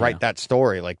you could write that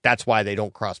story. Like that's why they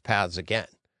don't cross paths again.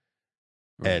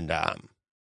 Right. And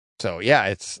so yeah,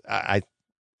 it's I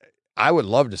would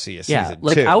love to see a season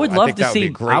 2. I would love to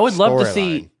see. I would love to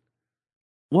see.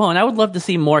 Well, and I would love to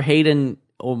see more Hayden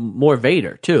or more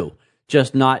Vader too,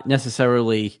 just not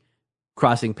necessarily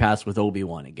crossing paths with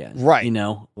Obi-Wan again. Right. You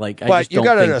know, like, but I just you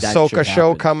got an Ahsoka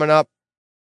show coming up.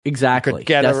 Exactly.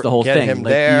 That's the whole thing. Him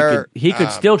there. He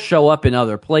could still show up in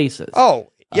other places.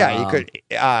 Oh, yeah, you could.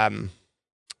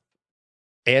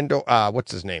 And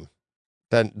what's his name?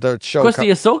 The show. Of course,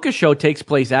 the Ahsoka show takes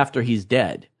place after he's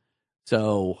dead.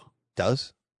 So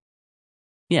does?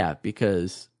 Yeah,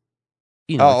 because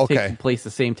you know, oh, it takes place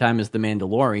the same time as The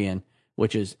Mandalorian,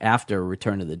 which is after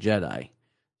Return of the Jedi.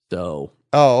 So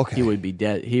he would be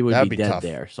dead. He would be dead tough.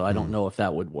 There. So I don't know if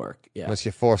that would work. Yeah, unless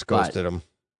you force ghosted him.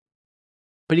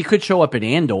 But he could show up in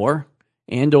Andor.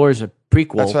 Andor is a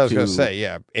prequel. That's what I was going to say.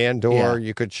 Yeah, Andor,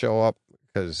 you could show up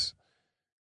because,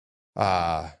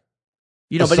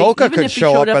 you know, Ahsoka could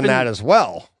show up in that as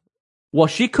well. Well,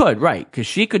 she could, right? Because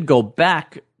she could go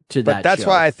back to that. But that's show.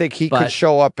 why I think he could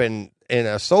show up in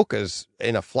Ahsoka's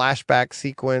in a flashback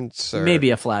sequence, or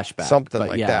maybe a flashback, something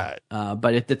like that.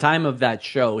 But at the time of that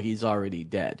show, he's already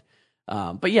dead.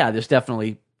 But yeah, there's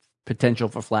definitely potential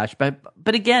for flashback.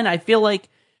 But again, I feel like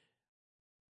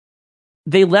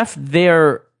they left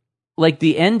their, like,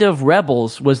 the end of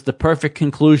Rebels was the perfect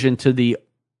conclusion to the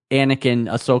Anakin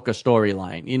Ahsoka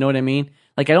storyline. You know what I mean?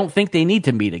 Like, I don't think they need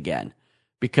to meet again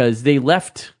because they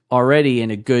left already in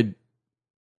a good.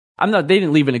 They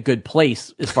didn't leave in a good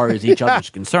place as far as each other's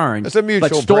concerned. It's a mutual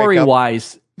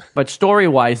but story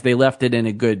wise, they left it in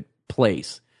a good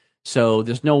place. So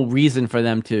there's no reason for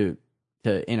them to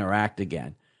interact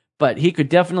again. But he could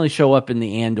definitely show up in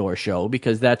the Andor show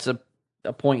because that's a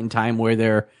point in time where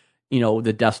they're, you know,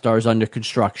 the Death Star's under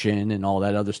construction and all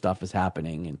that other stuff is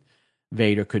happening, and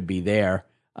Vader could be there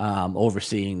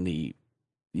overseeing the,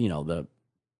 you know, the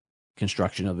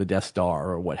construction of the Death Star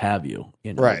or what have you.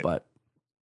 You know, right. But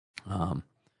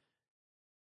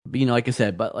you know, like I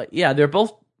said, but like, yeah, they're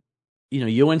both, you know,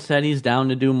 Ewan said he's down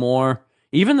to do more.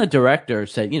 Even the director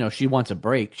said, you know, she wants a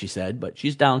break, she said, but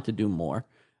she's down to do more.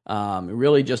 It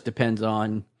really just depends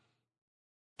on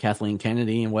Kathleen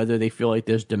Kennedy and whether they feel like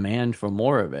there's demand for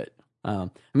more of it. I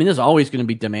mean, there's always going to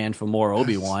be demand for more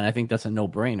Obi-Wan. I think that's a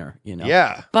no-brainer, you know?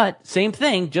 Yeah. But same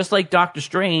thing, just like Doctor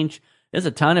Strange, there's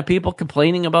a ton of people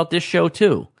complaining about this show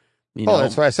too. You know?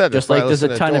 That's what I said. Just like there's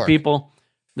a ton of people.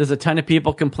 There's a ton of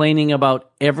people complaining about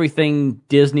everything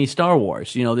Disney Star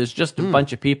Wars. You know, there's just a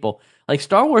bunch of people. Like,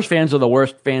 Star Wars fans are the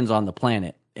worst fans on the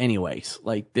planet anyways.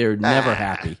 Like, they're never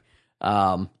happy.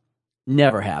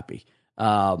 Never happy.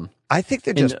 I think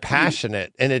they're just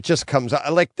passionate, and it just comes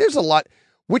out. Like, there's a lot.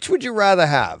 Which would you rather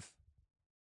have?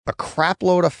 A crap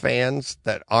load of fans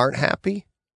that aren't happy,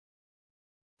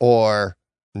 or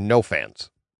no fans?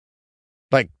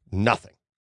 Like, nothing.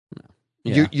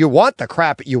 Yeah. You want the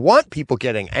crap. You want people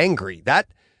getting angry. That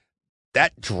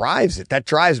drives it. That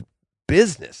drives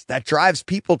business. That drives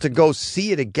people to go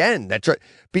see it again.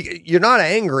 You're not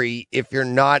angry if you're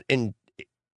not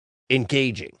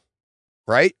engaging,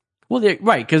 right? Well,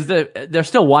 right, because they're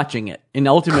still watching it, and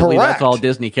ultimately that's all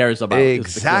Disney cares about.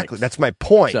 Exactly, that's my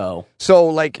point. So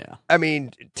like, yeah. I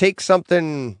mean, take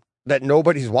something that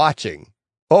nobody's watching.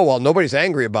 Oh well, nobody's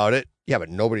angry about it. Yeah, but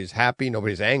nobody's happy,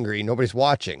 nobody's angry, nobody's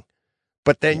watching.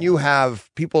 But then you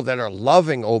have people that are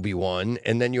loving Obi-Wan,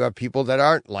 and then you have people that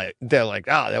aren't they're like,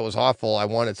 that was awful. I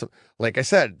wanted some. Like I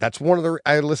said, that's one of the.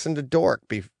 I listened to Dork.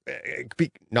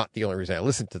 Not the only reason I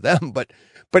listened to them, but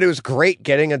it was great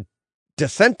getting a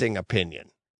dissenting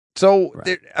opinion. So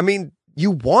I mean,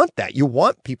 you want that. You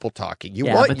want people talking.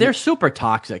 But they're super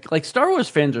toxic. Like, Star Wars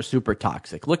fans are super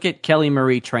toxic. Look at Kelly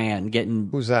Marie Tran getting.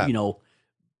 Who's that?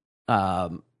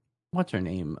 What's her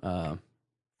name?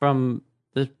 From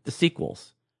the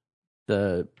sequels.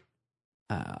 But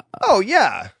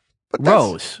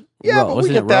Rose. Yeah, but we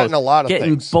get that in a lot of things.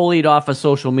 Getting bullied off of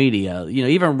social media.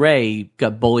 Even Rey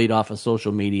got bullied off of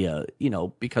social media,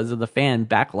 because of the fan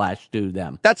backlash to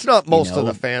them. That's not most of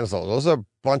the fans, though. Those are a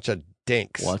bunch of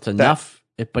dinks. Well, it's enough.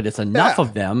 But it's enough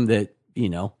of them that,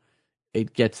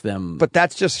 it gets them. But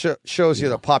that just shows you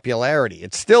the popularity.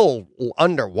 It's still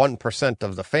under 1%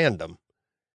 of the fandom.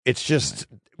 It's just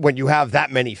when you have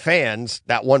that many fans,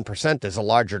 that 1% is a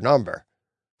larger number.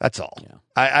 That's all. Yeah.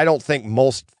 I don't think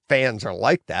most fans are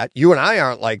like that. You and I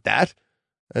aren't like that.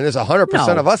 And there's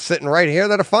 100% of us sitting right here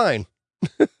that are fine.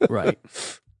 Right.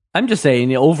 I'm just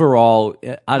saying, overall,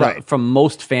 from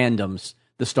most fandoms,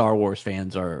 the Star Wars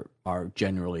fans are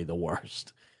generally the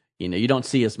worst. You don't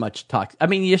see as much talk. I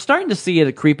mean, you're starting to see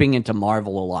it creeping into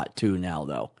Marvel a lot too now,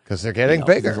 though. Because they're getting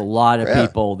bigger. There's a lot of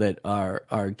people that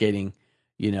are getting,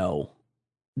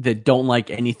 that don't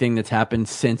like anything that's happened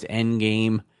since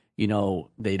Endgame.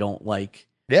 They don't like,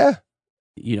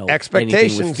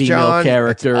 expectations, with female John.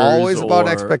 characters. It's always about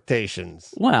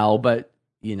expectations. Well, but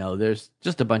there's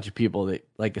just a bunch of people that,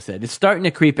 like I said, it's starting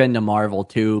to creep into Marvel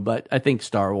too. But I think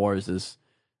Star Wars has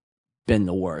been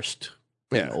the worst,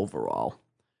 overall.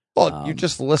 Well, you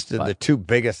just listed the two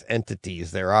biggest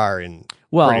entities there are in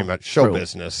pretty much show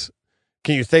business.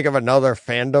 Can you think of another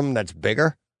fandom that's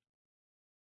bigger?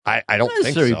 I don't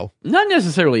think so. Not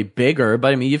necessarily bigger,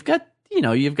 but I mean, you've got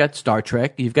Star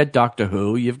Trek, you've got Doctor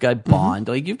Who, you've got Bond.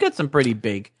 Like, you've got some pretty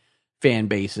big fan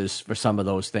bases for some of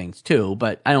those things too.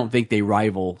 But I don't think they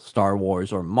rival Star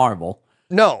Wars or Marvel.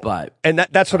 No, and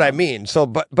that's what I mean. So,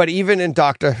 but even in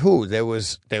Doctor Who, there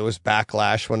was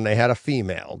backlash when they had a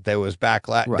female. There was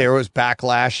backlash. Right. There was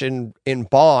backlash in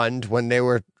Bond when they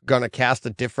were going to cast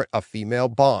a female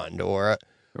Bond or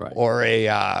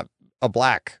a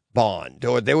black Bond.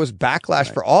 Or there was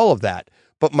backlash for all of that.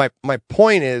 But my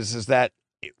point is that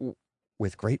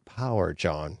with great power,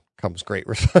 John, comes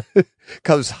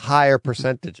comes higher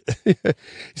percentage.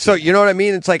 So you know what I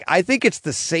mean? It's like, I think it's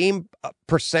the same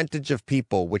percentage of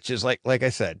people, which is like I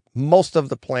said, most of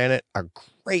the planet are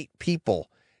great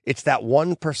people. It's that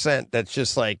 1% that's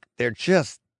just like, they're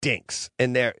just dinks.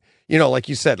 And they're, like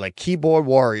you said, like keyboard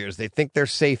warriors, they think they're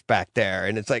safe back there.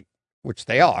 And it's like, which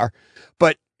they are,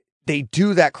 but they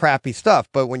do that crappy stuff.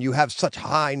 But when you have such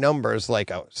high numbers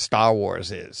like Star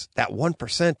Wars is, that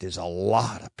 1% is a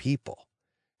lot of people.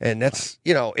 And that's,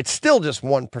 it's still just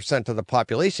 1% of the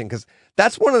population, because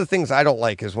that's one of the things I don't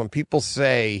like is when people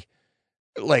say,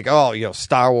 like,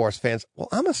 Star Wars fans. Well,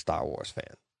 I'm a Star Wars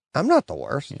fan. I'm not the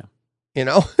worst.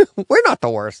 Yeah. We're not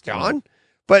the worst, John.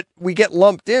 But we get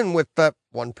lumped in with the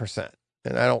 1%.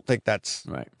 And I don't think that's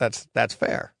that's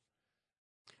fair.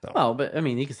 So. Well, but I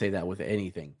mean, you can say that with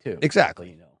anything too.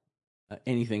 Exactly.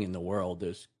 Anything in the world,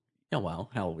 there's,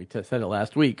 hell, we said it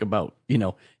last week about,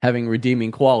 having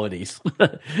redeeming qualities.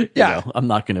 I'm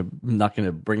not gonna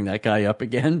bring that guy up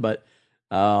again, but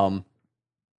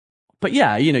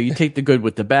yeah, you take the good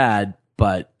with the bad,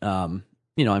 but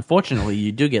unfortunately,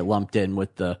 you do get lumped in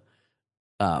with the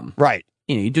right.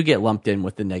 You do get lumped in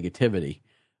with the negativity,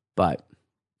 but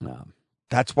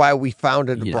that's why we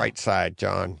founded the bright side,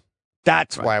 John.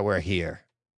 That's why we're here,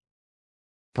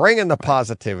 bringing the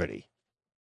positivity.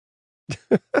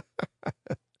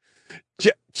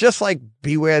 Just like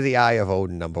Beware the Eye of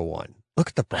Odin, #1. Look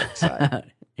at the bright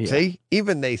side. See,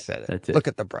 even they said it. Look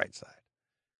at the bright side.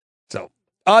 So,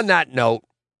 on that note,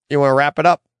 you want to wrap it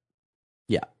up?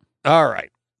 Yeah. All right.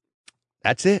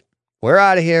 That's it. we're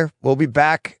out of here. We'll be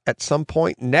back at some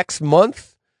point next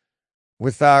month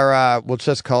with our, we'll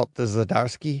just call it the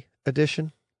Zdarsky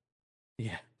edition.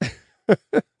 Yeah.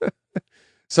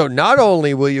 So not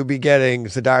only will you be getting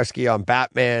Zdarsky on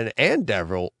Batman and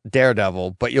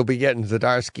Daredevil, but you'll be getting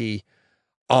Zdarsky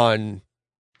on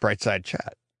Brightside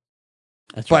Chat.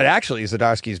 That's right. But actually,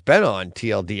 Zdarsky's been on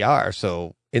TLDR,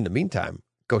 so in the meantime,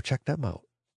 go check them out.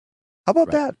 How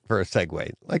about that for a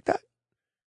segue? Like that?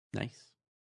 Nice.